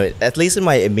kids I know, at least in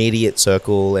my immediate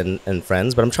circle and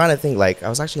friends. But I'm trying to think. Like, I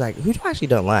was actually like, who do I actually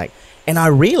don't like? And I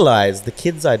realized the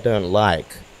kids I don't like,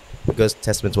 it goes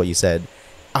testament to what you said,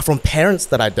 are from parents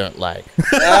that I don't like.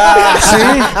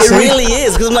 It really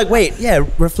is. Because I'm like, wait, yeah,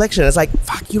 reflection. It's like,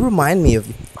 fuck, you remind me of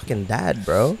your fucking dad,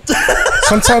 bro.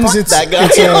 Sometimes it's That guy.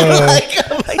 it's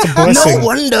I'm like, blessing. no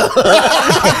wonder.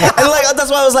 And like, that's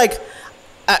why I was like,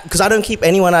 because I don't keep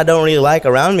anyone I don't really like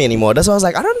around me anymore. That's why I was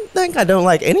like, I don't think I don't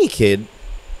like any kid.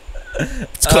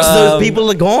 It's because those people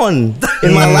are gone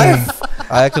in my life.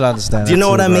 I can understand. Do you that know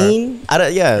what too, I bro. mean? I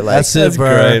don't. Yeah, like That's it,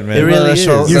 bro. great, man. It really that is.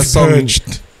 that You've song,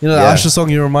 purged. you know Yeah. the Usher song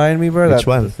you remind me, bro? Which That's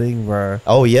one? the thing, bro.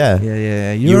 Oh yeah.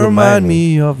 Yeah. You remind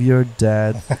me of your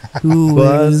dad, who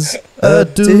was a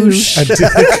douche.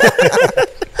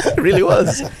 It really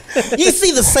was. You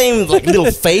see the same like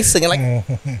little face, and you're like,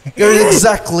 You're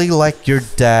exactly like your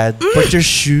dad, but your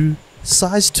shoe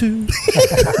size 2.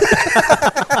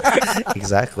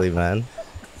 exactly, man.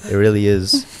 It really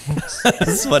is.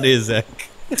 That's funny as heck.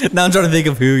 Now I'm trying to think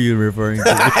of who you're referring to.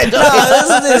 I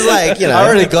know. This is like, you know. I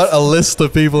already got a list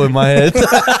of people in my head.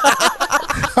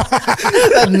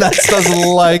 That nuts doesn't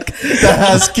like that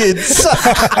has kids.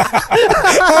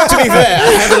 To be fair,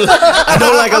 I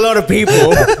don't like a lot of people,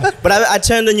 but I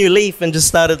turned a new leaf and just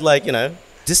started like, you know,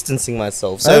 distancing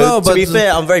myself. So I know, to but be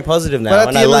fair, I'm very positive now, But at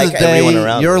and the I end like of the day, everyone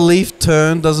around. your me. leaf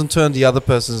turn doesn't turn the other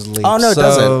person's leaf. Oh, no, it so,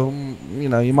 doesn't. You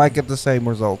know, you might get the same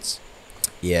results.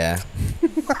 Yeah,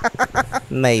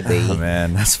 maybe. Oh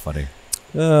man, that's funny.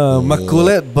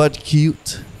 Makulit, but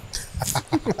cute.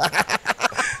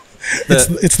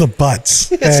 It's the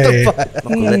butts. It's Hey. the butt.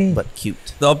 Makulit, but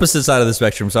cute. The opposite side of the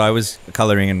spectrum. So I was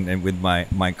coloring and with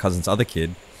my cousin's other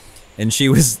kid, and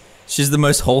she's the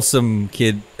most wholesome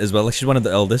kid as well. Like she's one of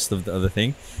the eldest of the other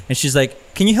thing, and she's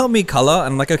like, "Can you help me color?"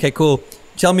 And I'm like, "Okay, cool.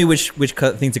 Tell me which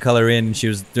thing to color in." And she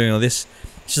was doing all this.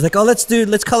 She's like, "Oh,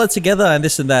 let's color together and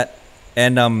this and that."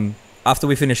 And after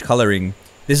we finished coloring,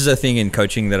 this is a thing in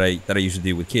coaching that I usually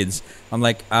do with kids. I'm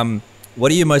like,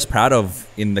 "What are you most proud of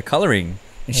in the coloring?"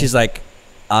 And she's like,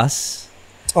 "Us."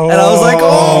 Oh. And I was like,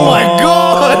 "Oh my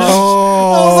gosh!"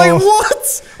 I was like,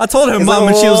 "What?" I told her mum,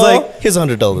 and she was like, "Here's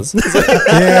 $100."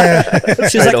 Yeah.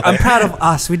 She's like, "I'm proud of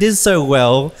us. We did so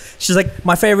well." She's like,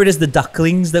 "My favorite is the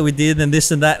ducklings that we did and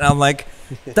this and that." And I'm like,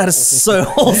 "That is so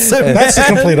wholesome, That's the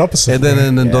man." complete opposite.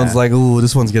 And then Yeah. Don's like, "Ooh,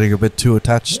 this one's getting a bit too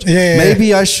attached. Yeah.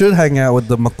 Maybe I should hang out with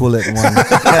the Makulit one."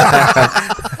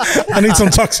 I need some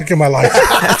toxic in my life.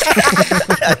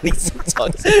 I need some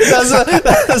toxic.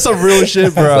 That's a real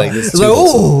shit, bro. Like, this It's like, too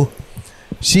wholesome. ooh,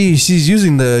 she's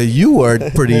using the U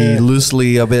word pretty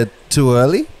loosely, a bit too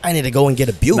early. I need to go and get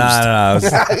abused. Nah. He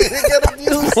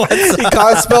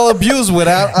can't spell abuse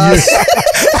without us.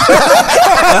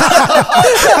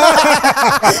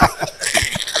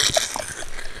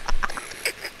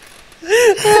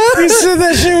 You said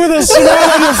that shit with a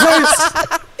smile on your face.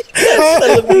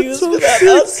 Spell abuse without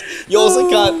us. You also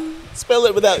can't spell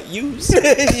it without use.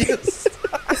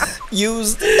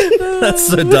 Used. That's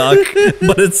so dark,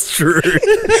 but it's true.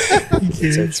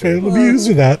 You can't spell abuse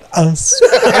without us.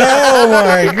 Oh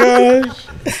my gosh.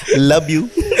 Love you.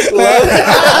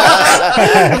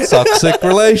 Toxic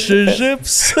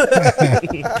relationships.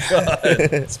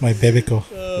 It's my babyco.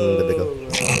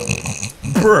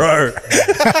 Bro.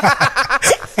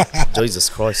 Jesus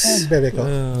Christ.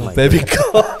 Babyco. Baby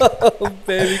go.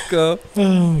 Baby go.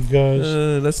 Oh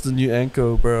gosh. That's the new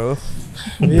anchor, bro.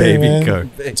 Yeah, Baby man.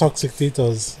 go. Toxic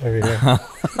titos over here.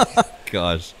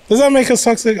 Gosh. Does that make us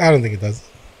toxic? I don't think it does.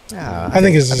 I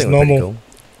think it's just we're pretty normal. cool.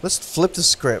 Let's flip the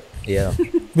script. Yeah.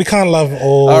 We can't love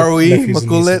all. Are we nephews and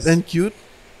Makulit nieces. and cute?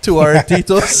 to our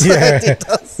titos. Yeah,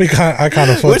 I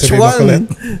can't afford Which to be one?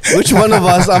 Makulit. Which one of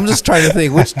us? I'm just trying to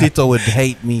think. Which tito would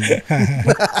hate me?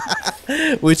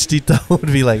 Which tito would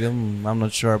be like, I'm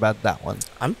not sure about that one.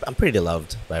 I'm pretty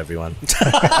loved by everyone.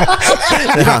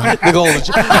 The golden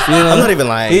child. You know, I'm not even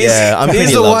lying. he's, I'm he's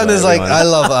pretty the loved one by who's like, everyone. I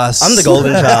love us. I'm the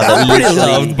golden child that Pretty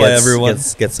literally loved by everyone.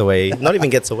 Gets away. Not even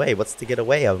gets away. What's to get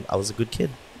away? I was a good kid.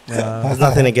 Uh, There's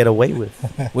nothing to get away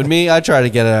with. with me, I try to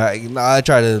get out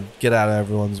of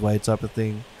everyone's way type of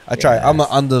thing. I try. Yes. I'm a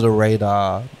under the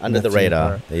radar. Under the nephew,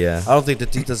 radar. bro. Yeah. I don't think the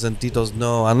titas and titos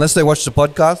know unless they watch the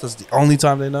podcast. That's the only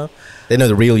time they know. They know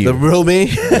the real you. The real me.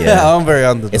 Yeah. I'm very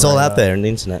under. It's the all radar. out there on the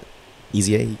internet. You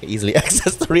can easily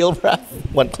access the real Brad.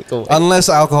 One click away. Unless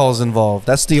alcohol is involved,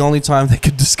 that's the only time they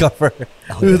could discover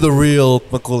who the real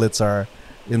Makulits are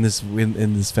in this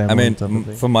family. I mean, type of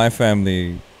thing. for my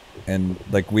family, and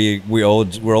like we're all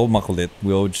Makulit.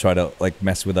 We all try to like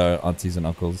mess with our aunties and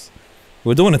uncles.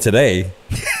 We're doing it today.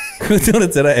 We're doing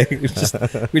it today.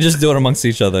 We just do it amongst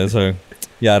each other. So,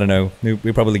 yeah, I don't know.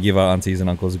 We probably give our aunties and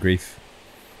uncles grief.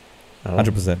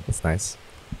 100%. That's nice.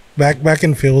 Back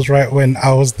in Phil's, right, when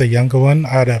I was the younger one, I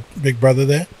had a big brother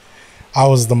there. I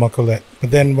was the Makulit. But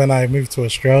then when I moved to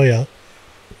Australia,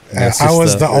 I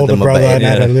was the older the brother and mabait,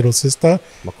 had yeah. a little sister.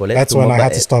 Makulit That's to when I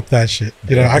had mabait. to stop that shit.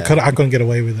 You know, Yeah. I couldn't get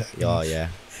away with it. Oh yeah.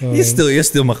 You're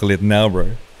still Makulit now,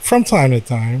 bro. From time to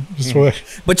time. Just work.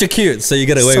 But you're cute, so you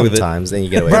get away with it. Sometimes then you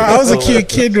get away Bro, with I it. was a cute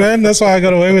kid, man. That's why I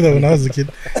got away with it when I was a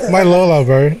kid. My Lola,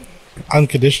 bro.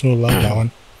 Unconditional love, that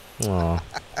one. Aw.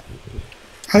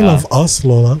 I love us,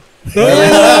 Lola.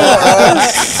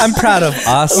 I'm proud of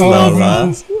us, Oh,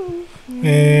 Lola.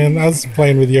 And I was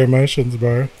playing with your emotions,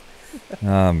 bro.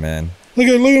 Oh man. Look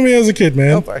at me as a kid,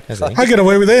 man. I get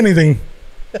away with anything.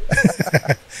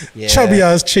 Yeah. Chubby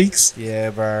ass cheeks. Yeah,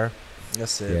 bro.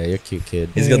 That's Yeah, it. you're a cute kid.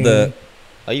 He's got the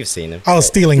Oh, you've seen him. I was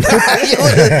stealing.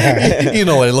 You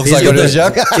know what it looks He's like got when he was the-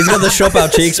 young. he's got the shop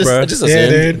out cheeks, bro. Just Yeah,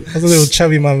 assumed. dude. I was a little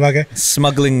chubby motherfucker.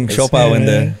 Smuggling shop out in Yeah.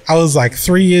 there. I was like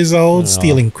 3 years old,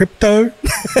 stealing crypto.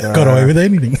 Got away with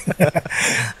anything.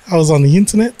 I was on the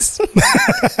internet.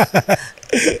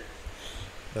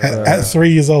 at 3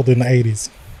 years old in the 80s.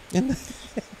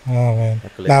 Oh, man.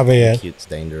 Makulit, Nah, but yeah. Cute's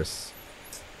dangerous.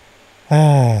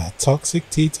 Toxic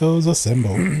Titos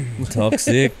assemble.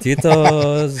 Toxic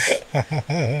Titos.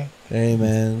 Hey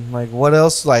man, like what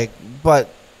else? But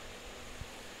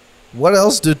what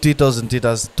else do titos and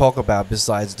titas talk about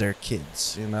besides their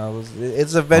kids? You know,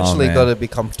 it's eventually man. gonna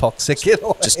become toxic. In a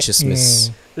way. Just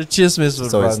chismis. The chismis would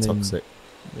It's always run in, toxic.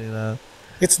 you know.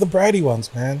 It's the bratty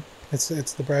ones, man. It's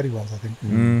the bratty ones, I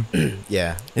think.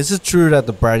 Yeah. Is it true that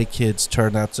the bratty kids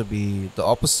turn out to be the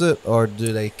opposite, or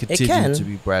do they continue can. to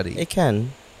be bratty? It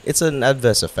can. It's an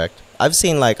adverse effect. I've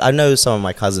seen I know some of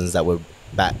my cousins that were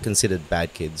considered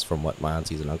bad kids from what my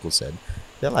aunties and uncles said.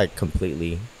 They're like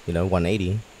completely,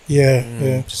 180. Yeah,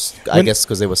 yeah. I guess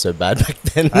because they were so bad back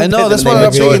then. I know, that's Then what they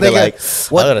I'm matured, saying. They they're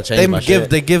get- like, I gotta change my shit.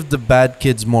 They give the bad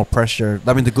kids more pressure.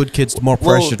 I mean, the good kids more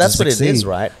Well, pressure. that's to what succeed. it is,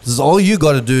 right? This is all you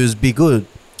got to do is be good.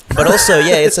 But also,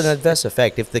 yeah, it's an adverse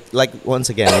effect. If once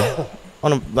again,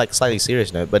 on a slightly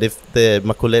serious note, but if the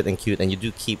Makulit and cute, and you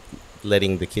do keep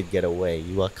letting the kid get away,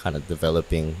 you are kind of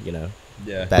developing,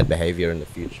 Yeah. bad behavior in the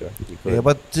future. You could- Yeah,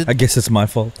 but I guess it's my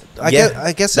fault. I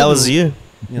guess that in- was you.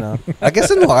 You know, I guess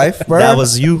in life, bro, That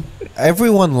was you.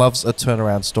 everyone loves a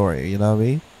turnaround story. You know what I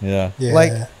mean? Yeah. Yeah.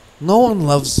 Like, no one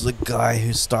loves the guy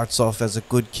who starts off as a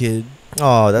good kid,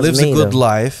 Oh, that's lives me. a good though.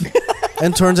 life,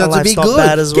 and turns My out to life's be not good.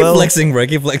 bad as Keep well. flexing, bro.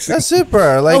 Keep flexing. That's it,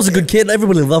 bro. Like, I was a good kid.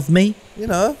 Everybody loved me. you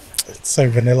know, it's so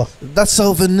vanilla. that's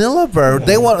so vanilla, bro.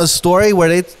 They want a story where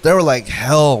they were like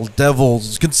hell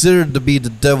devils, considered to be the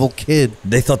devil kid,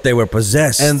 They thought they were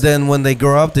possessed. and then when they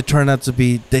grow up, they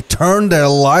turn their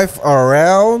life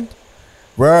around,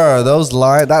 bro.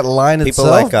 That line People itself,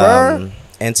 like bro.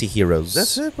 anti-heroes.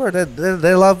 That's it, bro.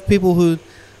 They love people who've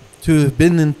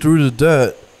been in through the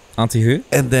dirt Auntie who?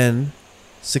 and then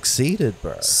succeeded,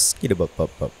 bro.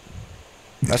 Skidabop-bop-bop.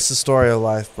 That's the story of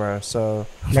life, bro. So,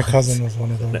 My cousin was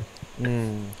one of them.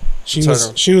 mm,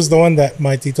 She was the one that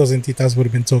my titos and titas would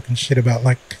have been talking shit about,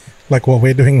 like what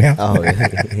we're doing now. Oh,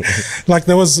 Like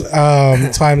there was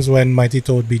times when my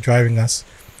tito would be driving us,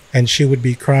 and she would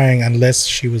be crying unless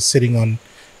she was sitting on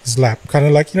his lap, kind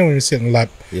of like when you sit on the lap,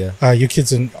 yeah. your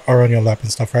kids are on your lap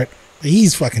and stuff, right? But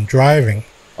he's fucking driving,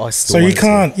 Oh, I still so you want to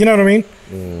can't, you know what I mean?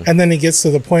 Mm. And then he gets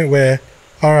to the point where,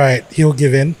 all right, he'll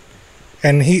give in,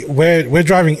 and we're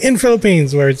driving in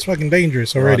Philippines where it's fucking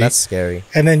dangerous Oh, already, that's scary.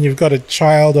 and then you've got a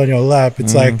child on your lap.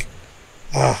 It's like,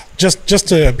 just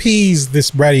to appease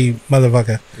this bratty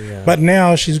motherfucker. Yeah. But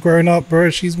now she's grown up, bro.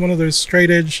 She's one of those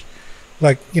straight edge,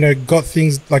 got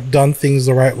things, done things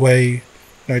the right way,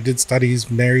 did studies,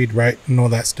 married, right, and all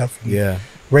that stuff. And Yeah.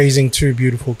 raising two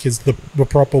beautiful kids the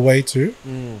proper way too.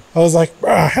 I was like,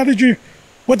 bro,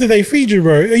 what did they feed you,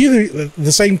 bro? Are you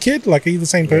the same kid? Like, are you the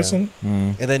same person?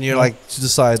 And then you're like to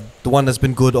decide the one that's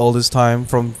been good all this time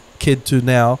from kid to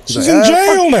now. She's in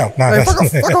jail now. Nah, Like, fuck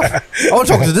off. I want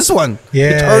to talk to this one.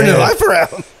 Yeah. You turned your life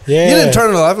around. Yeah. You didn't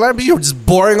turn your life around, but you were just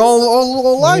boring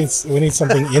all life. we need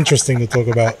something interesting to talk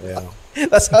about. Yeah.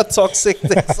 That's how toxic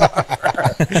things are.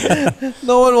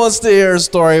 No one wants to hear a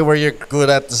story where you're good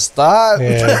at the start.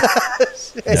 Yeah.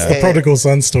 It's the prodigal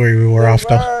son story we were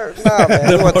after. Nah,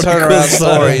 man. We want turnaround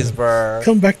stories, bro.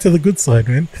 Come back to the good side,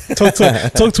 man. Talk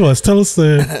to us. Tell us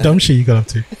the dumb shit you got up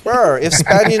to. Bro, if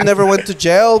Spaniard never went to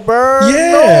jail, bro,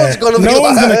 Yeah. no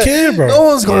one's gonna care, bro. No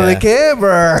one's gonna Yeah. care,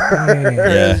 bro.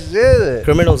 Yeah. Shit.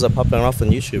 Criminals are popping off on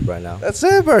YouTube right now. That's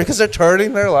it, bro, because they're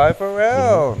turning their life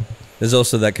around. There's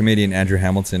also that comedian Andrew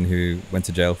Hamilton who went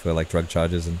to jail for like drug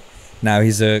charges, and now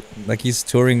he's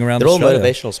touring around. They're all Australia.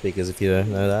 motivational speakers, if you don't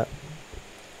know that.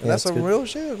 And that's some real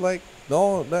shit. Like,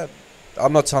 no,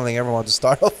 I'm not telling everyone to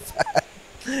start off that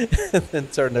and then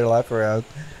turn their life around.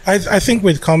 I think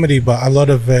with comedy, but a lot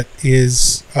of it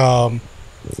is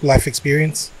life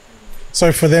experience.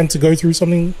 So for them to go through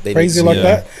something They crazy need to, like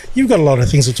that, you've got a lot of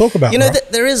things to talk about. You know, bro.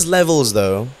 there is levels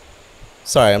though.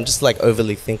 Sorry, I'm just like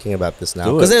overly thinking about this now.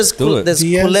 Do Because it. Do it. there's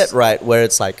Yes. Colette, right, where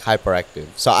it's like hyperactive.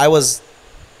 So I was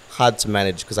hard to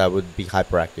manage because I would be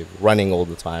hyperactive, running all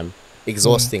the time,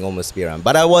 exhausting almost to be around.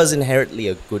 But I was inherently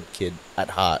a good kid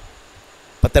at heart.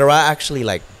 But there are actually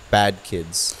like bad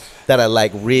kids that are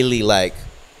like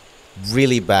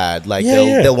really bad. Like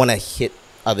they'll want to hit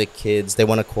other kids. They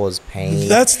want to cause pain.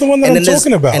 That's the one that And I'm then there's-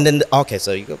 talking about. And then okay,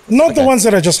 so you go. Not the okay. ones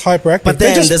that are just hyperactive. But They're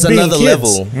then just there's being another kids.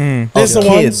 level There's of the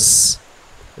ones- kids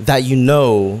that you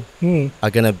know Mm. are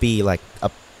gonna be like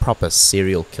a proper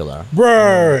serial killer.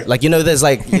 Bro. Like, you know, there's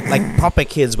like proper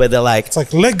kids where they're like, It's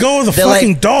like, let go of the They're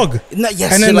fucking like- dog. no,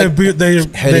 yes, And then like, they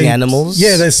hurting animals.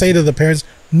 Yeah, they say to the parents,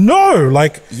 no.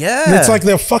 Like, yeah, it's like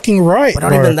they're fucking right. but not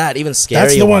bro. even that, even scary.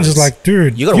 That's the ones just like,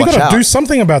 dude, You gotta watch out. do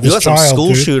something about You this got some child, school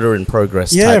dude. shooter in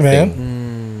progress. Yeah, type man.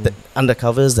 Thing. The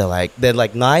undercovers, they're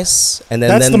like nice, and then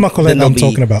That's then, the Makulit then they'll I'm be-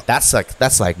 talking about. That's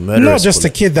like murderous. Not just a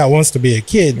bullet. kid that wants to be a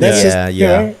kid. That's Yeah, just, you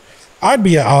yeah. know, I'd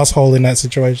be an asshole in that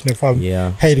situation if I'm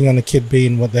Yeah. hating on a kid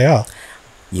being what they are.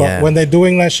 But Yeah. when they're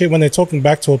doing that shit, when they're talking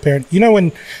back to a parent, you know,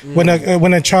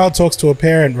 when a child talks to a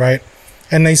parent, right,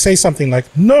 and they say something like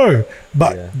no,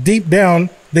 but Yeah. deep down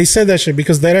they said that shit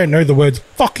because they don't know the words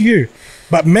 "fuck you,"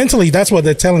 but mentally that's what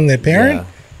they're telling their parent. Yeah.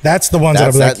 That's the ones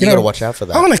That's that are like, that, you know, gotta watch out for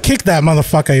that. I'm gonna kick that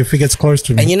motherfucker if he gets close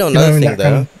to me. And you know what another I mean? thing That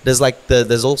kind though,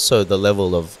 there's also the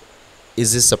level of,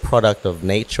 is this a product of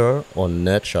nature or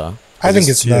nurture? I think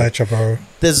it's nurture, bro.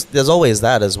 There's always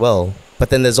that as well, but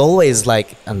then there's always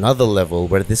like another level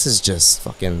where this is just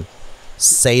fucking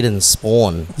Satan's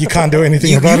spawn. You can't do anything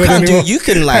You about it can't anymore. do. You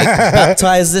can like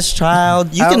baptize this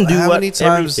child. You can do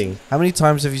everything. How many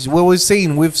times have you? Well, we've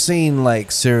seen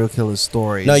like serial killer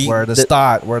stories No, where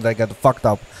where they got a fucked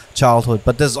up childhood,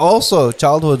 but there's also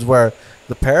childhoods where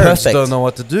the parents Perfect. don't know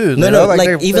what to do. No, You know, like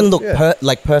they're- even look yeah.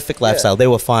 like perfect lifestyle. They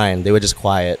were fine. They were just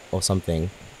quiet or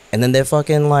something, and then they're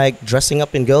fucking like dressing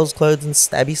up in girls' clothes and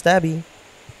stabby.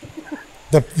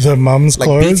 The mum's Like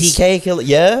clothes. BTK killer.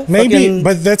 Yeah, Maybe, fucking-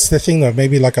 but that's the thing though.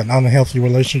 Maybe like an unhealthy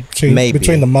relationship Maybe.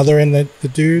 between the mother and the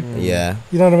dude. yeah.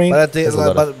 You know what I mean? But at the, There's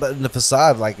a lot but in the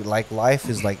facade, like life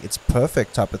is like it's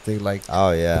perfect type of thing. Like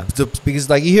Oh yeah. because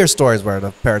like you hear stories where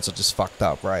the parents are just fucked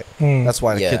up, right? Mm. That's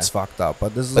why the Yeah. kid's fucked up.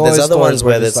 But there's But there's always other stories ones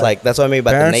where there's it's like that's what I mean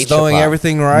about the parents nature doing part.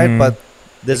 everything right, but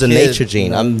There's the a kid, nature gene. you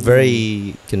know. I'm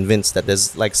very convinced that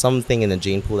there's like something in the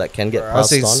gene pool that can get I've passed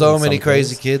seen on. so in many some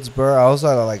crazy things. kids, bro. I was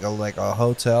at like a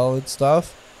hotel and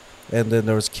stuff, and then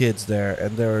there was kids there,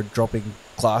 and they were dropping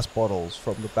glass bottles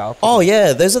from the balcony. Oh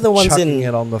yeah, those are the ones chucking in.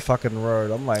 it on the fucking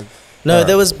road. I'm like, No,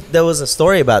 bro. there was a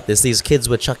story about this. These kids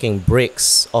were chucking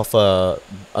bricks off a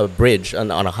bridge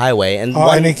on a highway, and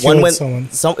and they one killed went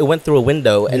someone. it went through a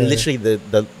window, and Yeah. literally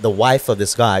the wife of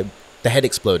this guy, the head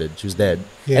exploded. She was dead.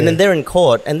 Yeah. And then they're in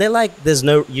court, and they're like,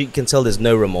 you can tell there's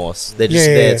no remorse. They're just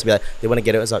Yeah, there yeah. to be like, they want to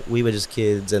get it. It's like, we were just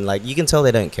kids, and like you can tell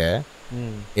they don't care.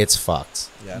 It's fucked.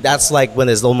 Yeah. That's like when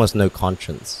there's almost no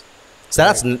conscience. So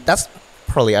that's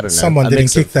probably, I don't know. Someone a didn't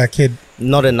mix of kick that kid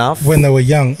not enough when they were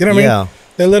young. You know what I Yeah. mean?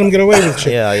 They let them get away with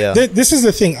shit. Yeah, yeah. This is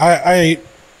the thing.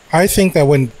 I think that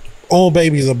when all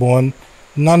babies are born,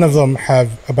 none of them have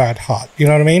a bad heart. You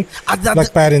know what I mean?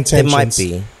 Like bad There intentions. might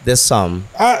be. There's some.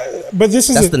 But this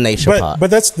is That's the nature part. But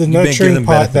that's the You've been given nurturing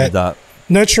part benefit of that doubt.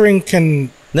 nurturing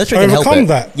can Nurturing can help overcome it.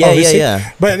 that. Yeah, obviously.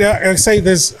 yeah. But I say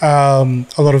there's a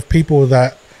lot of people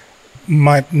that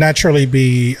might naturally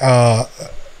be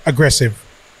aggressive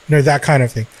that kind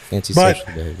of thing. Antisocial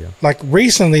behavior. Like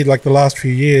recently, like the last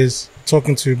few years,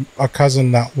 talking to a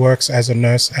cousin that works as a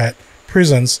nurse at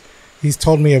prisons, he's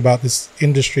told me about this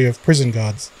industry of prison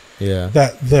guards. Yeah.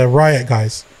 That the riot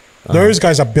guys, those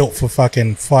guys are built for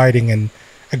fucking fighting and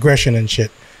aggression and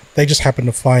shit. They just happen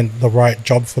to find the right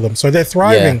job for them, so they're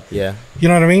thriving. Yeah. You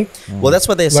know what I mean? Well, that's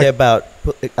what they say about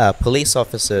police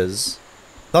officers.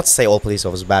 Not to say all police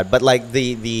officers are bad, but like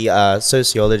the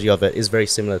sociology of it is very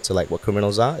similar to like what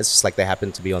criminals are. It's just like they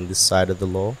happen to be on this side of the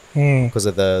law because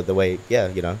of the way,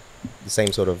 the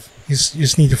same sort of. You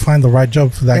just need to find the right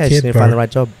job for that you kid, just need to bro. find the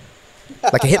right job.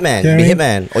 Like a hitman, You know be what a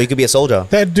I mean? hitman, or you could be a soldier.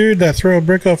 That dude that threw a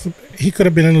brick off, he could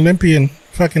have been an Olympian.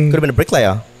 Fucking Could have been a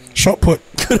bricklayer. shot put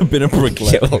Could have been a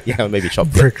bricklayer. Yeah, maybe chop.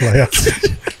 bricklayer.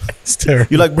 It's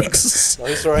terrible. You like bricks? No,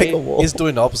 he's, Make a wall. he's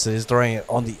doing the opposite. He's throwing it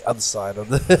on the other side of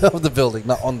the of the building,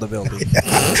 not on the building.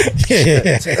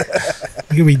 yeah.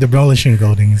 You could be demolishing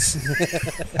buildings.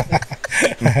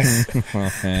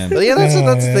 Oh, man. But yeah, that's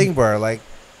the thing, bro. Like,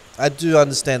 I do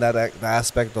understand that the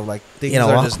aspect of like things You know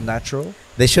are what? just natural.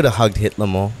 They should have hugged Hitler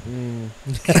more Bro,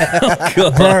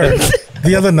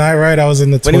 the other night, right, I was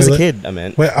in the when he toilet. was a kid. I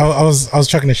mean, Where I was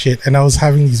chucking a shit, and I was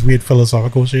having these weird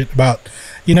philosophical shit about,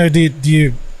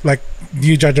 do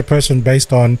you judge a person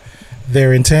based on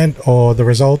their intent or the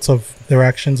results of their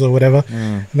actions or whatever?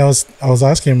 And I was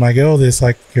asking my girl this,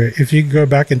 like, if you go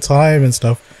back in time and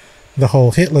stuff, the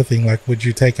whole Hitler thing, like, would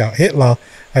you take out Hitler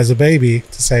as a baby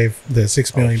to save the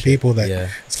 6 million people that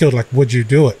it's killed? Like, would you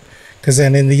do it? Because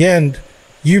then in the end,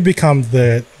 you become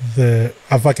a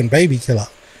fucking baby killer.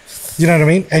 You know what I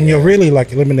mean? And you're really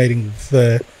like eliminating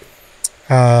the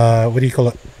what do you call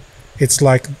it? It's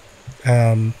like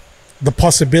the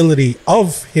possibility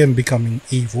of him becoming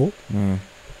evil,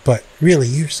 but really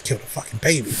you just killed a fucking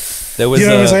baby. There was You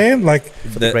know what I'm saying? Like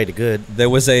for the greater good. There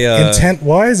was a intent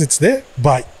wise, it's there,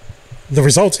 but the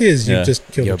result is you just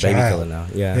killed You're a a baby child. killer now.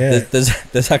 Yeah.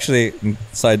 there's actually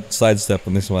sidestep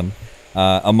on this one.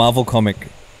 A Marvel comic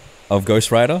of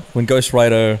Ghost Rider. When Ghost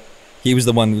Rider, he was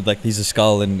the one with, like, he's a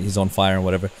skull and he's on fire and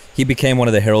whatever. He became one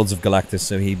of the heralds of Galactus,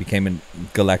 so he became a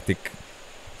galactic.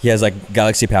 He has like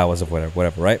galaxy powers of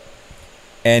whatever, right?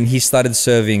 And he started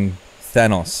serving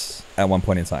Thanos at one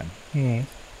point in time.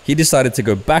 He decided to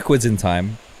go backwards in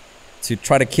time to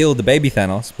try to kill the baby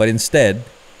Thanos, but instead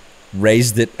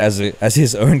raised it as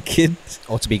his own kid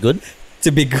Or to be good.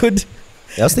 to be good.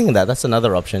 Yeah, I was thinking that's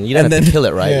another option. You don't And have then- to kill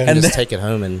it, right? Yeah. You can And just then- take it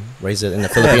home and raise it in a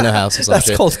Filipino house or That's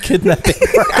something. called kidnapping.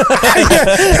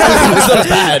 It's not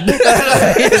bad.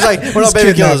 It's like we're not It's baby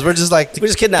kidnap. killers. We're just like We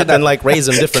just kidnap and like raise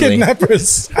them differently.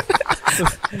 Kidnappers.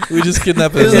 we just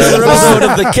kidnap This is him. an episode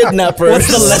of the kidnappers. What's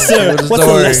the lesser? Just What's don't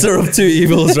the worry. lesser of two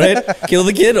evils, right? Kill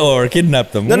the kid or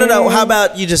kidnap them? No. How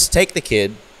about you just take the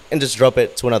kid and just drop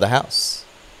it to another house?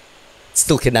 It's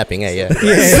still kidnapping, yeah.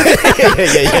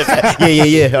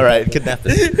 Yeah. All right,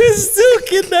 kidnapping. It's still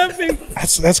kidnapping.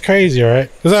 That's crazy, right?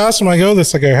 Because I asked my girl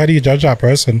this, I go, how do you judge that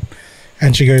person?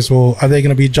 And she goes, well, are they going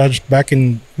to be judged back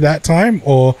in that time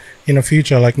or in the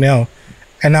future, like now?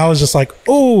 And I was just like,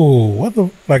 oh, what the,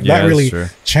 like Yeah, that that's really true.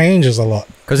 changes a lot.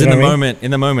 Because You in know what I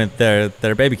the moment, they're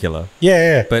a baby killer.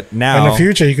 Yeah. But now, in the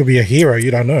future, you could be a hero. You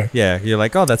don't know. yeah, you're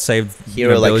like, oh, that saved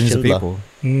Hero like billions of Schindler.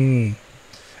 people.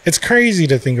 It's crazy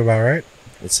to think about, right?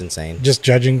 It's insane. Just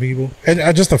judging people. And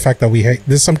just the fact that we hate.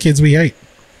 There's some kids we hate.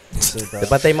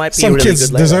 But they might be Some really kids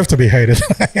good later. deserve to be hated.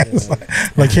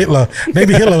 Like Hitler.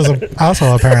 Maybe Hitler was an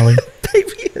asshole, apparently.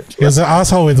 He was an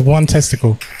asshole with one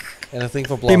testicle And a thing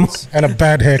for blondes. and a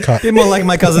bad haircut. Be more like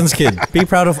my cousin's kid. Be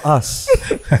proud of us.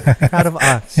 Proud of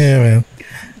us. Yeah, man.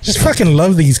 Just fucking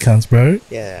love these cunts, bro.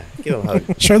 Yeah, give them a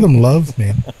hug. Show them love,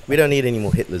 man. We don't need any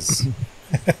more Hitlers.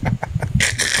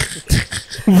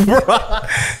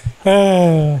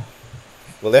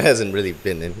 Well, there hasn't really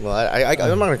been any. Well, I'm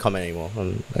not going to comment anymore.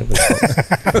 I'm gonna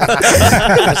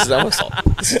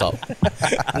stop.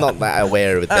 I'm not that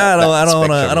aware with that. I don't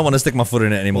spectrum. want to stick my foot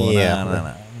in it anymore.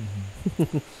 Yeah. No.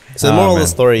 So the Oh, moral of the man.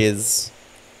 story is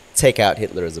take out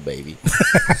Hitler as a baby.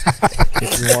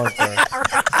 If you want, bro.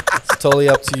 It's totally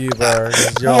up to you, bro.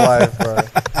 It's your life, bro.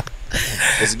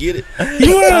 Let's get it.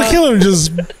 You want to kill him?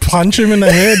 Just punch him in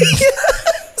the head.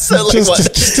 So like just, what?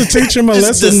 just to teach him a Just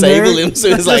lesson. disable bro. him.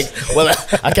 So he's like, well,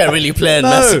 I can't really plan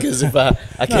massacres if I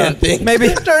can't think. Maybe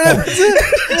go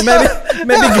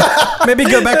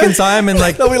back in time and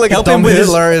like That'll be like help a him dumb with his,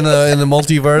 Hitler in the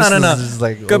multiverse. No. It's just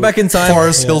like, Go back in time.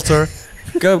 Forest filter.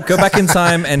 go back in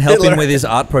time and help him Hitler. with his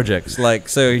art projects. Like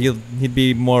so he'd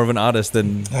be more of an artist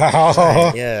than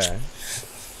Oh, Yeah.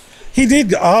 he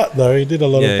did art though. He did a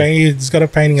lot Yeah. of painting. He's got a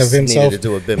painting of Just needed himself to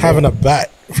do a bit having more. a bat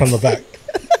from the back.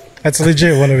 That's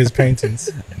legit one of his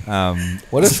paintings.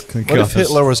 What if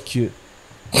Hitler was cute?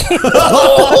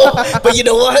 But you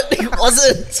know what? He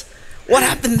wasn't. What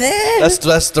happened there?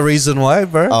 That's the reason why,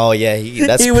 bro. Oh yeah,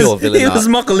 that's pure villain. He was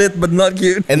art. Makulit, but not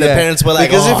cute. And the parents were like,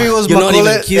 because oh, if he was you're not even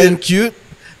Makulit and cute,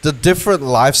 the different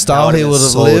lifestyle That he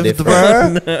would've would have been so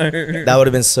lived, different. bro. That would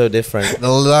have been so different. The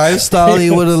lifestyle he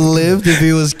would have lived if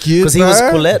he was cute, Because he was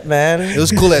Colette, man. It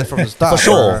was Colette from the start, For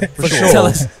sure. bro. For sure. Tell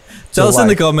us in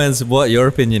the like- comments what your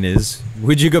opinion is.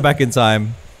 Would you go back in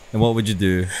time, and what would you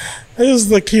do? He was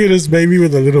the cutest baby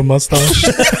with a little mustache.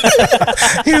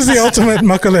 He was the ultimate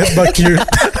Makulit, but cute.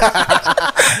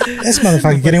 This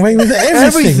motherfucker getting away with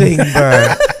everything.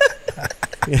 bro.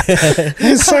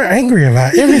 He's so angry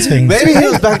about everything. Maybe he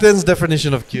was back then's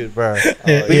definition of cute, bro.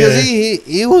 Because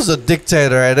he was a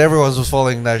dictator and everyone was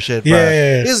following that shit, bro.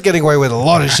 Yeah. He was getting away with a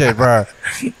lot of shit, bro.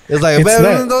 It's like,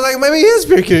 It's maybe he is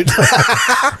pretty cute.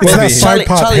 It's that side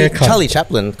part haircut. Charlie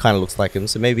Chaplin kind of looks like him,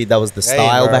 so maybe that was the Hey,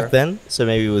 style bro. back then. So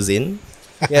maybe it was in.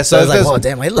 Yeah, So I was like, there's- oh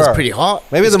damn, he looks bro, pretty hot.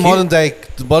 Maybe He's the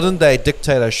cute. modern day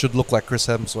dictator should look like Chris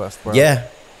Hemsworth, bro. Yeah,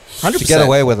 To get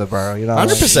away with it, bro. You know,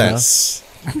 100%.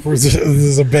 This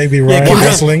is a baby Ryan Kim Jong-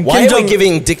 wrestling. Why are we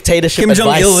giving dictatorship Kim Jong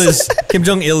advice?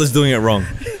 Il is doing it wrong.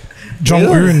 Jong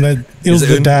Un, it was Is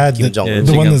it the Un? dad, Kim the, Jong-un.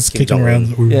 the one Kim that's kicking Jong-un.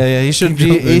 around. Un. Yeah, he should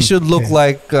he should look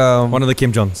like One of the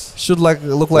Kim Jongs. should look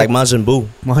Like like Majin Buu.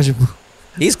 Majin Buu.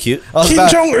 He's cute. I was Kim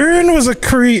about- Jong Un was a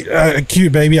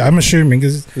cute baby. I'm assuming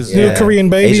because Yeah. Korean Asian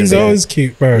babies baby. always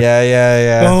cute, bro.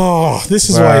 Yeah. Oh, this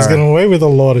is why he's Bruh. getting away with a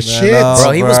lot of shit. no.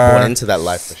 Bro, he was bruh. born into that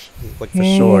life for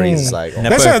sure. He's like, oh,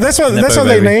 That's Nepo- how Nepo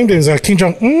they baby. named him. It's like Kim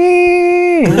Jong.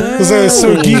 Was that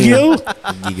so giggle?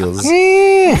 giggles.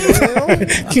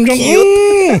 Kim Jong.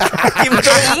 Kim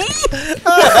Jong.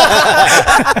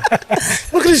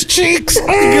 Look at his cheeks.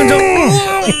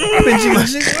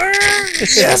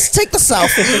 Yes, take the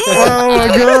south. Oh my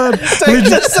god. Take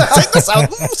the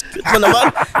south.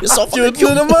 You're so fucking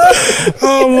cute.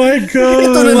 Oh my god.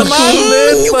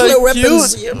 Nuclear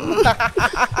weapons.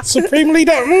 Supreme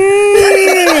leader.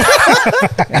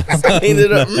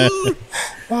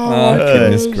 Oh,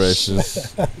 goodness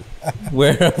gracious.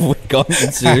 Where have we gone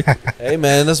to? Hey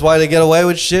man, that's why they get away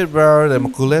with shit, bro. They're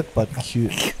Makulit, but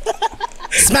cute.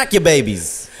 Smack your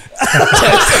babies. He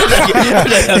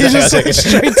just went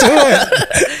straight to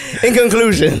it. In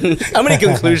conclusion, how many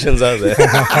conclusions are there?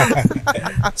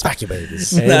 Smack your babies.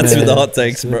 That's with the hot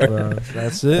takes, bro.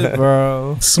 That's it,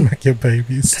 bro. Smack your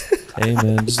babies. Hey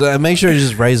man, just make sure you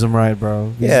just raise them right,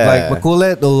 bro. It's Yeah. like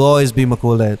Makulit, they'll always be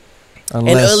Makulit. And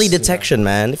early detection,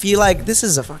 man. If you like, this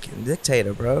is a fucking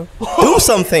dictator, bro. Do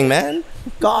something, man.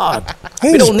 God. I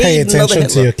think We just don't pay need another attention to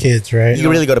Hitler. your kids, right? You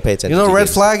really got to pay attention. You know, to red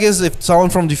kids. flag is if someone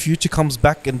from the future comes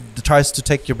back and tries to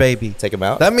take your baby. Take him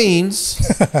out. That means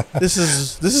this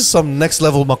is some next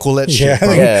level Makulit Yeah. shit,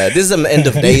 bro. Yeah, this is an end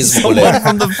of days bullet.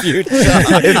 From the future.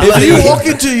 If you walk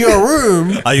into your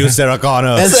room Are you Sarah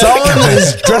Connor? and someone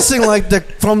is dressing like the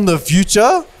from the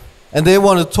future and they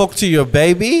want to talk to your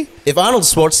baby, If Arnold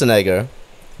Schwarzenegger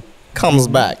comes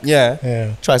back, yeah,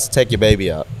 Yeah. tries to take your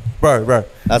baby out, bro,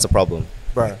 that's a problem.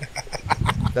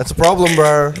 that's a problem,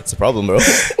 bro. It's a problem, bro.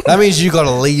 That means you got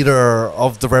a leader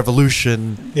of the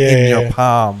revolution Yeah, in yeah, your yeah.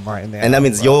 palm right now. And that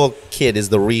means bro. your kid is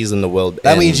the reason the world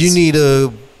That means you ends. need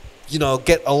to,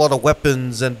 get a lot of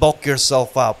weapons and bulk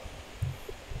yourself up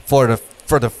for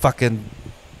the fucking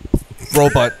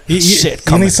robot shit You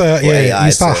coming. need to, AI,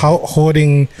 you start so-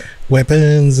 hoarding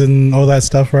weapons and all that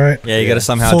stuff, right? Yeah, you gotta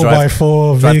somehow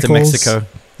 4x4 drive to vehicles. Mexico.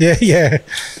 Yeah.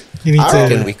 You need I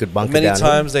reckon to. we could bunker Many down.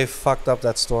 times they fucked up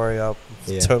that story up.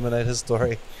 Yeah. Terminator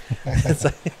story. It's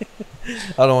like,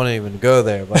 I don't want to even go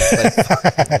there, but it's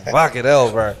like, fuck it,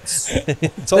 hell, bro.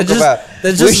 Talk about.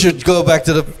 We should go back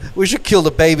to we should kill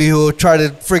the baby who tried to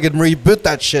friggin' reboot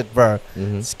that shit, bro.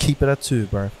 Mhm. Just keep it at 2,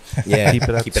 bro. Yeah, Keep it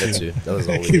at keep it at 2. That was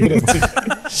all we Keep it needed. up to-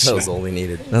 That was all we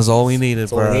needed. That's all we needed,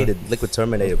 That's all bro. we needed. Liquid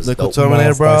Terminator was Liquid dope.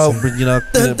 Terminator, bro. Miles Bro.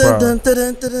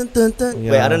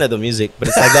 Wait, I don't know the music, but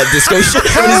it's like that disco shit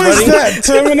when How he's is running. that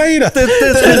Terminator?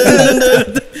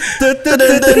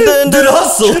 Do the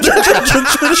hustle.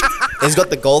 He's got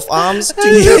the golf arms.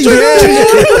 Yeah.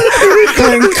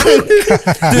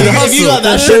 If you got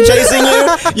that shit chasing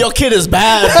you, your kid is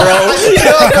bad, bro.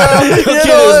 Your kid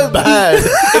is bad.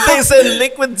 If they said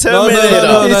Liquid Terminator,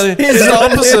 No. It's the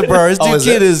opposite, bro. His Oh, is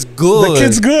kid it? is good. The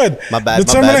kid's good. My bad, The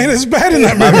my Terminator bad. is bad in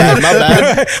that My movie. bad, my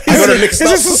bad. I got it Is mixed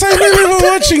this the up. same movie we were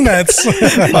watching, that?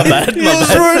 My bad, He my was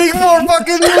bad. rooting for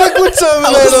fucking Liquid I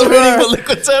Terminator, was reading bro. for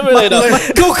Liquid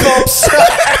Terminator. Go cops!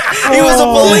 He was a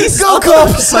police. Go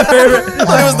cops! My favorite,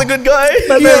 He was the good guy.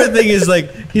 my favorite thing is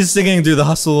like he's singing "Do the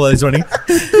Hustle" while he's running.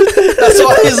 That's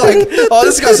why he's like, oh,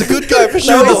 this guy's a good guy for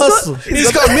sure.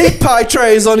 He's got meat pie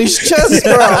trays on his chest,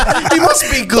 bro. He must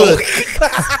be good.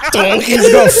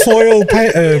 He's got foil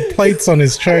plates on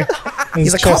his tray.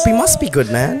 He's like, Copy must be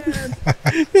good, man.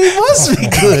 He must be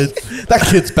good. That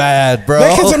kid's bad, bro.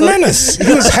 That kid's a menace.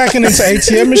 He was hacking into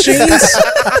ATM machines.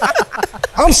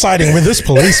 I'm siding with this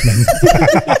policeman.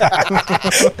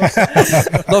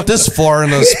 Not this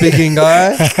foreigner speaking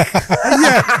guy.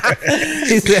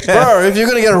 Bro, if you're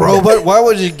gonna get a robot, why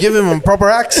would you give him a proper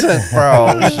accent,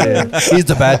 bro? Shit. He's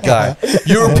the bad guy.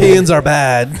 Europeans are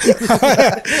bad.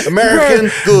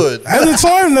 American, good. At the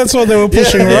time, that's what they were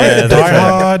pushing, right? Die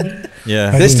Hard.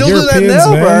 Yeah. They still do that Europeans,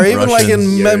 now, man. bro. Even like in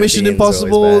Russians, Mission Europeans,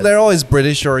 Impossible, always bad. they're always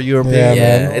British or European. Yeah,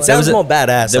 Yeah, man. it sounds more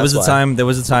badass. There was that's a why. time. There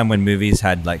was a time when movies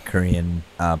had like Korean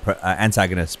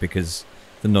antagonists because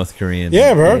the North Korean.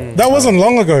 Yeah, bro. That wasn't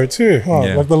long ago, too. Oh,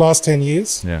 Yeah. like the last 10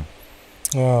 years. Yeah.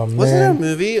 Oh, man. Wasn't there a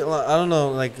movie? Like, I don't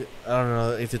know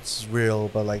if it's real,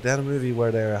 but like they had a movie where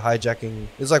they're hijacking.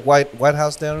 It's like White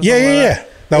House down. Or Yeah, something yeah, like yeah.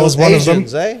 That was one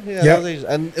Asians, of them. eh? Yeah, Yep. that was Asian.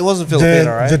 And it wasn't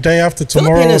Filipino, right? The day after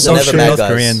tomorrow or Filipinos are some never shit. bad North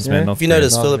guys. Koreans, man. Yeah. North If you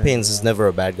notice, Not Philippines bad. is never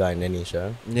a bad guy in any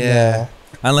show. yeah.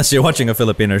 Unless you're watching a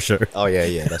Filipino show. Oh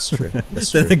yeah, that's true.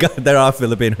 That's Then true. there are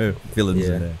Filipino villains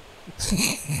Yeah. in there.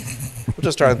 I'm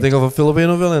just trying to think of a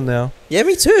Filipino villain now. Yeah,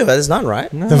 me too. There's none,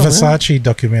 right? No, The man. Versace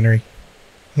documentary.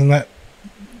 Isn't that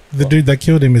the dude that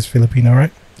killed him is Filipino,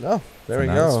 right? No, there we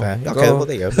Nice, go. Fair. Go. Okay, well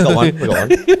there you go. Go on. Go on.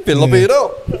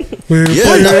 Filipino.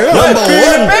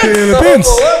 Philippines.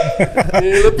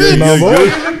 Number one.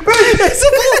 This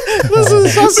is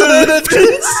assassinated.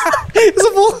 He's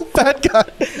a full bad guy.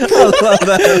 I love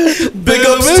that. Big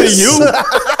ups to you.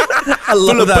 I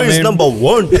love that Philippines meme. number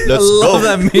one. Let's I love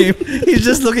go. that meme. He's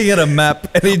just looking at a map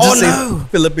and he just says no.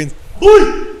 Philippines.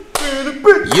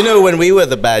 You know when we were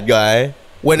the bad guy,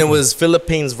 when it was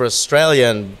Philippines versus Australia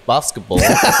in basketball.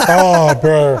 Oh,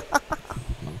 bro.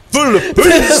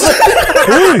 Philippines.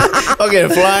 Okay,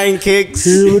 flying kicks.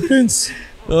 Philippines.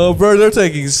 Oh, bro, they're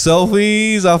taking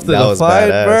selfies after That the was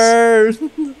fight, badass. bro.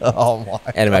 Oh my.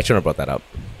 Anyway, I shouldn't have brought that up.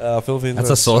 Philippines. That's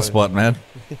a sore spot, man.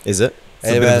 Is it?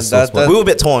 Hey, a bit of man, a sore spot. We were a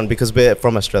bit torn because we're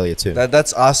from Australia too.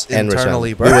 that's us And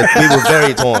internally, Rochelle. bro. We were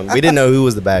very torn. We didn't know who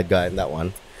was the bad guy in that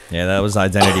one. Yeah, that was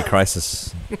identity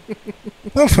crisis.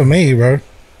 Not for me, bro.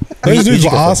 Those dudes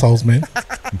were assholes, man.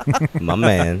 My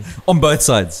man. On both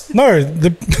sides. No,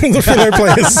 the Philo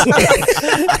players.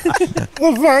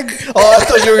 The fuck? Oh, I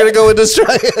thought you were gonna go with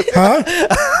Australia. Huh?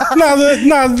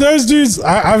 No, those dudes.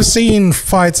 I've seen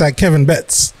fights at Kevin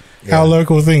Betts, our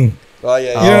local thing. Oh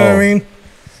yeah. You know what I mean?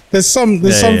 There's some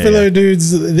Philo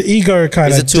dudes. The ego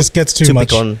kind Is of it just gets too much.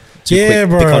 Pick on, too Yeah, quick,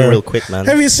 bro. Pick on real quick, man.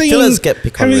 Have you seen? Fillers get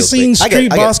pick on Have you real seen quick. street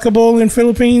basketball in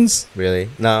Philippines? Really?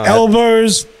 No.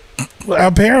 Elbows.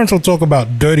 Our parents will talk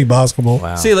about dirty basketball.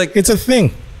 Wow. See, like It's a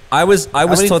thing. I was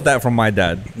many- taught that from my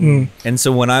dad, and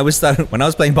so when I was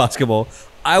playing basketball,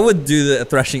 I would do the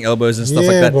thrashing elbows and stuff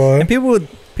like Yeah, that, boy. and people would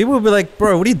be like,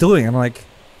 "Bro, what are you doing?" I'm like,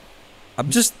 "I'm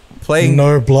just playing."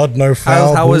 No blood, no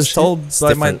foul. I was bullshit. told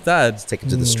by my different. dad. Let's take it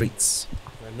to the streets.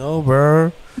 I know,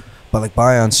 bro. But like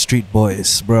Bayan Street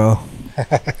Boys, bro.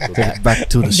 Back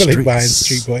to the Billy Buying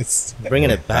streets. Street Boys.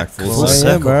 Bringing it back Full full Oh, yeah,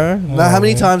 circle. bro. Now, how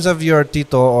many man. times have your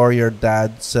tito or your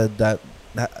dad said that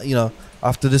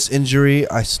after this injury,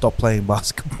 I stopped playing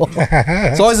basketball?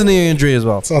 It's always a knee injury as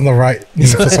well. It's on the right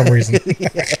for some reason.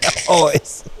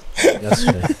 Always. That's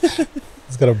true.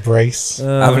 It's got a brace.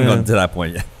 I haven't gotten to that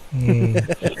point yet.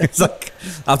 Mm. It's like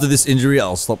after this injury,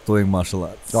 I'll stop doing martial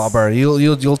arts. Oh, bro,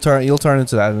 you'll turn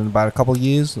into that in about a couple of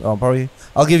years. Probably,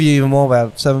 I'll give you even more,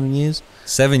 about 7 years.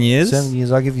 7 years. 7 years.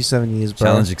 I'll give you 7 years, bro.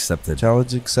 Challenge accepted.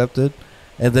 Challenge accepted.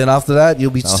 And then after that, you'll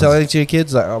be Challenge. telling to your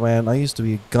kids like, "Oh man, I used to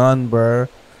be a gun, bro.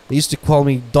 They used to call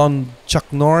me Don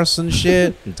Chuck Norris and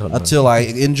shit Don't know. until I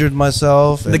injured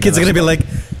myself." The kids are gonna be like,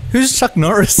 "Who's Chuck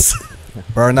Norris?"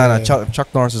 "Bro, no, Yeah. Chuck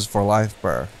Norris is for life,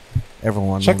 bro.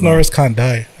 Everyone. Chuck will know." Norris can't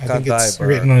die. I Can't think it's die, bro.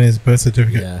 written on his birth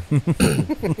certificate. Yeah.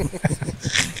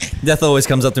 Death always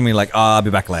comes up to me like, "Oh, I'll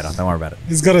be back later. Don't worry about it."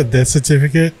 He's got a death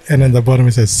certificate, and in the bottom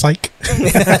it says "psych."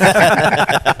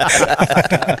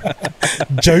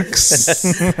 Jokes.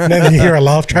 And then you hear a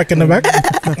laugh track in the back.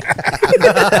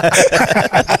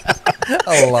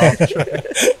 I love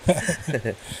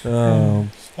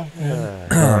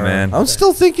Oh man. I'm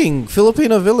still thinking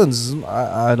Filipino villains.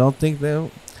 I don't think they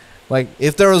like.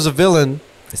 If there was a villain,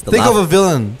 It's the think laugh, of a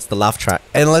villain It's the laugh track.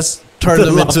 and let's turn The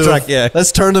them laugh into track, yeah.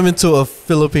 let's turn them into a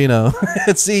Filipino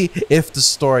and see if the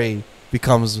story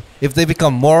becomes if they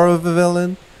become more of a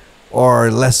villain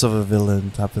or less of a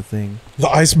villain type of thing. The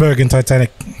iceberg in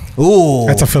Titanic. Ooh.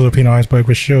 That's a Filipino iceberg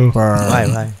for sure.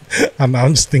 Why? I'm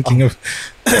just thinking of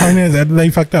how many that they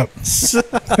fucked up.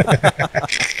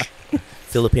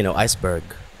 Filipino iceberg.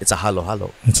 It's a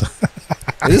halo. It's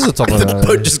It is a top of The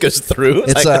boat just goes through.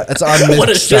 It's like, it's unmixed. What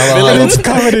a shit shallow. villain. and it's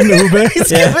covered in ube.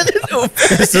 It's covered in Uber.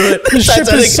 The ship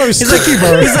is so sticky,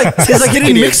 bro. He's like, you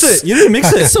didn't mix it. You didn't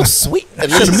mix it. It's so sweet.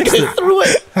 And then just go through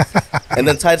it. And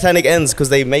then Titanic ends because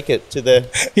they make it to the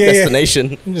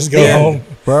destination. Just go home.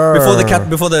 Brr.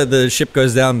 Before the ship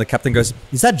goes down, the captain goes,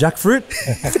 "Is that jackfruit?"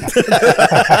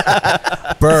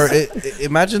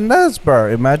 Imagine this, bro.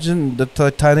 Imagine the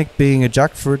Titanic being a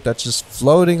jackfruit that's just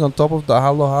floating on top of the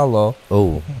halo,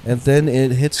 Oh. and then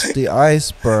it hits the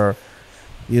ice, bro.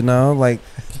 You know, like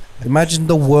imagine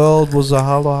the world was a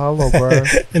halo, bro.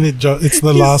 And it's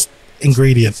the last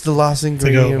ingredient. It's the last go,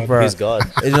 ingredient, bro. Praise God.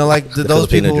 You know, like those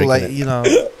Filipino people, drinking like it. you know,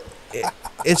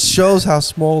 it shows how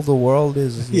small the world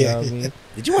is. You know what I mean?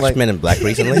 Did you watch Like- Men in Black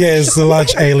recently? Yeah, it's the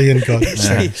large alien god.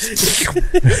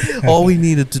 All we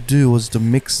needed to do was to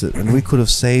mix it, and we could have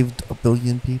saved 1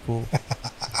 billion people.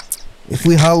 If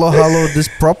we hollowed this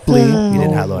properly, You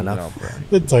didn't halo enough.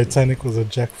 The Titanic was a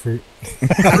jackfruit.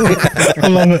 I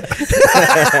love it.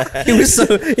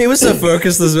 He was so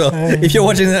focused as well. If you're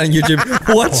watching that on YouTube,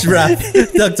 watch Rap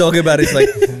Doug talking about it. It's like,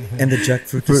 and the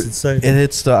jackfruit is insane. it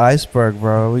hits the iceberg,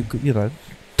 bro. We could, you know,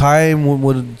 time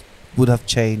would have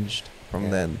changed from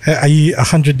then.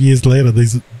 100 years later,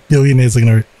 these billionaires are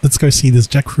gonna let's go see this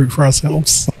jackfruit for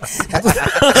ourselves.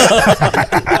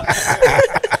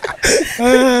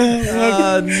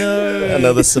 Oh no!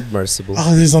 Another submersible.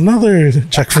 Oh, there's another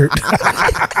jackfruit.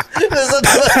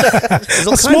 There's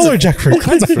all A smaller jackfruit.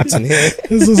 kinds of fruits in here.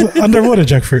 This is underwater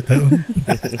jackfruit. That one.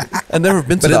 I've never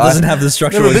been to But it the doesn't have the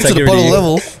structural never been to the integrity. bottom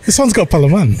level. This one's got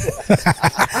palaman.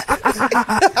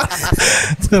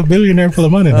 It's got billionaire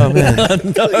palaman in Oh it. man,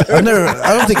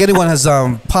 I don't think anyone has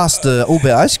passed the ube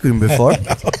ice cream before.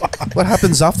 What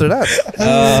happens after that?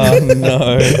 Oh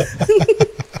no!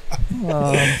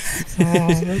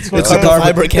 It's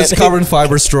a carbon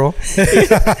fiber straw.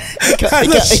 It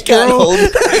can't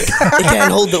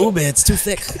hold the ube. It's too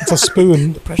thick. It's a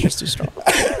spoon. The pressure's too strong.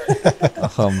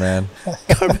 Oh man!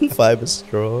 Carbon fiber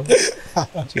straw.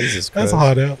 Jesus Christ. That's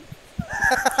hard out.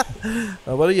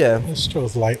 Well, yeah, The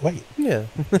straw's lightweight, yeah.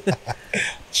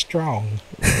 strong.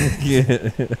 Yeah.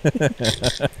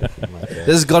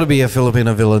 There's got to be a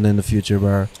Filipino villain in the future,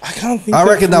 bro. I can't think. I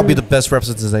reckon that'll be the best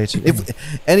representation. If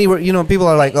anywhere, you know, people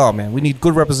are like, "Oh man, we need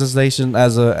good representation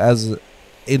as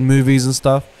in movies and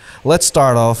stuff." Let's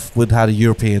start off with how the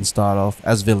Europeans start off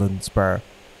as villains, bro,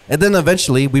 and then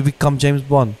eventually we become James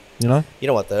Bond. You know? You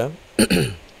know what though?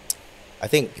 I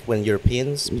think when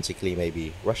Europeans, particularly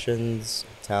maybe Russians,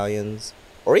 Italians,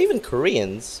 or even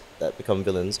Koreans that become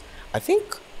villains, I think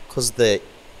because they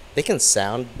can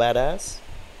sound badass,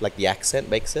 like the accent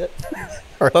makes it.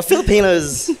 But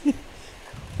Filipinos,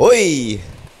 oi,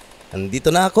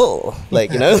 andito na ako.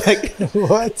 Like, you know,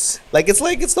 What? like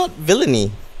it's not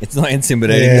villainy. It's not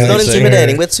intimidating. Yeah. It's not Sure.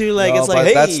 intimidating. We're too like, No, it's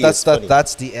like, but hey, it's funny.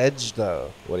 that's the edge,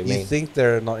 though. What do you You mean? think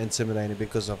they're not intimidating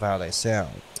because of how they sound,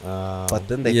 but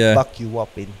then they Yeah. fuck you up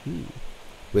in who?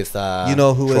 With You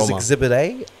know who is trauma. Exhibit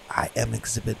A? I am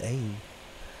Exhibit A.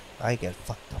 I get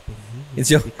fucked up in who?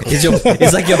 It's like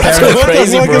your That's parents.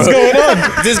 crazy, What the bro. fuck is going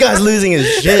on? This guy's losing his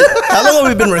shit. How long have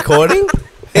we been recording?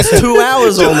 It's 2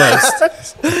 hours almost.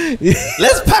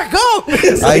 Let's pack up.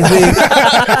 I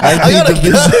think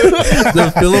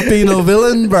the Filipino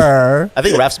villain, bro, I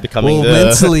think Raf's becoming will the.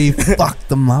 mentally fuck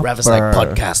them up. Raf is like bro.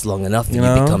 podcast long enough, and You you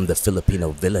know? become the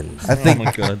Filipino villain. I think Oh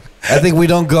my god! I think we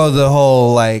don't go the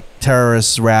whole like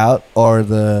terrorist route or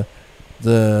the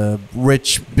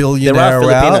rich There are billionaire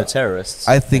Filipino route. terrorists.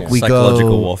 I think we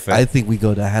Psychological go. warfare. I think we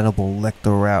go the Hannibal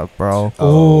Lecter route, bro.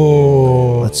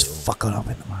 Oh, Let's fuck it up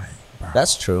in the mind, bro.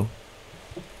 That's true.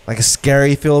 Like a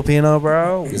scary Filipino,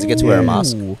 bro. Does he get to wear a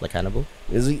mask Ooh. like Hannibal?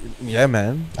 Is he? Yeah,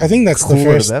 man. I think that's the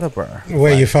Cooler first the better, bro.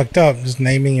 where you fucked up. Just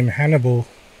naming him Hannibal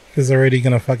is already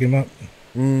gonna fuck him up.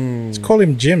 Just call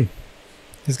him Jim.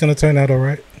 He's gonna turn out all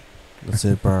right. That's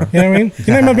it, bro. You know what I mean?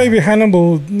 You know my baby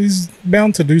Hannibal. He's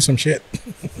bound to do some shit.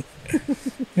 You know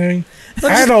what I mean?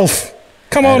 Adolf,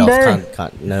 come on, Adolf bro.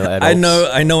 can't no Adolf.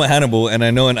 I know a Hannibal and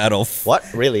I know an Adolf. What?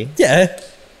 Really? Yeah.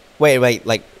 Wait.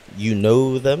 Like you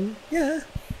know them? Yeah.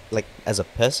 Like as a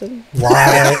person?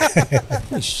 Why?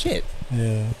 Holy shit!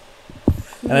 Yeah.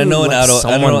 And I know an Like Adolf.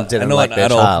 I someone know didn't an like their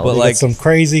Adolf, child. but We like got some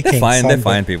crazy they're kinks. fine. They're son.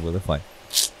 fine people. They're fine.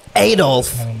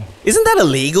 Adolf. Isn't that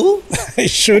illegal? It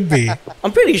should be.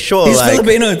 I'm pretty sure. He's like,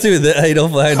 Filipino too. The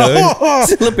Adolf I know.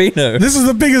 He's Filipino. This is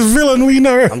the biggest villain we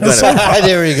know. I'm gonna.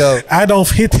 There we go.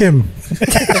 Adolf hit him.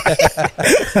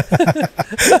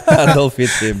 Adolf hit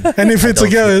him. And if it's a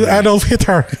girl, Adolf hit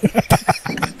her.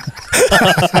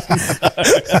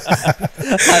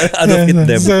 Adolf hit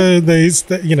them. So they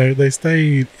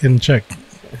stay in check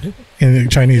in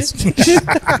Chinese.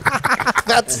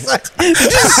 That's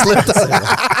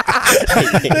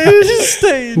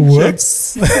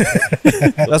Whoops.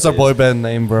 That's our boy band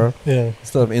name, bro. Yeah,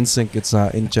 Instead of in sync, it's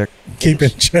in check. keep in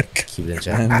check. keep it in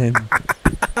check. And then,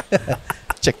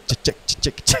 Check.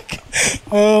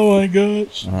 Oh my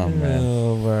gosh. oh man.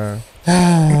 Oh, bro.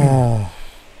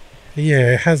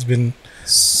 Yeah, it has been.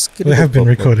 We have been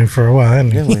recording for a while,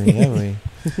 haven't we? Yeah,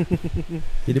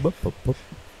 we.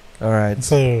 All right.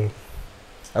 So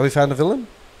Have we found a villain?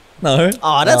 No.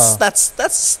 Oh, that's a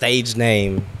stage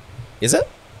name. Is it?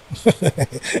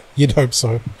 you'd hope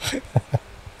so.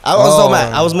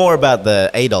 I was more about the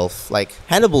Adolf. Like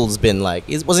Hannibal's been like,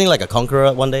 wasn't he like a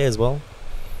conqueror one day as well?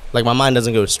 Like my mind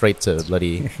doesn't go straight to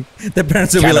bloody The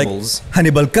parents will be like, cannibals.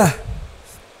 Hannibal ka.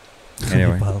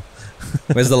 Anyway,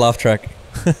 where's the laugh track?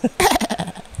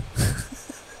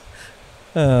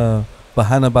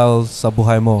 Bahanabal sa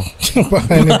buhay mo.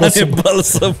 Hannibal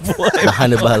sa buhay.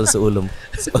 Hannibal sa ulo mo.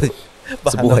 Sa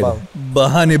buhay mo.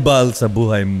 Hannibal sa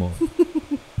buhay mo.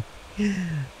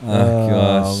 Oh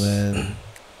gosh. Man.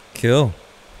 Kill.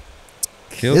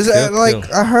 Is it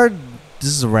like I heard? This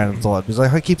is a random thought because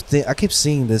I keep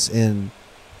seeing this in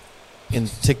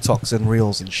TikToks and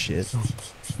reels and shit.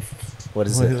 What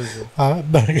is it?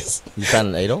 Nice. You found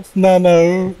an Adolf?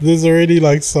 No. There's already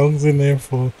like songs in there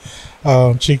for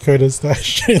Cheatcoders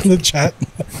stash in the chat.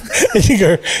 And you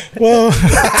go, well,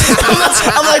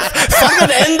 I'm like,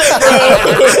 fucking end it,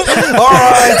 bro. All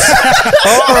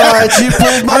right, you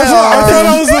pulled my I thought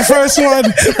arm. I was the first one.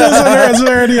 There's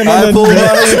already You another. pulled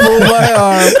my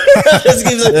arm. Just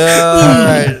keeps like, All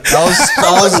right, I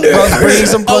was bringing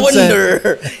some I content.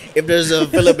 wonder if there's a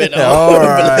Filipino. All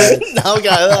right. Now,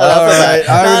 guys, All right,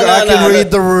 I can read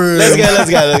the room. Let's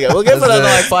go. We'll go for another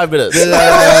like 5 minutes. No.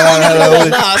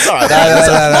 Nah, it's alright.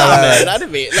 Nah, man. I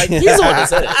didn't mean like he's the one that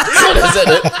said it.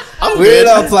 I'm We're good.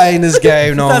 not playing this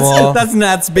game no more. That's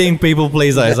Nats being people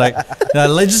pleaser. It's like, no,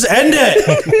 let's just end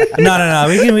it. No.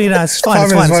 We can read that. It's fine.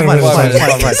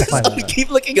 It's fine. I keep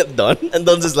looking at Don, and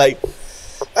Don's just like,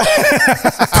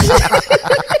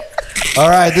 All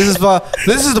right, this is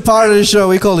the part of the show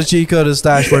we call the Cheatcoders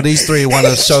stash, where these three want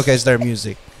to showcase their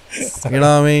music. You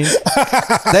know what I mean?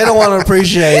 They don't want to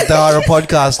appreciate the art of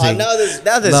podcasting. now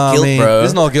there's Know what guilt, I mean? bro.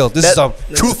 There's no guilt. This is some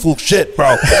truthful shit,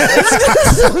 bro.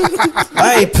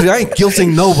 I ain't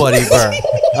guilting nobody, bro.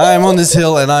 I am on this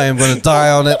hill and I am gonna die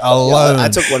on it alone. I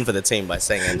took one for the team by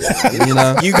saying it. You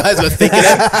know? You guys were thinking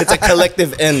it. It's a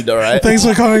collective end, all right? Thanks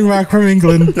for coming back from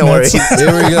England. No worries.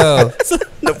 Here we go.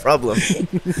 No problem.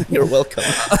 You're welcome.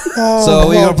 So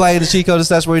we're gonna play the Cheatcoders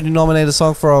stash where you nominate a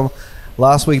song from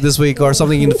last week, this week, or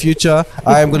something in the future.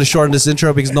 I am going to shorten this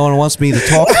intro because no one wants me to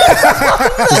talk.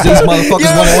 Because these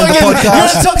motherfuckers want to end the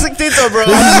podcast. You're a toxic Tito, bro.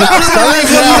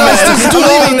 This is too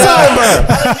leaving time, bro.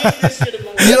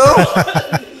 You know?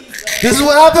 This is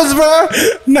what happens, bro.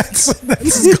 That's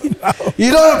good now.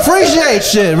 You don't appreciate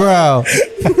shit, bro.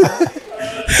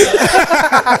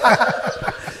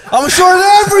 I'm shorting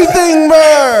everything,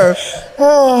 bro.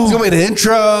 It's gonna be the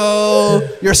intro.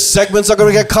 Your segments are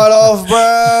gonna get cut off,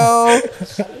 bro.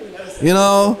 You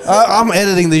know, I'm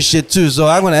editing this shit too, so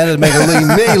I'm gonna edit, make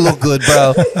it look good,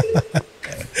 bro.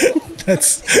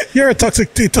 You're a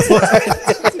toxic Tito.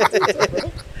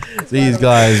 These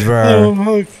guys, bro.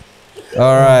 Oh,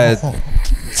 All right.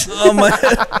 Oh, my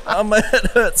head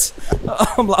hurts.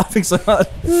 Oh, I'm laughing so hard.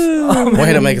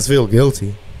 Way to make us feel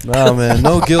guilty. No, man,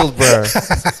 no guilt, bro. Drive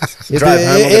home,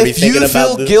 I'm gonna be If you thinking feel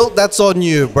about this. guilt, that's on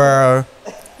you, bro.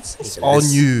 It's on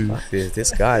you. This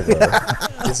guy, bro.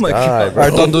 This my guy, All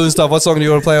right, don't do this stuff. What song do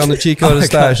you want to play on the Cheatcoders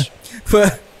stash?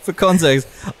 For context,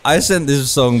 I sent this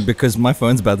song because my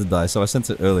phone's about to die, so I sent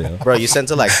it earlier. Bro, you sent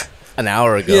it like an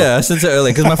hour ago. Yeah, I sent it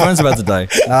earlier because my phone's about to die.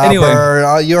 Anyway, Anyway,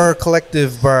 bro, you're a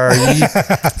collective, bro.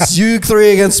 It's you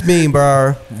three against me,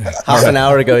 bro. Half an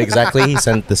hour ago exactly, he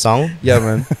sent the song. Yeah,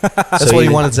 man. That's So what he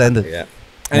you- wanted to end it. Yeah.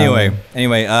 Anyway,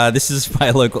 this is by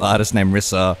a local artist named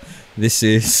Rissa. This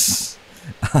is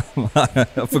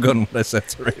I've forgotten what I said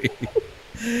already.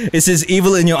 This is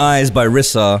 "Evil in Your Eyes" by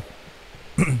Rissa,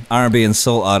 R&B and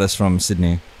soul artist from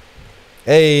Sydney.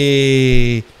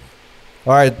 Hey.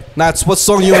 All right, Nats, what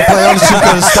song you want to play on the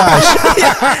Cheatcoders stash?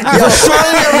 You're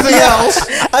shorting everything else.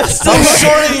 I'm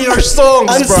shorting your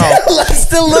songs, bro. I'm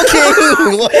still looking.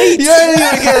 Wait. You ain't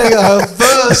even getting a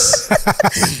verse.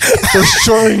 They're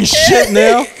shorting shit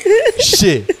now.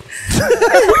 Shit.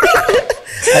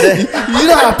 You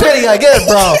know how petty I get,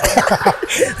 bro.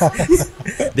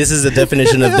 This is the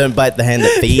definition of don't bite the hand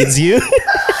that feeds you.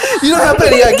 You know how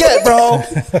petty I get, bro.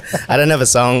 I don't have a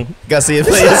song. Garcia,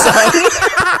 play a song.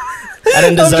 I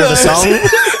don't deserve a song.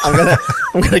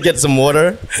 I'm gonna get some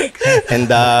water and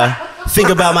think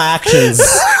about my actions.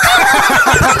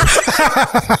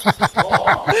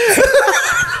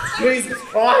 Jesus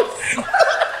Christ.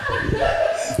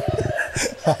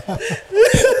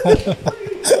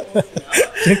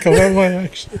 Think about my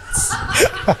actions.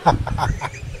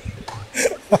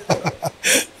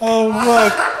 Oh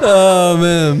fuck. Oh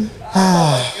man.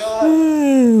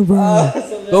 Bro.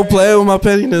 Don't play with my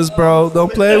pettiness, bro.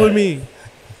 Don't play with me.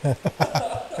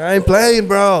 I ain't playing,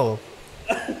 bro.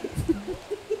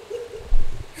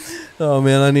 Oh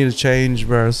man, I need to change,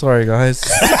 bro. Sorry, guys.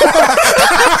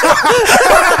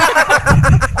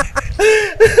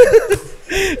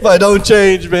 If I don't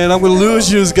change, man, I'm gonna lose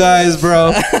you guys,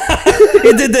 bro.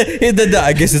 He did that.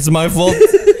 I guess it's my fault.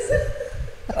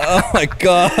 Oh my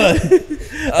god.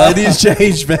 I need to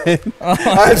change, man.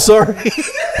 I'm sorry.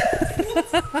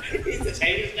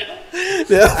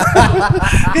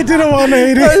 He didn't want to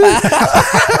hate it.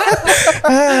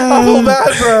 I feel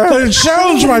bad, bro.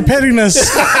 Challenge my pettiness.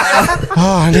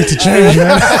 Oh, I need to change,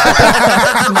 man.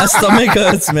 My stomach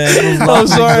hurts, man. I'm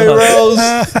sorry, Rose.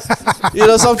 You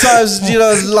know, sometimes, you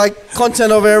know, like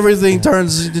content over everything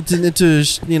turns into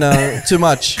you know, too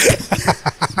much.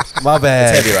 My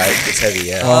bad. It's heavy, right? It's heavy,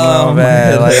 yeah. Oh, my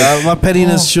bad. Like, my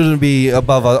pettiness shouldn't be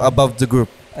above the group.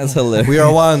 That's hilarious. We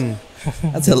are one.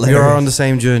 That's hilarious. We are on the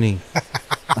same journey.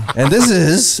 And this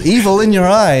is Evil in Your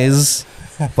Eyes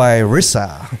by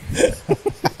Rissa.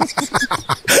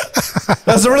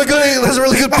 That's a really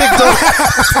good pick, though.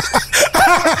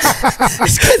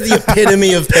 This guy's the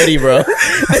epitome of petty, bro.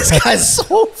 This guy's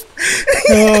so.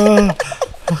 Oh,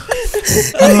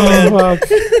 fuck.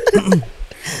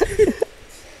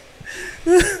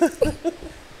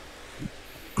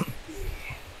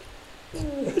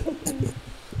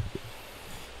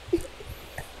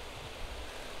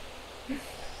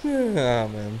 Oh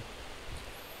man,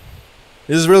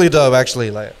 this is really dope. Actually,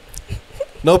 like,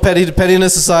 no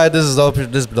pettiness aside, this is dope. This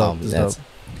is dope. This is dope.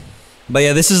 But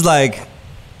yeah, this is like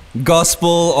gospel,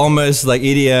 almost like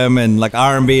EDM and like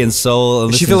R&B and soul.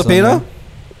 Is she Filipino?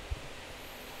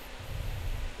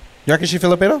 You reckon she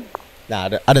Filipino?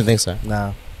 Nah, I don't think so.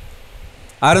 No.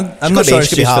 I'm not sure if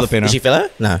she's Filipino. Is she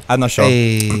Filipino? No. I'm not sure.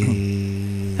 Hey.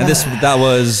 And that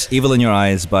was "Evil in Your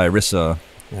Eyes" by Rissa.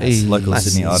 Hey. Local Nice.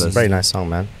 Sydney artist. Very nice song,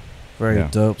 man. Very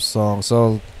dope song.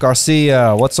 So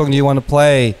Garcia, what song do you want to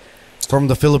play from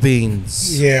the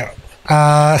Philippines? Yeah.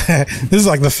 This is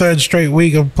like the third straight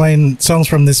week of playing songs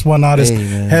from this one artist,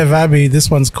 Hey, Have Abby. This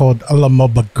one's called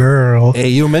Alamoba Girl. Hey,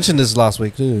 you mentioned this last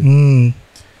week too.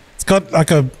 It's got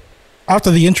like after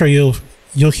the intro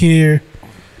you'll hear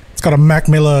it's got a Mac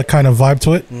Miller kind of vibe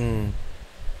to it.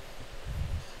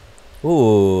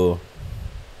 Ooh.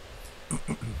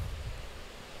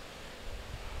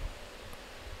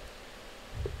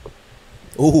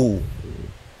 Ooh.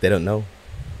 They don't know.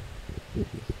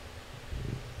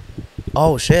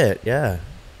 Oh shit, yeah.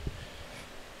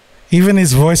 Even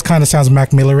his voice kind of sounds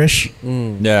Mac Miller-ish.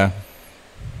 Yeah.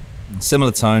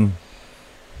 Similar tone.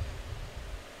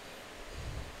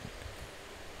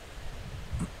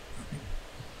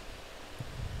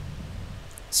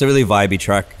 It's a really vibey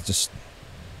track. Just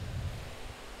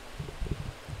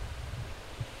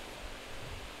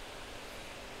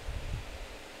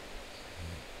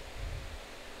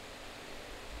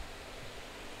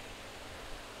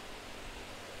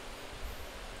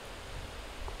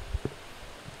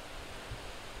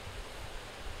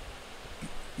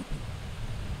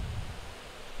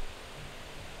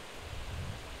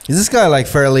Is this guy like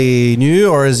fairly new,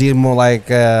 or is he more like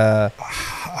been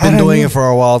doing it for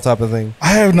a while type of thing? I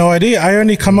have no idea. I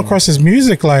only come across his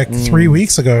music like 3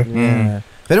 weeks ago. Yeah.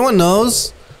 If anyone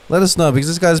knows, let us know, because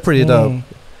this guy's pretty dope.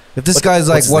 If this guy's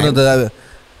like one of the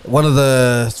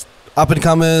up and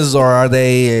comers, or are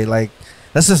they like?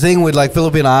 That's the thing with like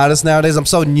Filipino artists nowadays. I'm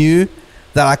so new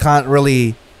that I can't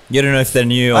really. you don't know if they're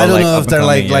new. Or I don't like know if they're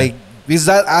up-and-coming, like because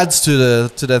that adds to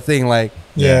the thing. Like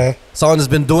Yeah. someone has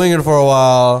been doing it for a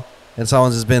while, and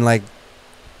someone's just been like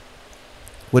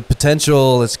with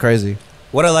potential. It's crazy.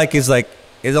 What I like is like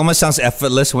it almost sounds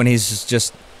effortless when he's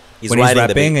just He's when writing he's the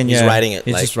rapping beat. and He's writing it.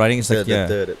 He's like, just writing. It's like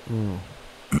yeah.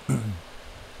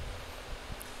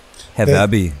 Have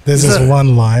Abby. There's this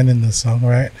one line in the song,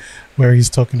 right, where he's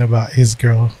talking about his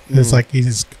girl. It's like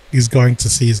he's going to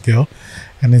see his girl,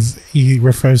 and he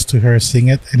refers to her, sing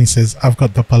it, and he says, "I've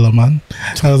got the palaman."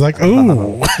 I was like,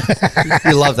 "Ooh."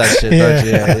 You love that shit, don't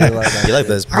you? Yeah, you love that. You like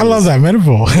those? I love that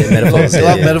metaphor. metaphors. You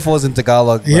love metaphors in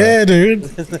Tagalog. Bro. Yeah, dude.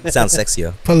 Sounds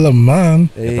sexier. Palaman.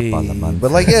 Hey.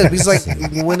 But like, yeah, it's like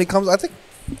when it comes, I think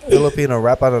Filipino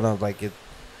rap. I don't know, like it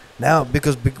now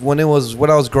because when I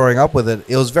was growing up with it,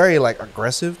 it was very like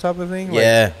aggressive type of thing. Like,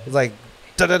 Yeah. it's like.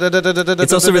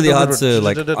 It's also really hard to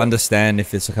like understand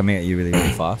if it's coming at you really,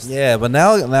 really fast. Yeah, but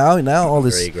now all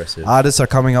Very these aggressive. artists are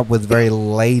coming up with very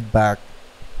laid back,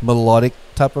 melodic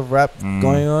type of rap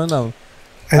going on.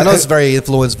 I know it's very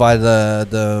influenced by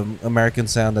the American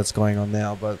sound that's going on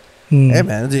now, but hey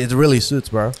man, it really suits,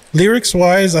 bro. Lyrics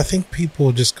wise, I think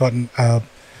people just gotten a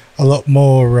lot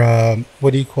more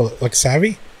what do you call it, like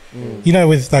savvy, you know,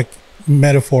 with like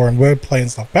metaphor and wordplay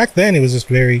and stuff. Back then it was just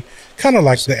very kind of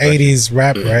like the 80s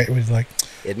rap, right? It was like,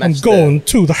 I'm going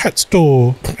to the hat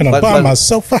store and I'll buy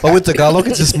myself a hat. But with Tagalog,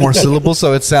 it's just more syllables,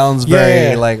 so it sounds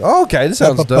very like, oh, okay, this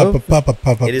sounds dope.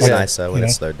 It is nicer when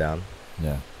it's slowed down.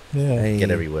 Yeah. Hey. Get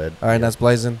every word. All right, that's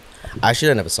blazing. I actually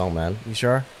don't have a song, man. You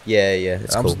sure? Yeah,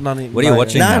 it's cool. What are you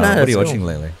watching now? What are you watching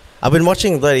lately? I've been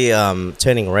watching bloody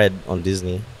Turning Red on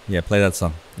Disney. Yeah, play that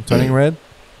song. Turning Red?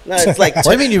 No, it's like What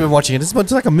do you mean you've been watching it? It's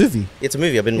like a movie. it's a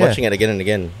movie. I've been watching it again and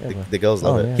again. The girls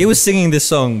love it. yeah. He was singing this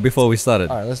song before we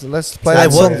started. All right, let's play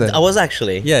that song then. I was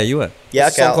actually. Yeah, you were. Yeah,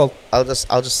 What's the okay. song called?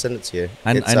 I'll just send it to you.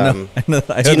 I It's, know. I know.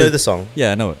 I do you heard know it. the song?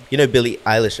 Yeah, I know it. You know Billie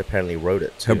Eilish apparently wrote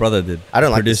it. Her too. brother did. I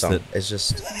don't like the Produced song. it. It's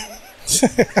just.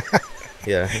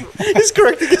 Yeah. He's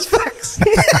correcting his facts.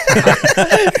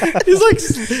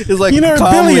 he's like, You know,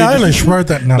 calmly- Billie Eilish wrote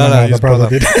that. No, the his brother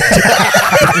brother. did.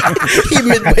 He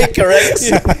midway corrects.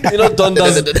 You know, Don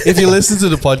does. If you listen to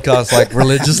the podcast like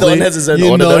religiously, Don has his own you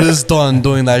auditor. notice Don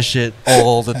doing that shit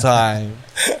all the time.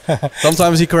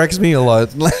 Sometimes he corrects me a lot.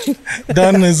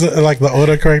 Done is like the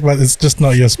autocorrect, but it's just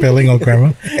not your spelling or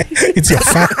grammar. It's your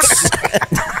facts.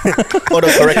 Auto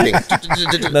correcting.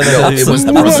 It was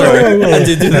the Whoa, sorry. whoa, whoa. I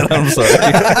did do that. I'm sorry.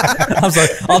 I'm sorry.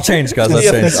 I'll change, guys. I'll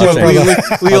change. that's I'll your change.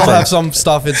 brother. we all have some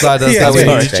stuff inside us Yeah, that we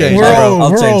sorry. need to change. We're bro.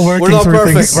 all change. working We're not through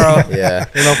perfect, things. bro. Yeah.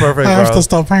 We're not perfect, I have bro. to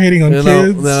stop hating on You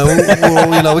kids.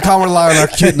 know, we can't rely on our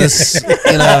cuteness.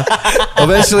 You know,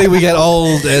 eventually we get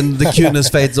old and the cuteness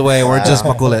fades away. We're just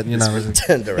Makulit, you know.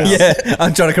 Turned around. Yeah,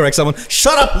 I'm trying to correct someone.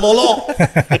 Shut up, Lolo.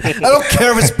 I don't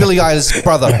care if it's Billie Eilish's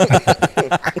brother.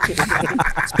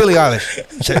 It's Billie Eilish.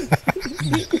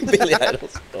 Billie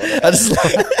Eilish.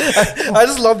 I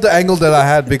just love the angle that I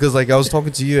had because like I was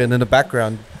talking to you and in the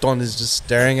background Don is just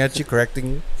staring at you, correcting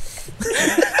you.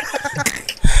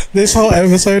 This whole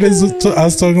episode is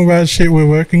us talking about shit we're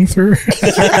working through. It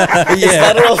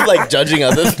started off like judging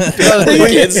others,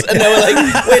 kids, and they were like,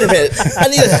 "Wait a minute, I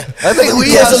need to." I think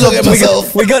we have have to look at some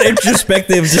myself. We got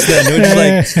introspective just then. We were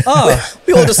just like, oh,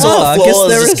 We all just saw I the guess flaws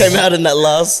there just is- came out in that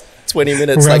last 20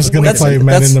 minutes. Ram's Like, gonna play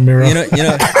Man in the Mirror.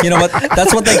 You know what?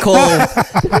 That's what they call.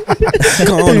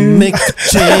 gonna make a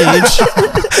change.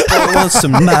 I want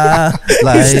some my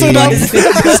life.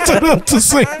 Stood up to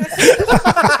sing.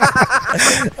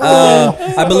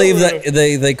 I believe that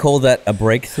they call that a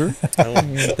breakthrough.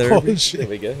 Oh, shit. there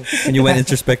we go. And you went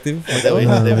introspective. There we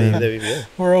go.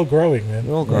 We're all growing, man.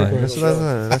 We're all growing.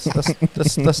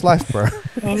 That's life, bro.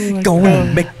 Oh my Gonna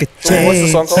God. make a What's the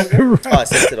change. song called? Oh, I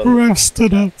sent it on. Ram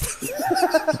stood up.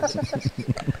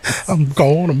 I'm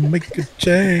gonna make a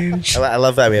change. I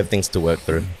love that we have things to work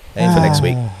through for next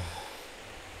week.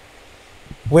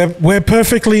 We're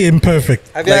perfectly imperfect.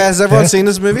 Has everyone seen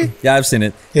this movie? Yeah, I've seen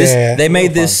it. Yeah. They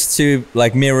made this to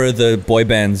like mirror the boy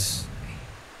bands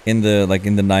in the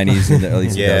 90s and the early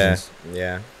 2000s.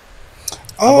 Yeah.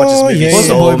 Oh this movie yeah. What's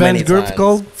the So boy many band group times.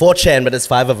 called? 4chan, but it's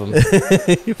 5 of them.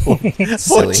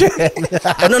 Silly.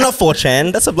 Oh, no, not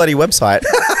 4chan. That's a bloody website.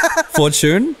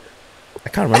 Fortune. I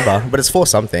can't remember, but it's 4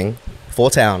 something.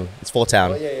 4town. It's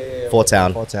 4town.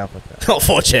 4town. Oh,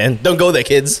 4chan. Don't go there,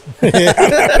 kids.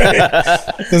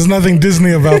 There's nothing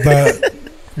Disney about that.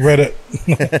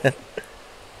 Reddit.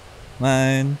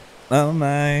 Mine. Oh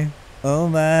my. Oh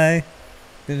my.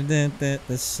 The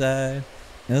side.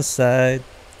 Your side.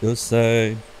 Your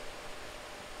side.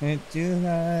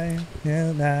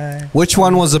 Which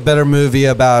one was a better movie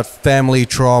about family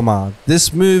trauma?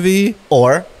 This movie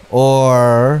Or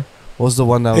or what was the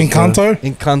one that was Encanto?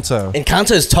 Encanto.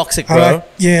 Encanto is toxic, I bro. like,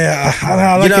 yeah,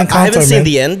 I like You know, Encanto, I haven't seen man.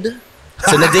 the end.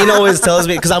 So Nadine always tells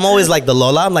me, because I'm always like the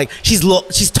Lola. I'm like, she's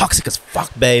toxic as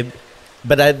fuck, babe.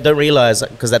 But I don't realize,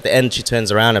 because at the end she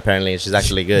turns around apparently and she's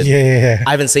actually good. Yeah.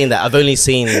 I haven't seen that. I've only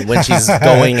seen when she's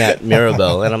going at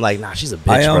Mirabelle. And I'm like, nah, she's a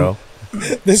bitch, bro.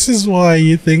 This is why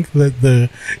you think that the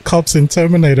cops in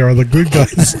Terminator are the good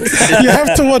guys. You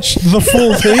have to watch the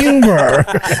full thing, bro.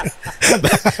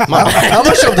 How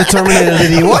much of the Terminator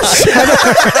did he watch?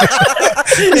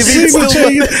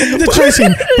 The chasing.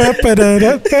 And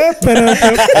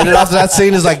then after that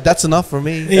scene is like, that's enough for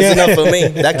me. That's enough for me.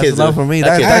 That kid's enough for me.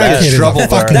 That That kid's kid's a trouble.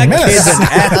 fucking bro. mess. kid's an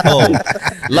asshole.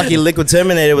 Lucky Liquid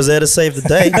Terminator was there to save the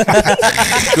day.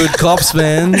 Good cops,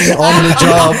 man, on the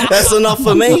job. That's enough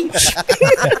for me.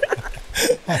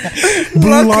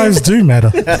 Blue lives do matter.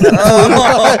 As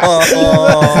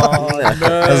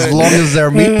long as their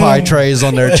meat pie trays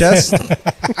on their chest, And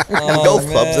golf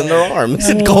clubs in their arms.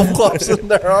 and golf clubs in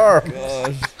their arm.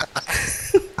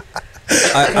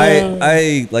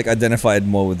 I like identified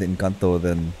more with Encanto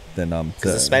than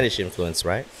Because the Spanish influence,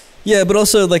 right? yeah, but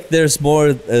also like there's more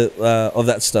of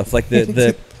that stuff. Like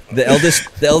the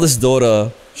eldest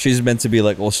daughter, she's meant to be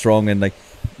like all strong and like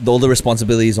all the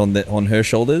responsibilities on her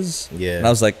shoulders. Yeah. And I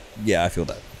was like, yeah, I feel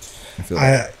that.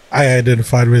 I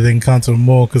identified with Encanto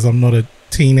more because I'm not a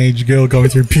teenage girl going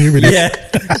through puberty. Yeah,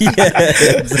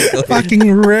 exactly.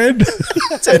 Fucking red.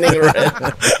 Turning red.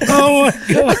 Oh my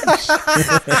gosh.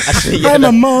 Actually, yeah, I'm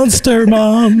a monster,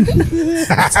 mom.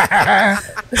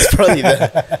 that's probably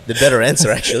the better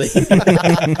answer, actually.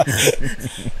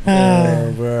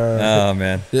 Oh, bro. Oh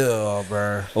man, Yeah,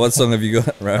 bro. what song have you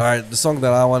got, bro? All right, the song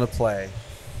that I want to play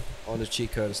on the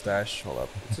Cheatcoders stash. Hold up.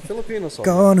 It's a Filipino song.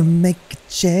 Gonna make a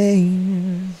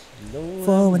change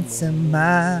for once in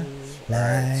my Alright,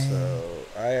 life. so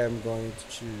I am going to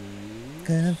choose.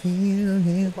 Gonna feel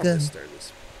real Come on, good. let's start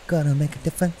this. Gonna make a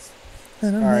difference.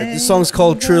 Alright, this song's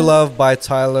called True Love by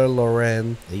Tyler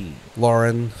Lauren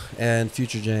and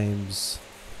Future James.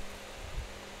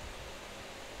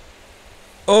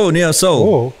 Oh, Neo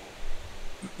Soul.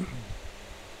 Oh.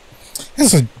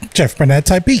 This is a Jeff Burnett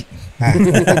type beat.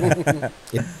 It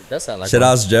does sound like Should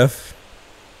ask Jeff.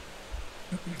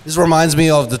 This reminds me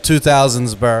of the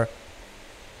 2000s, bro.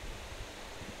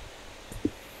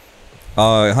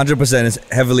 100% is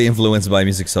heavily influenced by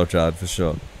Music Soul Child for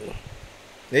sure.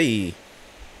 Hey.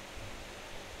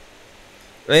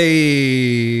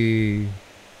 Hey.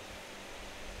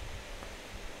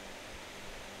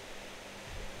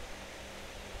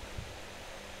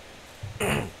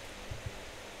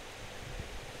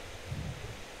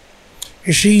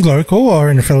 Is she local or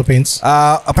in the Philippines?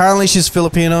 Apparently she's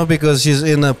Filipino because she's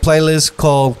in a playlist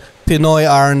called Pinoy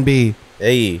R&B.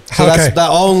 Hey. So Okay.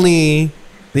 that's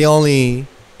the only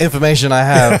information I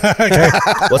have.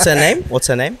 What's her name? What's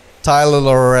her name? Tyler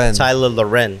Lauren. Tyler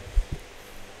Loren.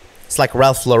 It's like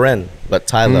Ralph Lauren, but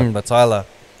Tyler. But Tyler.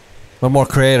 But more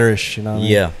creatorish, you know what I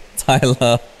mean? Yeah.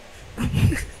 Tyler.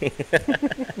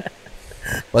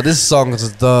 But this song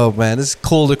is dope, man. This is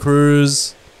cool to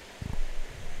cruise.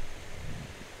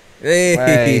 Hey.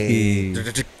 Hey.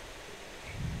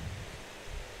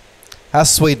 How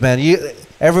sweet, man.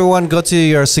 Everyone go to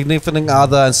your significant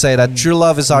other and say that true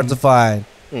love is hard to find.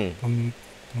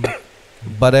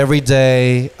 But every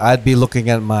day I'd be looking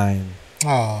at mine.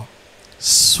 Oh.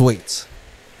 Sweet.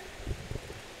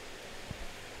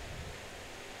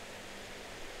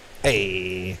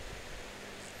 Hey.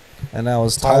 And that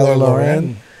was Tyler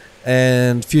Lauren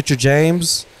and Future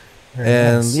James.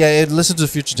 And yeah, listen to the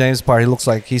Future James part.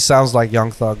 He sounds like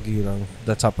Young Thug, you know,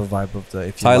 that type of vibe of the.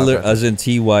 If you Tyler want that. as in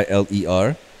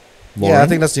Tyler. Yeah, I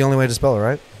think that's the only way to spell it,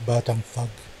 right? Bottom thug.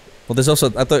 Well, there's also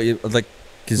I thought you like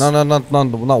 'cause No,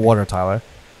 not Water Tyler.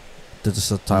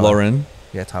 Just Tyler. Lauren,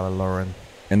 Yeah, Tyler Lauren.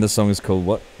 and the song is called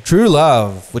what? True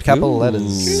Love with capital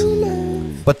letters.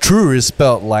 But true is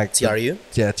spelled like TRU?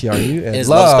 Yeah, TRU. And Is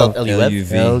love. love spelled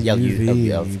LUF?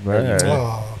 LUV. bro.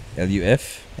 Oh.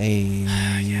 LUF. Hey.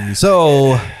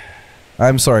 So,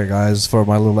 I'm sorry, guys, for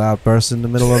my little outburst in the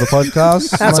middle of the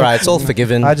podcast. That's all right. It's all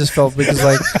forgiven. I just felt because,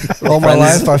 like, all my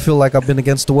life I feel like I've been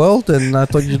against the world, and I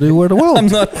thought you were the world.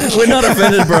 We're not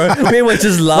offended, bro. We were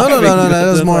just laughing. No.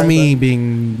 That was more me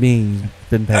being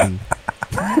petty.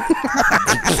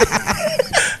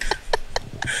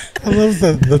 I love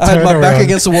the I had my back turnaround.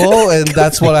 against the wall, and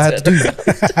that's what I had to do.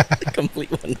 Complete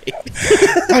 180.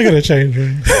 I gotta change,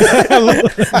 man.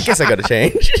 I guess I gotta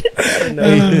change. I don't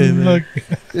know. Look,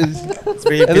 It's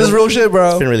really And this is real shit, It's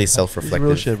bro. been really This is self-reflective.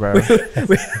 real shit, bro.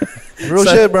 Real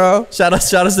shit, bro. Shout out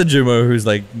to Jumo, who's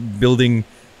like building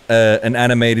an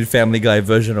animated Family Guy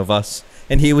version of us,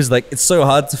 and he was like, it's so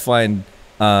hard to find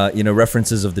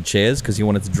references of the chairs because he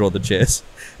wanted to draw the chairs,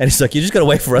 and he's like, you just gotta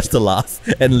wait for us to laugh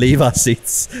and leave our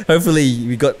seats. Hopefully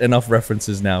we got enough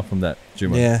references now from that,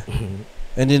 Jumo. Yeah.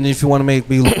 And then if you want to make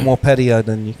me look more pettier,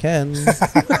 then you can.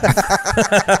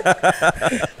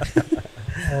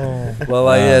 Well,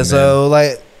 like, yeah, man. so,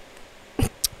 like,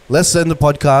 let's end the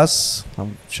podcast.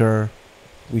 I'm sure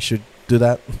we should do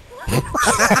that.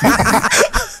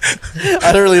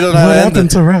 I really don't know how What to end happened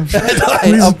it. to Rev?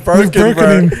 I'm broken,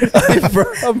 bro. him.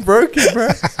 I'm broken, bro.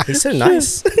 He's so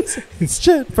nice. It's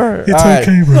shit, bro. It's All right.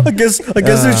 okay, bro. I guess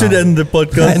we should end the I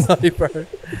podcast. know, bro.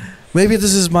 Maybe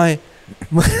this is my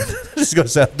this is gonna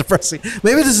sound depressing.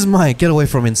 Maybe this is my getaway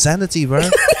from insanity, bro.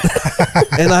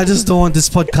 And I just don't want this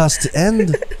podcast to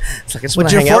end. It's like I just But want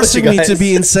to you're hang out with you forcing me guys. to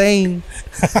be insane.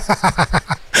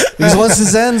 Because once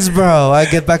this ends, bro, I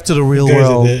get back to the real Goes with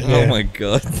world. it, yeah. Oh my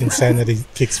god. Insanity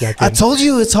kicks back I in. told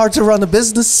you it's hard to run a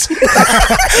business.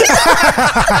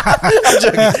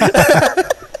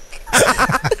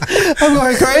 I'm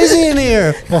going crazy in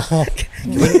here.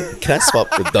 Can I swap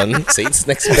the done seats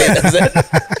next week? Is it?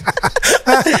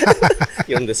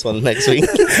 You on this one next week?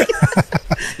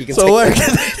 You can So take where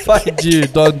can they find you?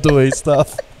 Don't doing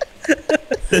stuff.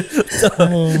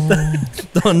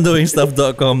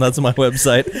 Dondoingstuff.com, that's my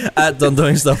website. At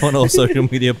Dondoingstuff on all social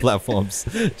media platforms.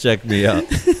 Check me out.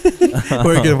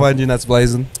 Where can they find you? That's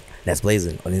Blazing. That's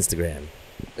Blazing on Instagram.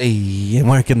 Hey, and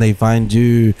where can they find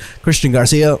you? Christian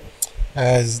Garcia.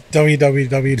 As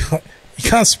www. You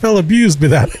can't spell abused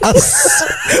without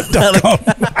us.com.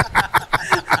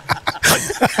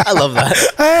 I love that.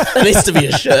 That needs to be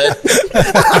a shirt.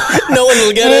 No one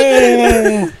will get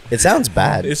it. It sounds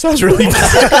bad. It sounds really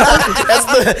bad.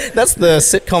 That's the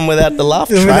sitcom without the laugh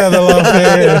Without track. the laugh,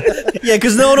 yeah. Yeah,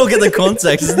 because no one will get the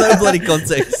context. There's no bloody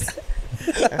context.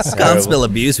 That's Can't terrible. spell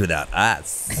abuse without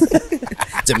us.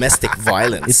 Domestic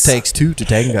violence. It takes two to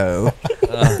tango.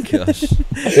 Oh gosh.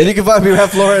 And you can find me,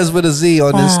 Raf Flores with a Z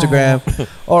on Instagram,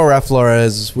 or Raf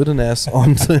Flores with an S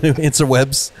on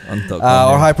interwebs,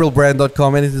 or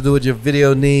hyperbrand.com. Anything to do with your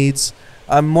video needs.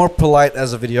 I'm more polite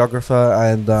as a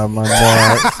videographer, and I'm more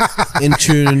in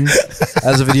tune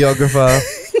as a videographer.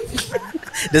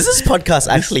 Does this podcast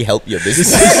actually help your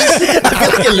business? I feel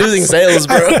like you're losing sales,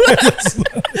 bro.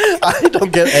 I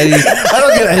don't get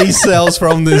any sales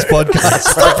from this podcast.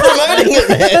 Stop promoting it,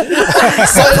 man.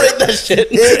 Separate that shit.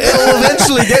 It'll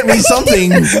eventually get me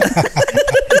something.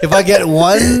 If I get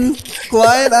one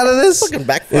client out of this, Fucking it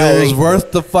was backfiring.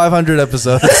 worth the 500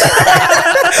 episodes.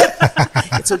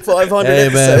 It took 500 Hey,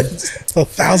 man. episodes.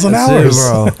 1,000 That's hours. it,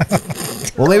 bro.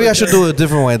 Well, maybe I should do it a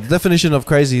different way. The definition of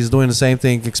crazy is doing the same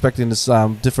thing, expecting this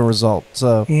different result.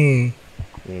 So, something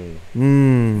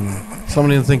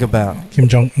to think about. Kim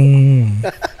Jong.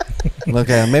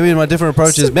 Okay, maybe my different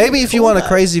approach is maybe if you want a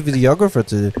crazy videographer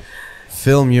to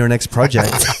film your next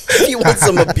project, If you want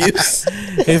some abuse.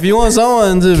 if you want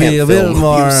someone to be Can't a bit film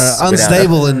more abuse without-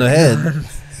 unstable in the head,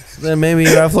 then maybe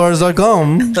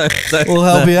RafFlores.com will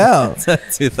help you out.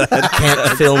 Do that.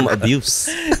 Can't film abuse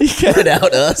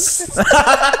without us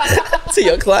to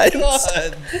your clients.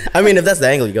 I mean, if that's the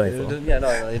angle you're going for. Yeah, no,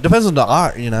 it depends on the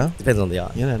art, you know. Depends on the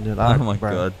art. You know, the Oh art, my bro.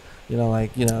 god. You know,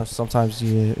 like, you know, sometimes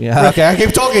you... Yeah, okay, I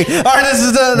keep talking. All right, this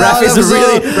is the... Raph is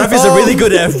episode. a really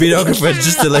good videographer,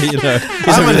 just to let you know.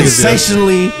 He's I'm a an really good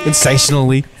videographer.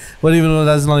 sensationally... What even though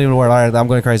that's not even a word. All right, I'm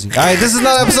going crazy. All right, this is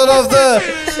another episode of the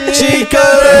Cheatcoders.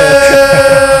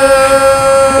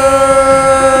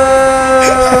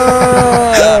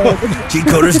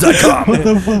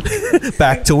 Cheatcoders.com.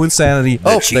 Back to insanity.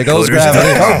 Oh, there goes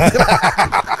Cheatcoders.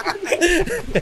 gravity. Oh.